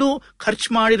ಇಟ್ಕೊಂಡು ಖರ್ಚು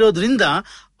ಮಾಡಿರೋದ್ರಿಂದ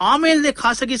ಆಮೇಲೆ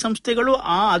ಖಾಸಗಿ ಸಂಸ್ಥೆಗಳು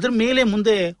ಅದ್ರ ಮೇಲೆ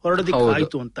ಮುಂದೆ ಹೊರಡೋದಿಕ್ಕೆ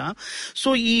ಆಯ್ತು ಅಂತ. ಸೊ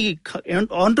ಈ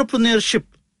ಆಂಟ್ರಪ್ರಿನಿಯರ್ಶಿಪ್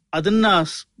ಅದನ್ನ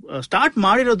ಸ್ಟಾರ್ಟ್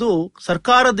ಮಾಡಿರೋದು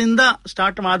ಸರ್ಕಾರದಿಂದ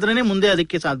ಸ್ಟಾರ್ಟ್ ಆದ್ರೇನೆ ಮುಂದೆ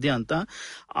ಅದಕ್ಕೆ ಸಾಧ್ಯ ಅಂತ.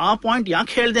 ಆ ಪಾಯಿಂಟ್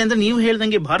ಯಾಕೆ ಹೇಳ್ದೆ ಅಂದ್ರೆ, ನೀವು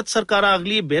ಹೇಳ್ದಂಗೆ ಭಾರತ ಸರ್ಕಾರ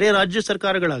ಆಗ್ಲಿ ಬೇರೆ ರಾಜ್ಯ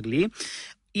ಸರ್ಕಾರಗಳಾಗ್ಲಿ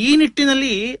ಈ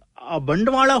ನಿಟ್ಟಿನಲ್ಲಿ ಆ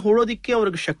ಬಂಡವಾಳ ಹೂಡೋದಿಕ್ಕೆ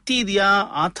ಅವ್ರಿಗೆ ಶಕ್ತಿ ಇದೆಯಾ?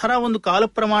 ಆ ತರ ಒಂದು ಕಾಲ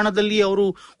ಪ್ರಮಾಣದಲ್ಲಿ ಅವರು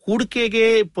ಹೂಡಿಕೆಗೆ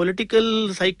ಪೊಲಿಟಿಕಲ್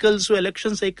ಸೈಕಲ್ಸ್,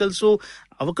 ಎಲೆಕ್ಷನ್ ಸೈಕಲ್ಸ್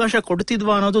ಅವಕಾಶ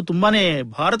ಕೊಡ್ತಿದ್ವಾ ಅನ್ನೋದು ತುಂಬಾನೇ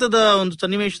ಭಾರತದ ಒಂದು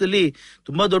ಸನ್ನಿವೇಶದಲ್ಲಿ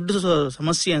ತುಂಬಾ ದೊಡ್ಡ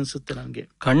ಸಮಸ್ಯೆ ಅನ್ಸುತ್ತೆ ನನಗೆ.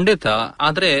 ಖಂಡಿತ.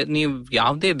 ಆದ್ರೆ ನೀವು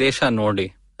ಯಾವ್ದೇ ದೇಶ ನೋಡಿ,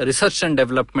 ರಿಸರ್ಚ್ ಅಂಡ್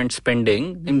ಡೆವಲಪ್ಮೆಂಟ್ ಸ್ಪೆಂಡಿಂಗ್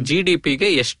ನಿಮ್ GDPಗೆ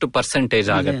ಎಷ್ಟು ಪರ್ಸೆಂಟೇಜ್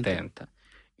ಆಗುತ್ತೆ ಅಂತ.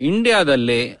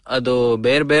 ಇಂಡಿಯಾದಲ್ಲಿ ಅದು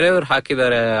ಬೇರೆಯವ್ರು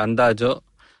ಹಾಕಿದ್ದಾರೆ ಅಂದಾಜು,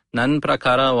 ನನ್ನ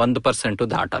ಪ್ರಕಾರ 1%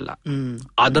 ದಾಟಲ್ಲ.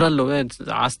 ಅದರಲ್ಲೂ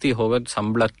ಜಾಸ್ತಿ ಹೋಗೋದು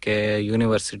ಸಂಬಳಕ್ಕೆ,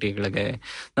 ಯೂನಿವರ್ಸಿಟಿಗಳಿಗೆ.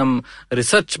 ನಮ್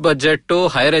research budget,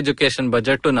 higher education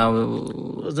budget ನಾವು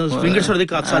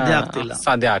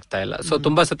ಸಾಧ್ಯ ಆಗ್ತಾ ಇಲ್ಲ. ಸೊ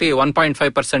ತುಂಬಾ ಸತಿ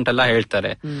 1.5% ಎಲ್ಲ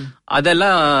ಹೇಳ್ತಾರೆ. ಅದೆಲ್ಲ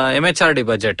MHRD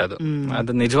ಬಜೆಟ್,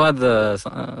 ಅದು ನಿಜವಾದ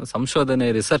ಸಂಶೋಧನೆ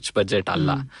ರಿಸರ್ಚ್ ಬಜೆಟ್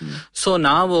ಅಲ್ಲ. ಸೊ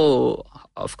ನಾವು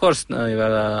ಅಫ್ಕೋರ್ಸ್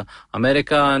ಇವಾಗ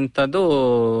ಅಮೆರಿಕ ಅಂತದ್ದು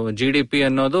GDP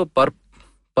ಅನ್ನೋದು ಪರ್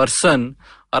ಪರ್ಸನ್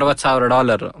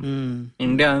 $60,000.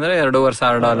 ಇಂಡಿಯಾ ಅಂದ್ರೆ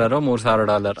 $2,500,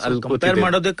 $3,000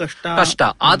 ಅಲ್ಲಿ ಕಷ್ಟ.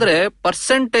 ಆದ್ರೆ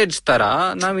ಪರ್ಸೆಂಟೇಜ್ ತರ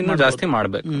ನಾವ್ ಇನ್ನೂ ಜಾಸ್ತಿ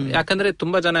ಮಾಡ್ಬೇಕು. ಯಾಕಂದ್ರೆ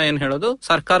ತುಂಬಾ ಜನ ಏನ್ ಹೇಳೋದು,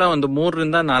 ಸರ್ಕಾರ ಒಂದು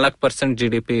 3-4%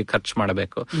 GDP ಖರ್ಚು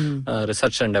ಮಾಡಬೇಕು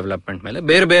ರಿಸರ್ಚ್ ಅಂಡ್ ಡೆವಲಪ್ಮೆಂಟ್ ಮೇಲೆ,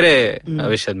 ಬೇರೆ ಬೇರೆ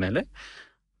ವಿಷಯದ ಮೇಲೆ.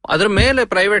 ಅದ್ರ ಮೇಲೆ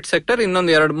ಪ್ರೈವೇಟ್ ಸೆಕ್ಟರ್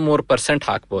ಇನ್ನೊಂದು 2-3%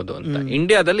 ಹಾಕ್ಬೋದು ಅಂತ.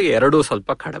 ಇಂಡಿಯಾದಲ್ಲಿ 2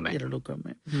 ಸ್ವಲ್ಪ ಕಡಿಮೆ.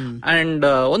 ಅಂಡ್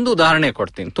ಒಂದು ಉದಾಹರಣೆ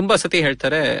ಕೊಡ್ತೀನಿ. ತುಂಬಾ ಸತಿ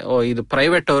ಹೇಳ್ತಾರೆ, ಇದು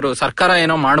ಪ್ರೈವೇಟ್ ಅವರು, ಸರ್ಕಾರ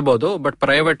ಏನೋ ಮಾಡ್ಬೋದು ಬಟ್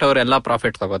ಪ್ರೈವೇಟ್ ಅವರು ಎಲ್ಲಾ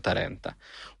ಪ್ರಾಫಿಟ್ ತಗೋತಾರೆ ಅಂತ.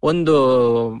 ಒಂದು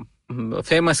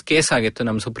ಫೇಮಸ್ ಕೇಸ್ ಆಗಿತ್ತು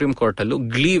ನಮ್ ಸುಪ್ರೀಂ ಕೋರ್ಟ್ ಅಲ್ಲೂ,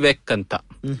 ಗ್ಲಿವೆಕ್ ಅಂತ.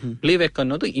 ಗ್ಲಿವೆಕ್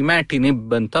ಅನ್ನೋದು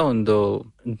ಇಮ್ಯಾಟಿನಿಬ್ ಅಂತ ಒಂದು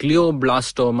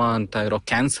ಗ್ಲಿಯೋಬ್ಲಾಸ್ಟೋಮಾ ಅಂತ ಇರೋ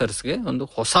ಕ್ಯಾನ್ಸರ್ಸ್ಗೆ ಒಂದು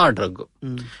ಹೊಸ ಡ್ರಗ್.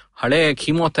 ಹಳೆ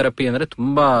ಕೀಮೋಥೆರಪಿ ಅಂದ್ರೆ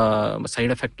ತುಂಬಾ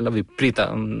ಸೈಡ್ ಎಫೆಕ್ಟ್ ಎಲ್ಲ ವಿಪರೀತ,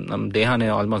 ನಮ್ ದೇಹನೇ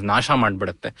ಆಲ್ಮೋಸ್ಟ್ ನಾಶ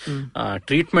ಮಾಡ್ಬಿಡುತ್ತೆ.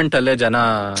 ಟ್ರೀಟ್ಮೆಂಟ್ ಅಲ್ಲೇ ಜನ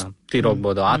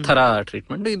ತೀರೋಗ್ಬೋದು, ಆ ತರ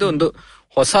ಟ್ರೀಟ್ಮೆಂಟ್. ಇದು ಒಂದು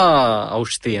ಹೊಸ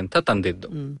ಔಷಧಿ ಅಂತ ತಂದಿದ್ದು.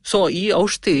 ಸೊ ಈ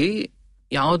ಔಷಧಿ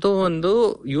ಯಾವುದೋ ಒಂದು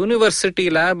ಯೂನಿವರ್ಸಿಟಿ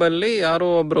ಲ್ಯಾಬ್ ಅಲ್ಲಿ ಯಾರೋ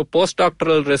ಒಬ್ರು ಪೋಸ್ಟ್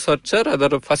ಡಾಕ್ಟರಲ್ ರಿಸರ್ಚರ್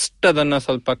ಫಸ್ಟ್ ಅದನ್ನ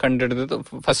ಸ್ವಲ್ಪ ಕಂಡುಹಿಡಿದು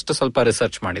ಫಸ್ಟ್ ಸ್ವಲ್ಪ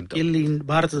ರಿಸರ್ಚ್ ಮಾಡಿದ್ದು. ಇಲ್ಲಿ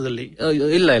ಭಾರತದಲ್ಲಿ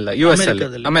ಇಲ್ಲ US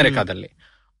ಅಲ್ಲಿ, ಅಮೆರಿಕಾದಲ್ಲಿ.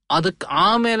 ಅದಕ್ಕೆ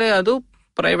ಆಮೇಲೆ ಅದು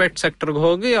ಪ್ರೈವೇಟ್ ಸೆಕ್ಟರ್ಗೆ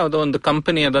ಹೋಗಿ ಯಾವುದೋ ಒಂದು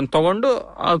ಕಂಪನಿ ಅದನ್ನ ತಗೊಂಡು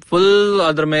ಫುಲ್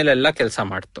ಅದ್ರ ಮೇಲೆಲ್ಲ ಕೆಲಸ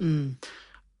ಮಾಡ್ತು.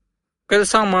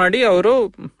 ಕೆಲಸ ಮಾಡಿ ಅವರು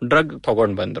ಡ್ರಗ್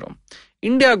ತಗೊಂಡ್ ಬಂದ್ರು.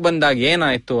 ಇಂಡಿಯಾಗ್ ಬಂದಾಗ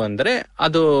ಏನಾಯ್ತು ಅಂದ್ರೆ,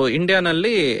 ಅದು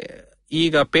ಇಂಡಿಯಾನಲ್ಲಿ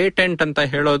ಈಗ ಪೇಟೆಂಟ್ ಅಂತ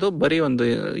ಹೇಳೋದು ಬರೀ ಒಂದು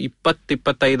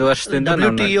 20-25 ವರ್ಷದಿಂದ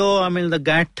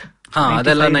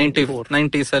ಅದೆಲ್ಲ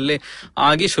 90s ಅಲ್ಲಿ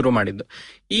ಆಗಿ ಶುರು ಮಾಡಿದ್ದು.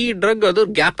 ಈ ಡ್ರಗ್ ಅದು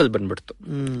ಗ್ಯಾಪ್ ಅಲ್ಲಿ ಬಂದ್ಬಿಡ್ತು.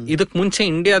 ಇದಕ್ ಮುಂಚೆ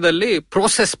ಇಂಡಿಯಾದಲ್ಲಿ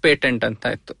ಪ್ರೋಸೆಸ್ ಪೇಟೆಂಟ್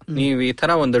ಅಂತ ಇತ್ತು. ನೀವು ಈ ತರ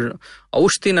ಒಂದು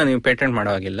ಔಷಧಿನ ನೀವು ಪೇಟೆಂಟ್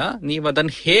ಮಾಡೋವಾಗಿಲ್ಲ, ನೀವು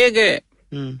ಅದನ್ನ ಹೇಗೆ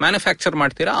ಮ್ಯಾನುಫ್ಯಾಕ್ಚರ್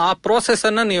ಮಾಡ್ತೀರಾ ಆ ಪ್ರೋಸೆಸ್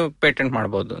ಅನ್ನ ನೀವು ಪೇಟೆಂಟ್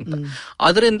ಮಾಡಬಹುದು ಅಂತ.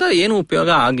 ಅದರಿಂದ ಏನು ಉಪಯೋಗ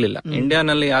ಆಗ್ಲಿಲ್ಲ.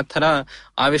 ಇಂಡಿಯಾನಲ್ಲಿ ಆ ತರ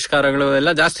ಆವಿಷ್ಕಾರಗಳು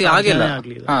ಎಲ್ಲ ಜಾಸ್ತಿ ಆಗಿಲ್ಲ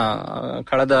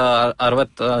ಕಳೆದ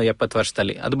 60-70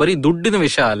 ವರ್ಷದಲ್ಲಿ. ಅದು ಬರೀ ದುಡ್ಡಿನ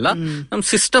ವಿಷಯ ಅಲ್ಲ, ನಮ್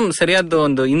ಸಿಸ್ಟಮ್ ಸರಿಯಾದ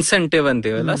ಒಂದು ಇನ್ಸೆಂಟಿವ್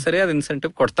ಅಂತೀವಲ್ಲ, ಸರಿಯಾದ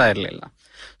ಇನ್ಸೆಂಟಿವ್ ಕೊಡ್ತಾ ಇರ್ಲಿಲ್ಲ.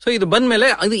 ಸೊ ಇದು ಬಂದ್ಮೇಲೆ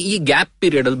ಅದು ಈ ಗ್ಯಾಪ್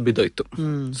ಪೀರಿಯಡ್ ಅಲ್ಲಿ ಬಿದ್ದೋಯ್ತು.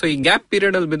 ಸೊ ಈ ಗ್ಯಾಪ್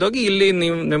ಪೀರಿಯಡ್ ಅಲ್ಲಿ ಬಿದ್ದೋಗಿ ಇಲ್ಲಿ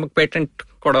ನೀವು ನಿಮಗ್ ಪೇಟೆಂಟ್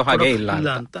ಕೊಡೋ ಹಾಗೆ ಇಲ್ಲ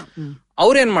ಅಂತ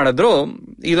ಅವ್ರೇನ್ ಮಾಡಿದ್ರು,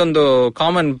 ಇದೊಂದು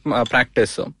ಕಾಮನ್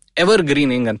ಪ್ರಾಕ್ಟೀಸ್, ಎವರ್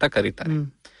ಗ್ರೀನಿಂಗ್ ಅಂತ ಕರೀತಾರೆ.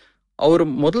 ಅವರು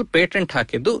ಮೊದಲು ಪೇಟೆಂಟ್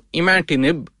ಹಾಕಿದ್ದು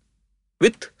ಇಮ್ಯಾಟಿನಿಬ್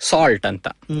ವಿತ್ ಸಾಲ್ಟ್ ಅಂತ.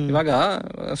 ಇವಾಗ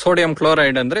ಸೋಡಿಯಂ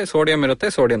ಕ್ಲೋರೈಡ್ ಅಂದ್ರೆ ಸೋಡಿಯಂ ಇರುತ್ತೆ,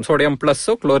 ಸೋಡಿಯಂ ಪ್ಲಸ್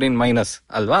ಕ್ಲೋರಿನ್ ಮೈನಸ್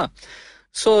ಅಲ್ವಾ.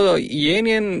 ಸೊ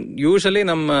ಏನೇನ್ ಯೂಶಲಿ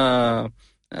ನಮ್ಮ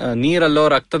ನೀರಲ್ಲೋ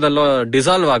ರಕ್ತದಲ್ಲೋ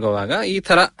ಡಿಸಾಲ್ವ್ ಆಗುವಾಗ ಈ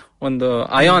ತರ ಒಂದು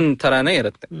ಅಯಾನ್ ತರಾನೇ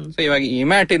ಇರುತ್ತೆ. ಸೊ ಇವಾಗ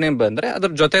ಇಮ್ಯಾಟಿನಿಬ್ ಅಂದ್ರೆ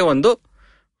ಅದ್ರ ಜೊತೆ ಒಂದು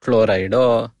ಫ್ಲೋರೈಡೋ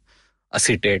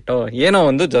ಅಸಿಟೇಟೋ ಏನೋ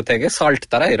ಒಂದು ಜೊತೆಗೆ ಸಾಲ್ಟ್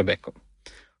ತರ ಇರಬೇಕು.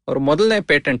 ಅವ್ರು ಮೊದಲನೇ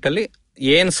ಪೇಟೆಂಟ್ ಅಲ್ಲಿ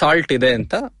ಏನ್ ಸಾಲ್ಟ್ ಇದೆ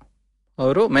ಅಂತ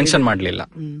ಅವರು ಮೆನ್ಷನ್ ಮಾಡ್ಲಿಲ್ಲ.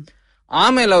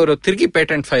 ಆಮೇಲೆ ಅವರು ತಿರುಗಿ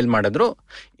ಪೇಟೆಂಟ್ ಫೈಲ್ ಮಾಡಿದ್ರು.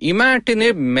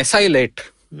 ಇಮ್ಯಾಟಿನಿಬ್ ಮೆಸೈಲೇಟ್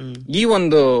ಈ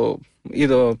ಒಂದು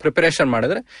ಇದು ಪ್ರಿಪರೇಷನ್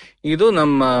ಮಾಡಿದ್ರೆ ಇದು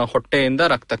ನಮ್ಮ ಹೊಟ್ಟೆಯಿಂದ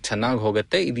ರಕ್ತಕ್ಕೆ ಚೆನ್ನಾಗಿ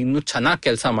ಹೋಗುತ್ತೆ, ಇದು ಇನ್ನೂ ಚೆನ್ನಾಗಿ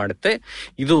ಕೆಲಸ ಮಾಡುತ್ತೆ,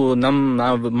 ಇದು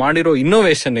ನಾವು ಮಾಡಿರೋ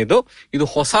ಇನ್ನೋವೇಷನ್, ಇದು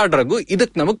ಹೊಸ ಡ್ರಗ್,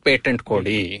 ಇದಕ್ ನಮಗ್ ಪೇಟೆಂಟ್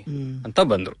ಕೊಡಿ ಅಂತ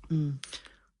ಬಂದ್ರು.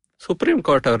 ಸುಪ್ರೀಂ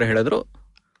ಕೋರ್ಟ್ ಅವರು ಹೇಳಿದ್ರು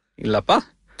ಇಲ್ಲಪ್ಪ,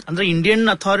 ಅಂದ್ರೆ ಇಂಡಿಯನ್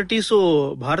ಅಥಾರಿಟೀಸು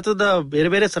ಭಾರತದ ಬೇರೆ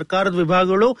ಬೇರೆ ಸರ್ಕಾರದ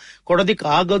ವಿಭಾಗಗಳು ಕೊಡೋದಿಕ್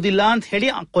ಆಗೋದಿಲ್ಲ ಅಂತ ಹೇಳಿ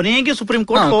ಕೊನೆಗೆ ಸುಪ್ರೀಂ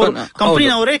ಕೋರ್ಟ್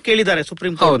ಕಂಪನಿನವರೇ ಕೇಳಿದ್ದಾರೆ.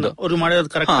 ಸುಪ್ರೀಂ ಕೋರ್ಟ್ ಅವರು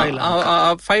ಮಾಡೋದು ಕರೆಕ್ಟ್ ಇಲ್ಲ.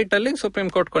 ಫೈಟ್ ಅಲ್ಲಿ ಸುಪ್ರೀಂ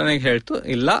ಕೋರ್ಟ್ ಕೊನೆಗೆ ಹೇಳ್ತು,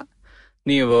 ಇಲ್ಲ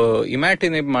ನೀವು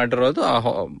ಇಮ್ಯಾಟಿನಿಬ್ ಮಾಡಿರೋದು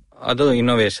ಅದು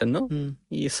ಇನ್ನೋವೇಷನ್,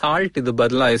 ಈ ಸಾಲ್ಟ್ ಇದು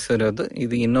ಬದಲಾಯಿಸಿರೋದು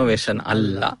ಇದು ಇನ್ನೋವೇಷನ್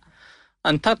ಅಲ್ಲ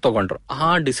ಅಂತ ತಗೊಂಡ್ರು. ಆ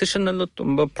ಡಿಸಿಷನ್ ಅಲ್ಲೂ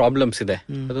ತುಂಬಾ ಪ್ರಾಬ್ಲಮ್ಸ್ ಇದೆ.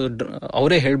 ಅದು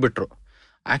ಅವರೇ ಹೇಳ್ಬಿಟ್ರು.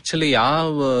 ಆಕ್ಚುಲಿ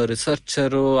ಯಾವ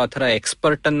ರಿಸರ್ಚರು ಆತರ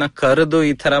ಎಕ್ಸ್ಪರ್ಟ್ ಅನ್ನ ಕರೆದು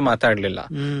ಈ ತರ ಮಾತಾಡ್ಲಿಲ್ಲ.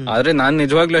 ಆದ್ರೆ ನಾನ್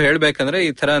ನಿಜವಾಗ್ಲೂ ಹೇಳ್ಬೇಕಂದ್ರೆ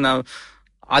ಈ ತರ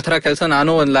ಆತರ ಕೆಲಸ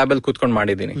ನಾನು ಒಂದ್ ಲ್ಯಾಬ್ ಅಲ್ಲಿ ಕೂತ್ಕೊಂಡ್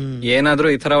ಮಾಡಿದೀನಿ. ಏನಾದ್ರೂ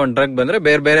ಈ ತರ ಒಂದ್ ಡ್ರಗ್ ಬಂದ್ರೆ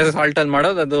ಬೇರೆ ಬೇರೆ ಸಾಲ್ಟ್ ಅಲ್ಲಿ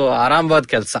ಮಾಡೋದು ಅದು ಆರಾಮವಾದ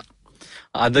ಕೆಲಸ.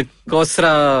 ಅದಕ್ಕೋಸ್ಕರ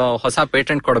ಹೊಸ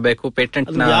ಪೇಟೆಂಟ್ ಕೊಡಬೇಕು. ಪೇಟೆಂಟ್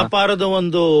ವ್ಯಾಪಾರದ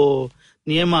ಒಂದು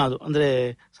ನಿಯಮ ಅದು. ಅಂದ್ರೆ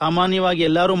ಸಾಮಾನ್ಯವಾಗಿ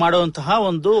ಎಲ್ಲರೂ ಮಾಡುವಂತಹ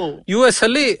ಒಂದು US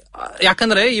ಅಲ್ಲಿ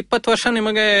ಯಾಕಂದ್ರೆ 20 ವರ್ಷ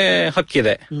ನಿಮಗೆ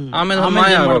ಹಕ್ಕಿದೆ, ಆಮೇಲೆ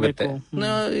ಮಾಯ ಆಗೋಗುತ್ತೆ.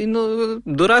 ಇನ್ನು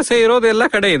ದುರಾಸೆ ಇರೋದು ಎಲ್ಲ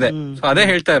ಕಡೆ ಇದೆ. ಸೊ ಅದೇ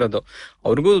ಹೇಳ್ತಾ ಇರೋದು,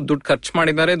 ಅವ್ರಿಗೂ ದುಡ್ಡು ಖರ್ಚು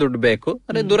ಮಾಡಿದ್ದಾರೆ, ದುಡ್ಡು ಬೇಕು,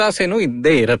 ಅದೇ ದುರಾಸೆನೂ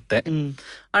ಇದ್ದೇ ಇರುತ್ತೆ.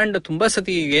 ಅಂಡ್ ತುಂಬಾ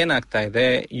ಸತಿ ಈಗ ಏನಾಗ್ತಾ ಇದೆ,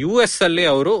 US ಅಲ್ಲಿ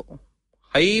ಅವರು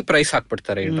ಹೈ ಪ್ರೈಸ್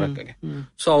ಹಾಕ್ಬಿಡ್ತಾರೆ ಈ ಡ್ರಗ್ಗೆ.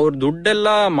 ಸೊ ಅವ್ರ ದುಡ್ಡೆಲ್ಲ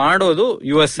ಮಾಡೋದು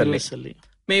US ಅಲ್ಲಿ,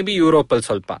 ಮೇ ಬಿ ಯುರೋಪ್ ಅಲ್ಲಿ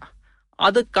ಸ್ವಲ್ಪ.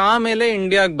 ಅದಕ್ಕಾಮೇಲೆ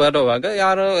ಇಂಡಿಯಾಗ್ ಬರೋವಾಗ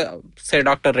ಯಾರೋ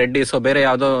ಡಾಕ್ಟರ್ ರೆಡ್ಡಿಸೋ ಬೇರೆ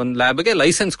ಯಾವ್ದೋ ಒಂದು ಲ್ಯಾಬ್ಗೆ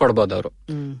ಲೈಸೆನ್ಸ್ ಕೊಡ್ಬೋದು ಅವರು,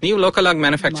 ನೀವು ಲೋಕಲ್ ಆಗಿ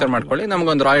ಮ್ಯಾನುಫ್ಯಾಕ್ಚರ್ ಮಾಡ್ಕೊಳ್ಳಿ,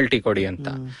 ನಮ್ಗೊಂದು ರಾಯಲ್ಟಿ ಕೊಡಿ ಅಂತ.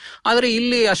 ಆದ್ರೆ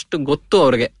ಇಲ್ಲಿ ಅಷ್ಟು ಗೊತ್ತು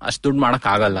ಅವ್ರಿಗೆ ಅಷ್ಟು ದುಡ್ಡು ಮಾಡಕ್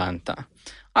ಆಗಲ್ಲ ಅಂತ.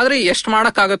 ಆದ್ರೆ ಎಷ್ಟ್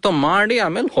ಮಾಡಕ್ ಆಗತ್ತೋ ಮಾಡಿ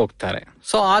ಆಮೇಲೆ ಹೋಗ್ತಾರೆ.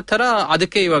 ಸೊ ಆ ತರ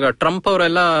ಅದಕ್ಕೆ ಇವಾಗ ಟ್ರಂಪ್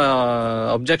ಅವರೆಲ್ಲ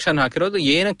ಅಬ್ಜೆಕ್ಷನ್ ಹಾಕಿರೋದು,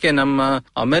 ಏನಕ್ಕೆ ನಮ್ಮ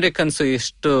ಅಮೆರಿಕನ್ಸ್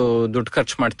ಇಷ್ಟು ದುಡ್ಡು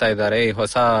ಖರ್ಚು ಮಾಡ್ತಾ ಇದ್ದಾರೆ ಈ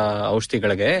ಹೊಸ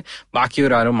ಔಷಧಿಗಳಿಗೆ,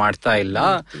 ಬಾಕಿಯವ್ರು ಯಾರು ಮಾಡ್ತಾ ಇಲ್ಲ,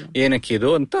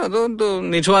 ಏನಕ್ಕಿದು ಅಂತ. ಅದೊಂದು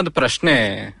ನಿಜವಾದ ಪ್ರಶ್ನೆ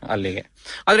ಅಲ್ಲಿಗೆ.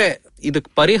 ಆದ್ರೆ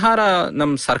ಇದಕ್ ಪರಿಹಾರ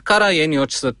ನಮ್ ಸರ್ಕಾರ ಏನ್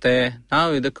ಯೋಚಿಸುತ್ತೆ, ನಾವು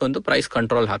ಇದಕ್ಕೊಂದು ಪ್ರೈಸ್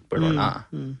ಕಂಟ್ರೋಲ್ ಹಾಕ್ಬಿಡೋಣ,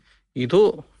 ಇದು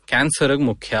ಕ್ಯಾನ್ಸರ್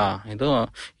ಮುಖ್ಯ. ಇದು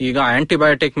ಈಗ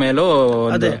ಆಂಟಿಬಯೋಟಿಕ್ ಮೇಲೂ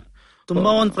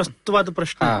ತುಂಬಾ ಒಂದು ಪ್ರಸ್ತುತವಾದ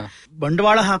ಪ್ರಶ್ನೆ.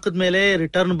 ಬಂಡವಾಳ ಹಾಕಿದ್ಮೇಲೆ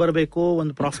ರಿಟರ್ನ್ ಬರಬೇಕು,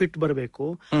 ಒಂದು ಪ್ರಾಫಿಟ್ ಬರಬೇಕು.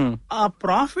 ಆ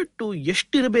ಪ್ರಾಫಿಟ್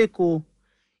ಎಷ್ಟಿರಬೇಕು?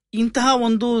 ಇಂತಹ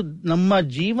ಒಂದು ನಮ್ಮ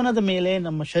ಜೀವನದ ಮೇಲೆ,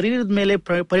 ನಮ್ಮ ಶರೀರದ ಮೇಲೆ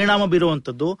ಪರಿಣಾಮ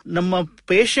ಬೀರುವಂತದ್ದು ನಮ್ಮ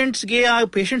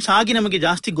ಪೇಷಂಟ್ಸ್ ಆಗಿ ನಮಗೆ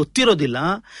ಜಾಸ್ತಿ ಗೊತ್ತಿರೋದಿಲ್ಲ.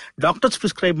 ಡಾಕ್ಟರ್ಸ್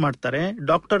ಪ್ರಿಸ್ಕ್ರೈಬ್ ಮಾಡ್ತಾರೆ,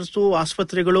 ಡಾಕ್ಟರ್ಸ್,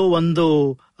 ಆಸ್ಪತ್ರೆಗಳು ಒಂದು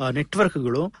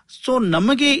ನೆಟ್ವರ್ಕ್ಗಳು. ಸೊ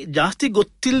ನಮಗೆ ಜಾಸ್ತಿ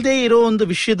ಗೊತ್ತಿಲ್ಲದೆ ಇರೋ ಒಂದು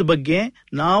ವಿಷಯದ ಬಗ್ಗೆ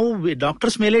ನಾವು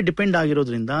ಡಾಕ್ಟರ್ಸ್ ಮೇಲೆ ಡಿಪೆಂಡ್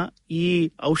ಆಗಿರೋದ್ರಿಂದ, ಈ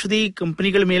ಔಷಧಿ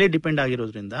ಕಂಪನಿಗಳ ಮೇಲೆ ಡಿಪೆಂಡ್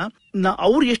ಆಗಿರೋದ್ರಿಂದ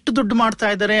ಅವ್ರು ಎಷ್ಟು ದುಡ್ಡು ಮಾಡ್ತಾ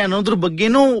ಇದ್ದಾರೆ ಅನ್ನೋದ್ರ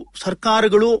ಬಗ್ಗೆನೂ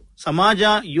ಸರ್ಕಾರಗಳು, ಸಮಾಜ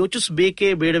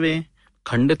ಯೋಚಿಸ್ಬೇಕೇ ಬೇಡವೇ?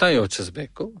 ಖಂಡಿತ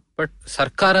ಯೋಚಿಸ್ಬೇಕು. ಬಟ್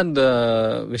ಸರ್ಕಾರದ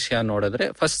ವಿಷಯ ನೋಡಿದ್ರೆ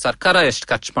ಫಸ್ಟ್ ಸರ್ಕಾರ ಎಷ್ಟು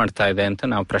ಖರ್ಚು ಮಾಡ್ತಾ ಇದೆ ಅಂತ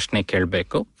ನಾವು ಪ್ರಶ್ನೆ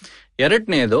ಕೇಳಬೇಕು.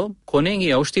 ಎರಡನೇದು,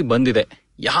 ಕೊನೆಗೆ ಔಷಧಿ ಬಂದಿದೆ,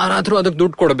 ಯಾರಾದ್ರೂ ಅದಕ್ಕೆ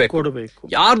ದುಡ್ಡು ಕೊಡಬೇಕು,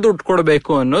 ಯಾರು ದುಡ್ಡು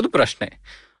ಕೊಡಬೇಕು ಅನ್ನೋದು ಪ್ರಶ್ನೆ.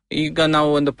 ಈಗ ನಾವು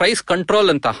ಒಂದು ಪ್ರೈಸ್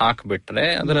ಕಂಟ್ರೋಲ್ ಅಂತ ಹಾಕ್ಬಿಟ್ರೆ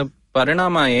ಅದರ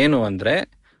ಪರಿಣಾಮ ಏನು ಅಂದ್ರೆ,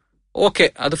 ಓಕೆ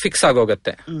ಅದು ಫಿಕ್ಸ್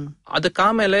ಆಗೋಗತ್ತೆ.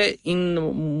 ಅದಕ್ಕಾಮೇಲೆ ಇನ್ನು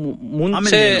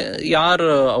ಮುಂಚೆ ಯಾರು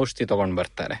ಔಷಧಿ ತಗೊಂಡ್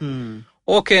ಬರ್ತಾರೆ,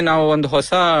 ಓಕೆ ನಾವು ಒಂದು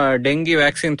ಹೊಸ ಡೆಂಗಿ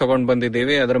ವ್ಯಾಕ್ಸಿನ್ ತಗೊಂಡ್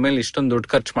ಬಂದಿದ್ದೀವಿ, ಅದ್ರ ಮೇಲೆ ಇಷ್ಟೊಂದು ದುಡ್ಡು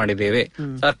ಖರ್ಚು ಮಾಡಿದೀವಿ,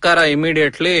 ಸರ್ಕಾರ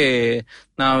ಇಮಿಡಿಯೇಟ್ಲಿ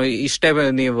ನಾವು ಇಷ್ಟೇ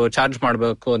ನೀವು ಚಾರ್ಜ್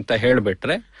ಮಾಡ್ಬೇಕು ಅಂತ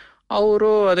ಹೇಳ್ಬಿಟ್ರೆ ಅವರು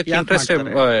ಅದಕ್ಕೆ ಇಂಟ್ರೆಸ್ಟ್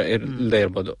ಇಲ್ಲದೆ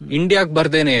ಇರ್ಬೋದು, ಇಂಡಿಯಾಗ್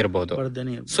ಬರ್ದೇನೆ ಇರ್ಬೋದು.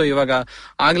 ಸೊ ಇವಾಗ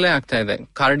ಆಗ್ಲೇ ಆಗ್ತಾ ಇದೆ,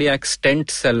 ಕಾರ್ಡಿಯಾಕ್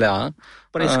ಸ್ಟೆಂಟ್ಸ್ ಎಲ್ಲ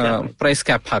ಪ್ರೈಸ್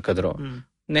ಕ್ಯಾಪ್ ಹಾಕಿದ್ರು.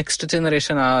 ನೆಕ್ಸ್ಟ್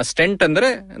ಜನರೇಷನ್ ಆ ಸ್ಟೆಂಟ್ ಅಂದ್ರೆ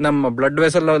ನಮ್ಮ ಬ್ಲಡ್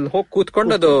ವೆಸಲ್ ಅಲ್ಲಿ ಹೋಗಿ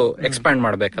ಕೂತ್ಕೊಂಡು ಅದು ಎಕ್ಸ್ಪ್ಯಾಂಡ್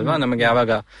ಮಾಡ್ಬೇಕಲ್ವಾ, ನಮಗೆ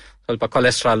ಯಾವಾಗ ಸ್ವಲ್ಪ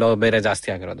ಕೊಲೆಸ್ಟ್ರಾಲ್ ಬೇರೆ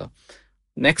ಜಾಸ್ತಿ ಆಗಿರೋದು.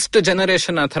 ನೆಕ್ಸ್ಟ್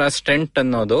ಜನರೇಷನ್ ಆ ತರ ಸ್ಟೆಂಟ್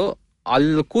ಅನ್ನೋದು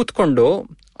ಅಲ್ಲಿ ಕೂತ್ಕೊಂಡು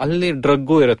ಅಲ್ಲಿ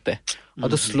ಡ್ರಗ್ಗು ಇರುತ್ತೆ,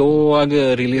 ಅದು ಸ್ಲೋ ಆಗಿ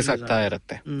ರಿಲೀಸ್ ಆಗ್ತಾ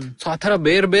ಇರುತ್ತೆ. ಸೊ ಆ ತರ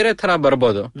ಬೇರೆ ಬೇರೆ ತರ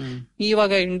ಬರ್ಬೋದು.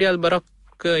 ಇವಾಗ ಇಂಡಿಯಾಲ್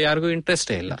ಬರೋಕ್ ಯಾರಿಗೂ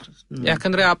ಇಂಟ್ರೆಸ್ಟೇ ಇಲ್ಲ,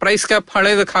 ಯಾಕಂದ್ರೆ ಆ ಪ್ರೈಸ್ ಕ್ಯಾಪ್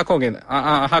ಹಳೇದಕ್ಕೆ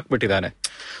ಹಾಕ್ಬಿಟ್ಟಿದ್ದಾರೆ.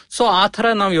 ಸೊ ಆ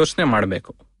ತರ ನಾವು ಯೋಚನೆ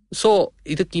ಮಾಡ್ಬೇಕು. ಸೊ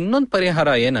ಇದಕ್ಕೆ ಇನ್ನೊಂದು ಪರಿಹಾರ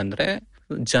ಏನಂದ್ರೆ,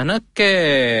 ಜನಕ್ಕೆ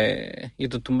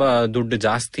ಇದು ತುಂಬಾ ದುಡ್ಡು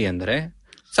ಜಾಸ್ತಿ ಅಂದ್ರೆ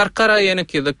ಸರ್ಕಾರ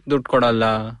ಏನಕ್ಕೆ ಇದಕ್ ದುಡ್ಡು ಕೊಡಲ್ಲ,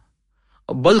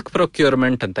 ಬಲ್ಕ್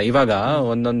ಪ್ರೊಕ್ಯೂರ್ಮೆಂಟ್ ಅಂತ. ಇವಾಗ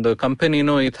ಒಂದೊಂದು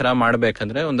ಕಂಪನಿನೂ ಈ ತರ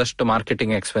ಮಾಡ್ಬೇಕಂದ್ರೆ ಒಂದಷ್ಟು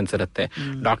ಮಾರ್ಕೆಟಿಂಗ್ ಎಕ್ಸ್ಪೆನ್ಸ್ ಇರುತ್ತೆ.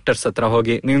 ಡಾಕ್ಟರ್ಸ್ ಹತ್ರ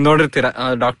ಹೋಗಿ ನೀವ್ ನೋಡಿರ್ತೀರ,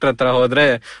 ಡಾಕ್ಟರ್ ಹತ್ರ ಹೋದ್ರೆ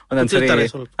ಒಂದೊಂದ್ಸರಿ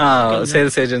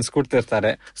ಸೇಲ್ಸ್ ಏಜೆಂಟ್ಸ್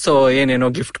ಕೂಡ್ತಿರ್ತಾರೆ. ಸೊ ಏನೇನೋ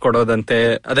ಗಿಫ್ಟ್ ಕೊಡೋದಂತೆ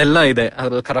ಅದೆಲ್ಲ ಇದೆ,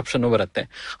 ಅದ್ರ ಕರಪ್ಷನ್ ಬರುತ್ತೆ,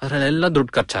 ಅದ್ರಲ್ಲೆಲ್ಲ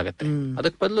ದುಡ್ಡು ಖರ್ಚಾಗತ್ತೆ.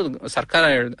 ಅದಕ್ ಬದಲು ಸರ್ಕಾರ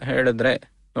ಹೇಳಿದ್ರೆ,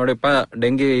 ನೋಡಿಪ್ಪ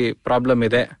ಡೆಂಗಿ ಪ್ರಾಬ್ಲಮ್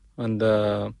ಇದೆ, ಒಂದು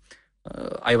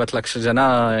 50 ಲಕ್ಷ ಜನ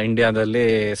ಇಂಡಿಯಾದಲ್ಲಿ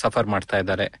ಸಫರ್ ಮಾಡ್ತಾ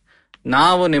ಇದ್ದಾರೆ,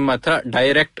 ನಾವು ನಿಮ್ಮ ಹತ್ರ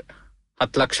ಡೈರೆಕ್ಟ್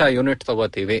 10 ಲಕ್ಷ ಯೂನಿಟ್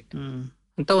ತಗೋತೀವಿ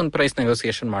ಅಂತ ಒಂದು ಪ್ರೈಸ್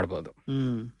ನೆಗೋಸಿಯೇಷನ್ ಮಾಡ್ಬೋದು.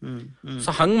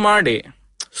 ಸೊ ಹಂಗ್ ಮಾಡಿ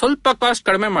ಸ್ವಲ್ಪ ಕಾಸ್ಟ್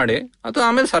ಕಡಿಮೆ ಮಾಡಿ ಅದು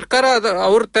ಆಮೇಲೆ ಸರ್ಕಾರ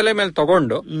ಅವ್ರ ತಲೆ ಮೇಲೆ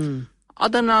ತಗೊಂಡು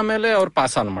ಅದನ್ನ ಆಮೇಲೆ ಅವ್ರು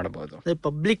ಪಾಸ್ ಆನ್ ಮಾಡಬಹುದು.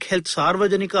 ಪಬ್ಲಿಕ್ ಹೆಲ್ತ್,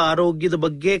 ಸಾರ್ವಜನಿಕ ಆರೋಗ್ಯದ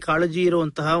ಬಗ್ಗೆ ಕಾಳಜಿ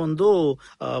ಇರುವಂತಹ ಒಂದು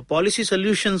ಪಾಲಿಸಿ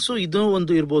ಸೊಲ್ಯೂಷನ್ಸ್ ಇದು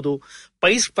ಒಂದು ಇರ್ಬೋದು.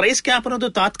 ಪ್ರೈಸ್ ಕ್ಯಾಪ್ ಅನ್ನೋದು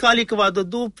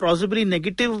ತಾತ್ಕಾಲಿಕವಾದದ್ದು, ಪಾಸಿಬಲಿ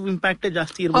ನೆಗೆಟಿವ್ ಇಂಪ್ಯಾಕ್ಟ್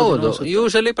ಜಾಸ್ತಿ ಇರಬಹುದು.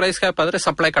 ಯೂಶಲಿ ಪ್ರೈಸ್ ಕ್ಯಾಪ್ ಆದ್ರೆ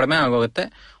ಸಪ್ಲೈ ಕಡಿಮೆ ಆಗೋಗುತ್ತೆ,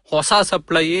 ಹೊಸ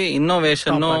ಸಪ್ಲೈ,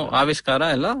 ಇನ್ನೋವೇಷನ್, ಆವಿಷ್ಕಾರ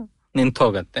ಎಲ್ಲ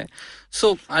ನಿಂತೋಗತ್ತೆ. ಸೊ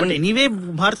ನೀವೇ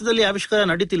ಭಾರತದಲ್ಲಿ ಆವಿಷ್ಕಾರ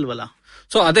ನಡೀತಿಲ್ವಲ್ಲ.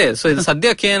 ಸೊ ಅದೇ, ಸೊ ಇದು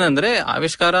ಸದ್ಯಕ್ಕೆ ಏನಂದ್ರೆ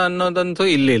ಆವಿಷ್ಕಾರ ಅನ್ನೋದಂತೂ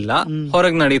ಇಲ್ಲಿಲ್ಲ,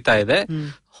 ಹೊರಗ್ ನಡೀತಾ ಇದೆ.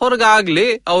 ಹೊರಗಾಗ್ಲಿ,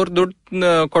 ಅವ್ರ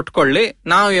ದುಡ್ಡು ಕೊಟ್ಕೊಳ್ಳಿ,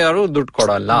 ನಾವ್ ಯಾರು ದುಡ್ಡು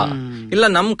ಕೊಡಲ್ಲ. ಇಲ್ಲ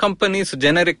ನಮ್ ಕಂಪನೀಸ್,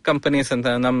 ಜೆನೆರಿಕ್ ಕಂಪನೀಸ್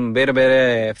ಅಂತ ನಮ್ ಬೇರೆ ಬೇರೆ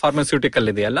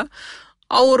ಫಾರ್ಮಸ್ಯೂಟಿಕಲ್ ಇದೆಯಲ್ಲ,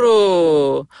 ಅವರು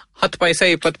 10 ಪೈಸೆ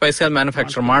 20 ಪೈಸೆ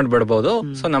ಮ್ಯಾನುಫ್ಯಾಕ್ಚರ್ ಮಾಡ್ಬಿಡ್ಬೋದು.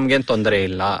 ಸೊ ನಮ್ಗೇನ್ ತೊಂದರೆ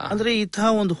ಇಲ್ಲ. ಅಂದ್ರೆ ಈ ತರ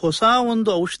ಒಂದು ಹೊಸ ಒಂದು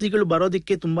ಔಷಧಿಗಳು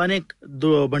ಬರೋದಿಕ್ಕೆ ತುಂಬಾನೇ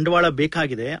ಬಂಡವಾಳ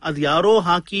ಬೇಕಾಗಿದೆ. ಅದು ಯಾರೋ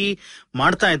ಹಾಕಿ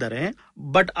ಮಾಡ್ತಾ ಇದ್ದಾರೆ,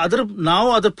 ಬಟ್ ನಾವು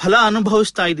ಅದ್ರ ಫಲ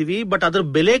ಅನುಭವಿಸ್ತಾ ಇದೀವಿ, ಬಟ್ ಅದ್ರ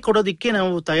ಬೆಲೆ ಕೊಡೋದಿಕ್ಕೆ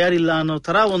ನಾವು ತಯಾರಿಲ್ಲ ಅನ್ನೋ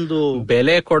ತರ ಒಂದು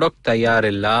ಬೆಲೆ ಕೊಡೋಕ್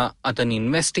ತಯಾರಿಲ್ಲ, ಅದನ್ನ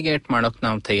ಇನ್ವೆಸ್ಟಿಗೇಟ್ ಮಾಡೋಕ್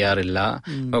ನಾವು ತಯಾರಿಲ್ಲ.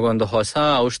 ಇವಾಗ ಒಂದು ಹೊಸ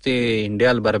ಔಷಧಿ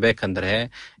ಇಂಡಿಯಾಲ್ ಬರ್ಬೇಕಂದ್ರೆ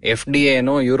FDA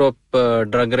ಏನೋ ಯುರೋಪ್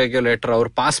ಡ್ರಗ್ ರೆಗ್ಯುಲೇಟರ್ ಅವ್ರು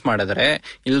ಪಾಸ್ ಮಾಡಿದ್ರೆ,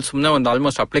 ಇಲ್ಲಿ ಸುಮ್ನೆ ಒಂದು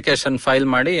ಆಲ್ಮೋಸ್ಟ್ ಅಪ್ಲಿಕೇಶನ್ ಫೈಲ್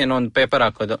ಮಾಡಿ ಏನೋ ಒಂದು ಪೇಪರ್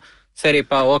ಹಾಕೋದು,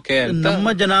 ಸರಿಪಾ ಓಕೆ.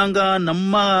 ನಮ್ಮ ಜನಾಂಗ,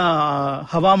 ನಮ್ಮ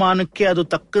ಹವಾಮಾನಕ್ಕೆ ಅದು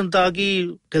ತಕ್ಕಂತಾಗಿ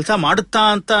ಕೆಲಸ ಮಾಡುತ್ತಾ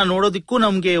ಅಂತ ನೋಡೋದಿಕ್ಕೂ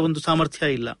ನಮ್ಗೆ ಒಂದು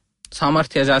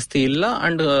ಸಾಮರ್ಥ್ಯ ಜಾಸ್ತಿ ಇಲ್ಲ.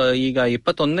 ಅಂಡ್ ಈಗ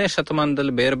 21ನೇ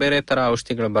ಶತಮಾನದಲ್ಲಿ ಬೇರೆ ಬೇರೆ ತರ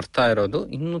ಔಷಧಿಗಳು ಬರ್ತಾ ಇರೋದು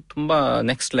ಇನ್ನು ತುಂಬಾ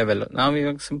ನೆಕ್ಸ್ಟ್ ಲೆವೆಲ್.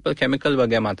 ನಾವೀಗ ಸಿಂಪಲ್ ಕೆಮಿಕಲ್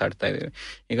ಬಗ್ಗೆ ಮಾತಾಡ್ತಾ ಇದೀವಿ,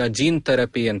 ಈಗ ಜೀನ್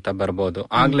ಥೆರಪಿ ಅಂತ ಬರ್ಬೋದು,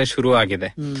 ಆಗ್ಲೇ ಶುರು ಆಗಿದೆ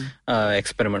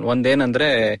ಎಕ್ಸ್ಪೆರಿಮೆಂಟ್. ಒಂದೇನಂದ್ರೆ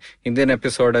ಹಿಂದಿನ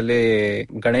ಎಪಿಸೋಡ್ ಅಲ್ಲಿ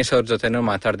ಗಣೇಶ್ ಅವ್ರ ಜೊತೆನೂ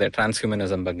ಮಾತಾಡಿದೆ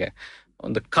ಟ್ರಾನ್ಸ್ಹ್ಯೂಮನಿಸಂ ಬಗ್ಗೆ.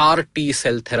 ಒಂದು CAR-T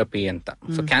ಸೆಲ್ ಥೆರಪಿ ಅಂತ.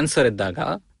 ಸೊ ಕ್ಯಾನ್ಸರ್ ಇದ್ದಾಗ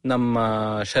ನಮ್ಮ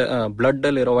ಬ್ಲಡ್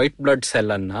ಅಲ್ಲಿರೋ ವೈಟ್ ಬ್ಲಡ್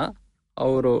ಸೆಲ್ ಅನ್ನ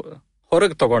ಅವರು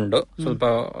ಹೊರಗೆ ತಗೊಂಡು ಸ್ವಲ್ಪ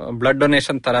ಬ್ಲಡ್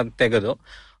ಡೊನೇಷನ್ ತರ ತೆಗೆದು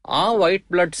ಆ ವೈಟ್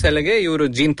ಬ್ಲಡ್ ಸೆಲ್ಗೆ ಇವರು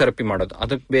ಜೀನ್ ಥೆರಪಿ ಮಾಡೋದು.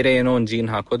 ಅದಕ್ಕೆ ಬೇರೆ ಏನೋ ಒಂದು ಜೀನ್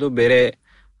ಹಾಕೋದು, ಬೇರೆ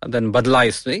ಅದನ್ನ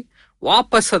ಬದಲಾಯಿಸಿ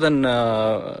ವಾಪಸ್ ಅದನ್ನ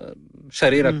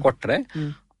ಶರೀರಕ್ಕೆ ಕೊಟ್ರೆ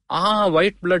ಆ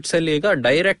ವೈಟ್ ಬ್ಲಡ್ ಸೆಲ್ ಈಗ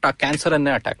ಡೈರೆಕ್ಟ್ ಆ ಕ್ಯಾನ್ಸರ್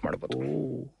ಅನ್ನೇ ಅಟ್ಯಾಕ್ ಮಾಡಬಹುದು.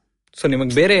 ಸೊ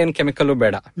ನಿಮಗ್ ಬೇರೆ ಏನ್ ಕೆಮಿಕಲ್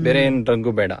ಬೇಡ, ಬೇರೆ ಏನ್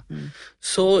ಡ್ರಗ್ಗು ಬೇಡ.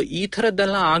 ಸೊ ಈ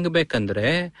ತರದ್ದೆಲ್ಲ ಆಗ್ಬೇಕಂದ್ರೆ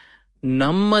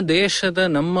ನಮ್ಮ ದೇಶದ,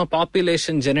 ನಮ್ಮ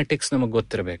ಪಾಪ್ಯುಲೇಷನ್ ಜೆನೆಟಿಕ್ಸ್ ನಮಗ್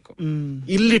ಗೊತ್ತಿರಬೇಕು,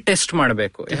 ಇಲ್ಲಿ ಟೆಸ್ಟ್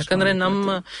ಮಾಡಬೇಕು. ಯಾಕಂದ್ರೆ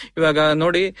ಇವಾಗ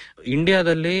ನೋಡಿ,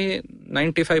 ಇಂಡಿಯಾದಲ್ಲಿ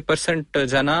 95%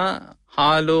 ಜನ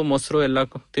ಹಾಲು ಮೊಸರು ಎಲ್ಲ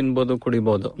ತಿನ್ಬೋದು,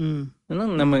 ಕುಡಿಬಹುದು.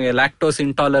 ನಮಗೆ ಲ್ಯಾಕ್ಟೋಸ್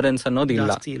ಇಂಟಾಲರೆನ್ಸ್ ಅನ್ನೋದು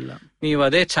ಇಲ್ಲ. ನೀವು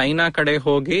ಅದೇ ಚೈನಾ ಕಡೆ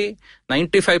ಹೋಗಿ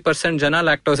 95% ಜನ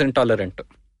ಲ್ಯಾಕ್ಟೋಸ್ ಇಂಟಾಲರೆಂಟ್.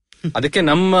 ಅದಕ್ಕೆ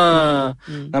ನಮ್ಮ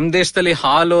ದೇಶದಲ್ಲಿ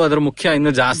ಹಾಲು ಅದ್ರ ಮುಖ್ಯ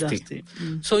ಇನ್ನು ಜಾಸ್ತಿ.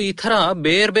 ಸೊ ಈ ತರ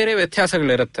ಬೇರೆ ಬೇರೆ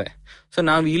ವ್ಯತ್ಯಾಸಗಳಿರುತ್ತೆ. ಸೊ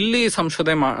ನಾವ್ ಇಲ್ಲಿ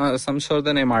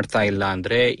ಸಂಶೋಧನೆ ಮಾಡ್ತಾ ಇಲ್ಲ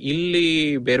ಅಂದ್ರೆ, ಇಲ್ಲಿ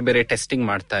ಬೇರೆ ಬೇರೆ ಟೆಸ್ಟಿಂಗ್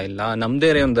ಮಾಡ್ತಾ ಇಲ್ಲ,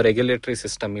 ನಮ್ದೇ ಒಂದು ರೆಗ್ಯುಲೇಟರಿ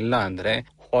ಸಿಸ್ಟಮ್ ಇಲ್ಲ ಅಂದ್ರೆ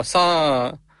ಹೊಸ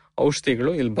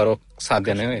ಔಷಧಿಗಳು ಇಲ್ಲಿ ಬರೋಕ್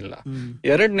ಸಾಧ್ಯನೇ ಇಲ್ಲ.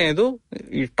 ಎರಡನೇದು,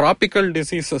 ಈ ಟ್ರಾಪಿಕಲ್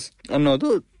ಡಿಸೀಸಸ್ ಅನ್ನೋದು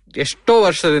ಎಷ್ಟೋ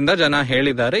ವರ್ಷದಿಂದ ಜನ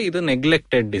ಹೇಳಿದ್ದಾರೆ ಇದು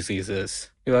ನೆಗ್ಲೆಕ್ಟೆಡ್ ಡಿಸೀಸಸ್.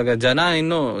 ಇವಾಗ ಜನ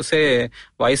ಇನ್ನು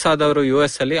ವಯಸ್ಸಾದವರು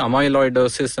US ಅಲ್ಲಿ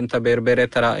ಅಮೈಲಾಯ್ಡೋಸಿಸ್ ಅಂತ ಬೇರೆ ಬೇರೆ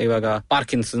ತರ, ಇವಾಗ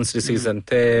ಪಾರ್ಕಿನ್ಸನ್ಸ್ ಡಿಸೀಸ್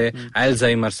ಅಂತೆ,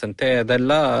 ಆಲ್ಝೈಮರ್ಸ್ ಅಂತೆ,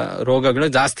 ಅದೆಲ್ಲ ರೋಗಗಳು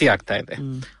ಜಾಸ್ತಿ ಆಗ್ತಾ ಇದೆ.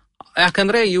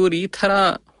 ಯಾಕಂದ್ರೆ ಇವ್ರು ಈ ತರ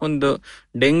ಒಂದು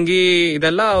ಡೆಂಗಿ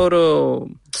ಇದೆಲ್ಲ ಅವರು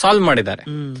ಸಾಲ್ವ್ ಮಾಡಿದ್ದಾರೆ.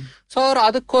 ಸೊ ಅವ್ರು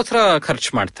ಅದಕ್ಕೋಸ್ಕರ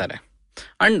ಖರ್ಚು ಮಾಡ್ತಾರೆ.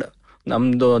 ಅಂಡ್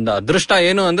ನಮ್ದು ಒಂದು ಅದೃಷ್ಟ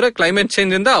ಏನು ಅಂದ್ರೆ ಕ್ಲೈಮೇಟ್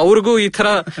ಚೇಂಜ್ ಇಂದ ಅವ್ರಿಗೂ ಈ ತರ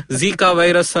ಝೀಕಾ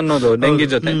ವೈರಸ್ ಅನ್ನೋದು ಡೆಂಗಿ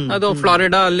ಜೊತೆ ಅದು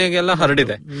ಫ್ಲಾರಿಡಾ ಅಲ್ಲಿಗೆಲ್ಲ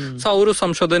ಹರಡಿದೆ. ಸೊ ಅವರು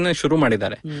ಸಂಶೋಧನೆ ಶುರು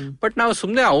ಮಾಡಿದ್ದಾರೆ. ಬಟ್ ನಾವು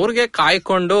ಸುಮ್ನೆ ಅವ್ರಿಗೆ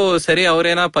ಕಾಯ್ಕೊಂಡು ಸರಿ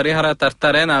ಅವ್ರೇನ ಪರಿಹಾರ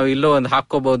ತರ್ತಾರೆ, ನಾವ್ ಇಲ್ಲೂ ಒಂದು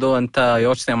ಹಾಕೋಬಹುದು ಅಂತ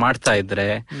ಯೋಚನೆ ಮಾಡ್ತಾ ಇದ್ರೆ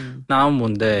ನಾವು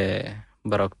ಮುಂದೆ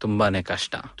ಬರೋಕ್ ತುಂಬಾನೇ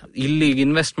ಕಷ್ಟ. ಇಲ್ಲಿ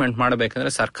ಇನ್ವೆಸ್ಟ್ಮೆಂಟ್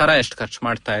ಮಾಡ್ಬೇಕಂದ್ರೆ ಸರ್ಕಾರ ಎಷ್ಟು ಖರ್ಚು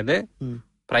ಮಾಡ್ತಾ ಇದೆ,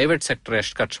 ಪ್ರೈವೇಟ್ ಸೆಕ್ಟರ್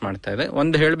ಎಷ್ಟು ಖರ್ಚು ಮಾಡ್ತಾ ಇದೆ.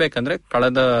 ಒಂದು ಹೇಳ್ಬೇಕಂದ್ರೆ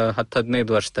ಕಳೆದ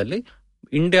 10-15 ವರ್ಷದಲ್ಲಿ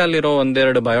ಇಂಡಿಯಾಲಿರೋ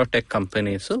 1-2 ಬಯೋಟೆಕ್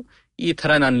ಕಂಪನೀಸ್ ಈ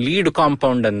ತರ ಲೀಡ್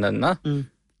ಕಾಂಪೌಂಡ್ ಅನ್ನ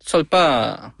ಸ್ವಲ್ಪ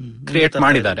ಕ್ರಿಯೇಟ್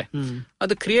ಮಾಡಿದ್ದಾರೆ.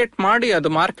 ಅದು ಕ್ರಿಯೇಟ್ ಮಾಡಿ ಅದು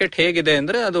ಮಾರ್ಕೆಟ್ ಹೇಗಿದೆ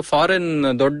ಅಂದ್ರೆ, ಅದು ಫಾರಿನ್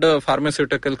ದೊಡ್ಡ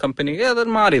ಫಾರ್ಮಸ್ಯೂಟಿಕಲ್ ಕಂಪನಿಗೆ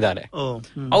ಅದನ್ನ ಮಾರಿದ್ದಾರೆ.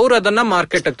 ಅವ್ರು ಅದನ್ನ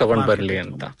ಮಾರ್ಕೆಟ್ ತಗೊಂಡ್ ಬರ್ಲಿ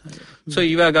ಅಂತ. ಸೊ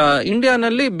ಇವಾಗ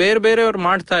ಇಂಡಿಯಾನಲ್ಲಿ ಬೇರೆ ಬೇರೆಯವ್ರು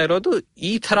ಮಾಡ್ತಾ ಇರೋದು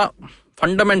ಈ ತರ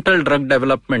ಫಂಡಮೆಂಟಲ್ ಡ್ರಗ್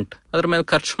ಡೆವಲಪ್ಮೆಂಟ್, ಅದ್ರ ಮೇಲೆ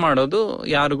ಖರ್ಚು ಮಾಡೋದು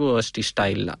ಯಾರಿಗೂ ಅಷ್ಟು ಇಷ್ಟ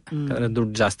ಇಲ್ಲ.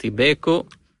 ದುಡ್ಡು ಜಾಸ್ತಿ ಬೇಕು,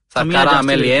 ಸರ್ಕಾರ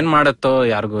ಆಮೇಲೆ ಏನ್ ಮಾಡತ್ತೋ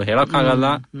ಯಾರಿಗೂ ಹೇಳಕ್ಕಾಗಲ್ಲ.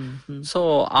 ಸೊ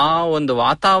ಆ ಒಂದು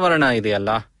ವಾತಾವರಣ ಇದೆಯಲ್ಲ,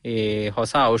 ಈ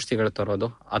ಹೊಸ ಔಷಧಿಗಳು ತರೋದು,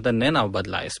 ಅದನ್ನೇ ನಾವು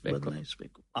ಬದಲಾಯಿಸಬೇಕು.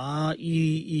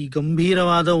 ಈ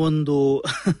ಗಂಭೀರವಾದ ಒಂದು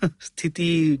ಸ್ಥಿತಿ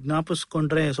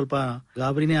ಜ್ಞಾಪಿಸ್ಕೊಂಡ್ರೆ ಸ್ವಲ್ಪ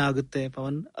ಗಾಬರಿನೇ ಆಗುತ್ತೆ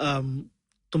ಪವನ್.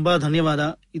 ತುಂಬಾ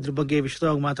ಧನ್ಯವಾದ ಇದ್ರ ಬಗ್ಗೆ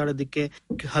ವಿಶದವಾಗಿ ಮಾತಾಡೋದಕ್ಕೆ.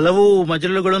 ಹಲವು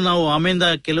ಮಜಲುಗಳು ನಾವು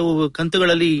ಆಮೇಲೆ ಕೆಲವು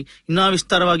ಕಂತುಗಳಲ್ಲಿ ಇನ್ನೂ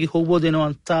ವಿಸ್ತಾರವಾಗಿ ಹೋಗ್ಬೋದೇನೋ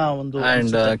ಅಂತ ಒಂದು.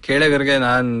 ಅಂಡ್ ಕೇಳಗರಿಗೆ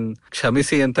ನಾನ್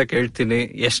ಕ್ಷಮಿಸಿ ಅಂತ ಕೇಳ್ತೀನಿ.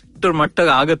 ಎಷ್ಟು ಮಟ್ಟಿಗೆ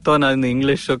ಆಗುತ್ತೋ ನಾನು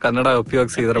ಇಂಗ್ಲಿಷ್ ಕನ್ನಡ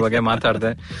ಉಪಯೋಗಿಸಿ ಇದ್ರ ಬಗ್ಗೆ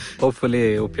ಮಾತಾಡಿದೆ.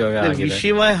 ಹೋಪ್ಫುಲಿ ಉಪಯೋಗ ಆಗಿದೆ.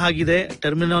 ವಿಷಯವೇ ಆಗಿದೆ,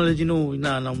 ಟರ್ಮಿನಾಲಜಿನೂ ಇನ್ನ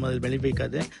ನಮ್ಮಲ್ಲಿ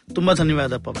ಬೆಳಿಬೇಕಾದೆ. ತುಂಬಾ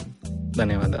ಧನ್ಯವಾದ ಪವನ್.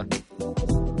 ಧನ್ಯವಾದ.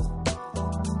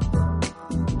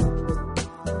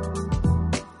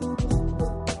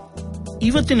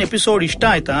 ಇವತ್ತಿನ ಎಪಿಸೋಡ್ ಇಷ್ಟ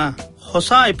ಆಯ್ತಾ?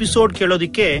 ಹೊಸ ಎಪಿಸೋಡ್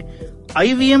ಕೇಳೋದಿಕ್ಕೆ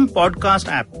IVM ಪಾಡ್ಕಾಸ್ಟ್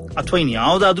ಆಪ್ ಅಥವಾ ಇನ್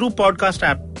ಯಾವ್ದಾದ್ರೂ ಪಾಡ್ಕಾಸ್ಟ್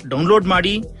ಆಪ್ ಡೌನ್ಲೋಡ್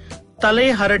ಮಾಡಿ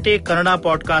ತಲೆ ಹರಟೆ ಕನ್ನಡ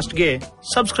ಪಾಡ್ಕಾಸ್ಟ್ಗೆ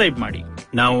ಸಬ್ಸ್ಕ್ರೈಬ್ ಮಾಡಿ.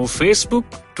 ನಾವು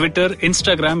ಫೇಸ್ಬುಕ್, ಟ್ವಿಟರ್,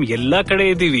 ಇನ್ಸ್ಟಾಗ್ರಾಮ್ ಎಲ್ಲಾ ಕಡೆ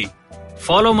ಇದ್ದೀವಿ.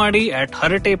 ಫಾಲೋ ಮಾಡಿ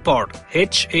 @ಹರಟೆ ಪಾಡ್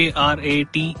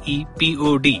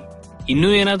HARATEPOD. ಇನ್ನೂ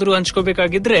ಏನಾದ್ರೂ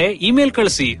ಹಂಚ್ಕೋಬೇಕಾಗಿದ್ರೆ ಇಮೇಲ್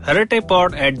ಕಳಿಸಿ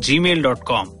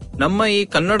haratePod@gmail.com. ನಮ್ಮ ಈ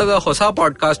ಕನ್ನಡದ ಹೊಸ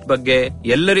ಪಾಡ್ಕಾಸ್ಟ್ ಬಗ್ಗೆ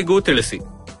ಎಲ್ಲರಿಗೂ ತಿಳಿಸಿ.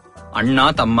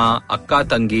 ಅಣ್ಣ ತಮ್ಮ, ಅಕ್ಕ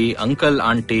ತಂಗಿ, ಅಂಕಲ್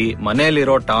ಆಂಟಿ,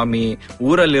 ಮನೆಯಲ್ಲಿರೋ ಟಾಮಿ,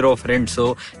 ಊರಲ್ಲಿರೋ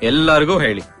ಫ್ರೆಂಡ್ಸು ಎಲ್ಲರಿಗೂ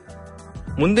ಹೇಳಿ.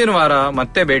 ಮುಂದಿನ ವಾರ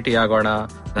ಮತ್ತೆ ಭೇಟಿಯಾಗೋಣ.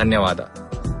 ಧನ್ಯವಾದ.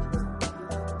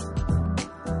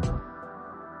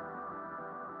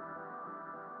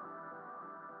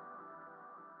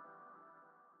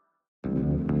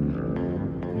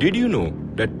 Did you know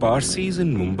that Parsis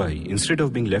in Mumbai, instead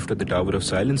of being left at the Tower of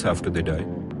Silence after they die,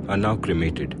 are now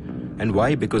cremated? And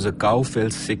why? Because a cow fell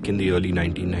sick in the early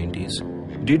 1990s.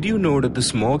 Did you know that the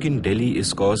smog in Delhi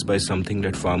is caused by something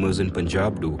that farmers in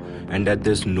Punjab do and that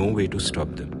there's no way to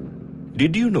stop them?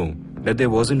 Did you know that there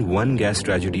wasn't one gas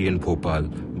tragedy in Bhopal,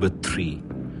 but 3?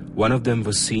 One of them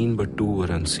was seen, but 2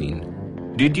 were unseen.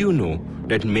 Did you know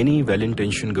that many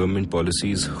well-intentioned government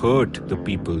policies hurt the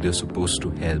people they're supposed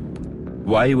to help?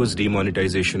 Why was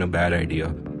demonetization a bad idea?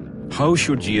 How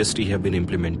should GST have been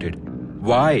implemented?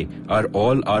 Why are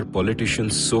all our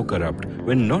politicians so corrupt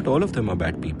when not all of them are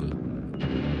bad people?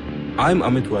 I'm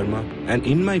Amit Verma, and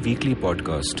in my weekly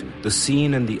podcast, The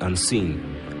Seen and the Unseen,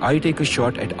 I take a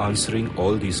shot at answering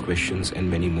all these questions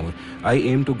and many more. I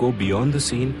aim to go beyond the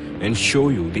seen and show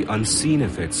you the unseen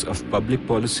effects of public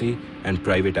policy and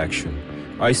private action.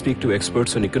 I speak to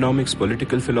experts on economics,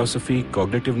 political philosophy,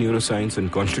 cognitive neuroscience,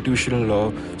 and constitutional law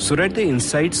so that the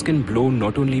insights can blow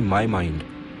not only my mind,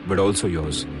 but also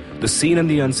yours. The Seen and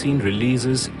the Unseen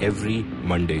releases every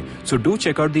Monday. So do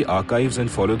check out the archives and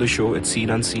follow the show at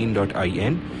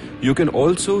seenunseen.in. You can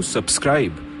also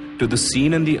subscribe to The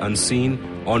Seen and the Unseen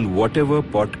on whatever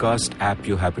podcast app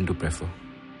you happen to prefer.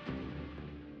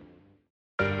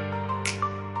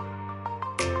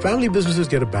 Family businesses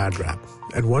get a bad rap.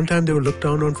 At one time, they were looked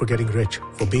down on for getting rich,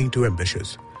 for being too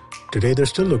ambitious. Today,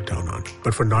 they're still looked down on,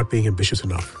 but for not being ambitious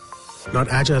enough. Not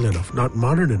agile enough, not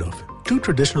modern enough, too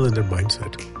traditional in their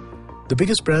mindset. The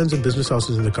biggest brands and business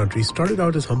houses in the country started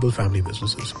out as humble family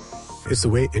businesses. It's the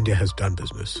way India has done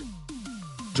business.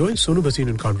 Join Sonu Bhasin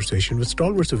in conversation with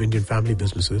stalwarts of Indian family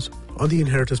businesses on the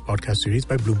Inheritors podcast series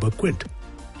by Bloomberg Quint.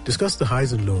 Discuss the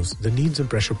highs and lows, the needs and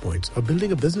pressure points of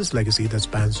building a business legacy that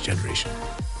spans generations.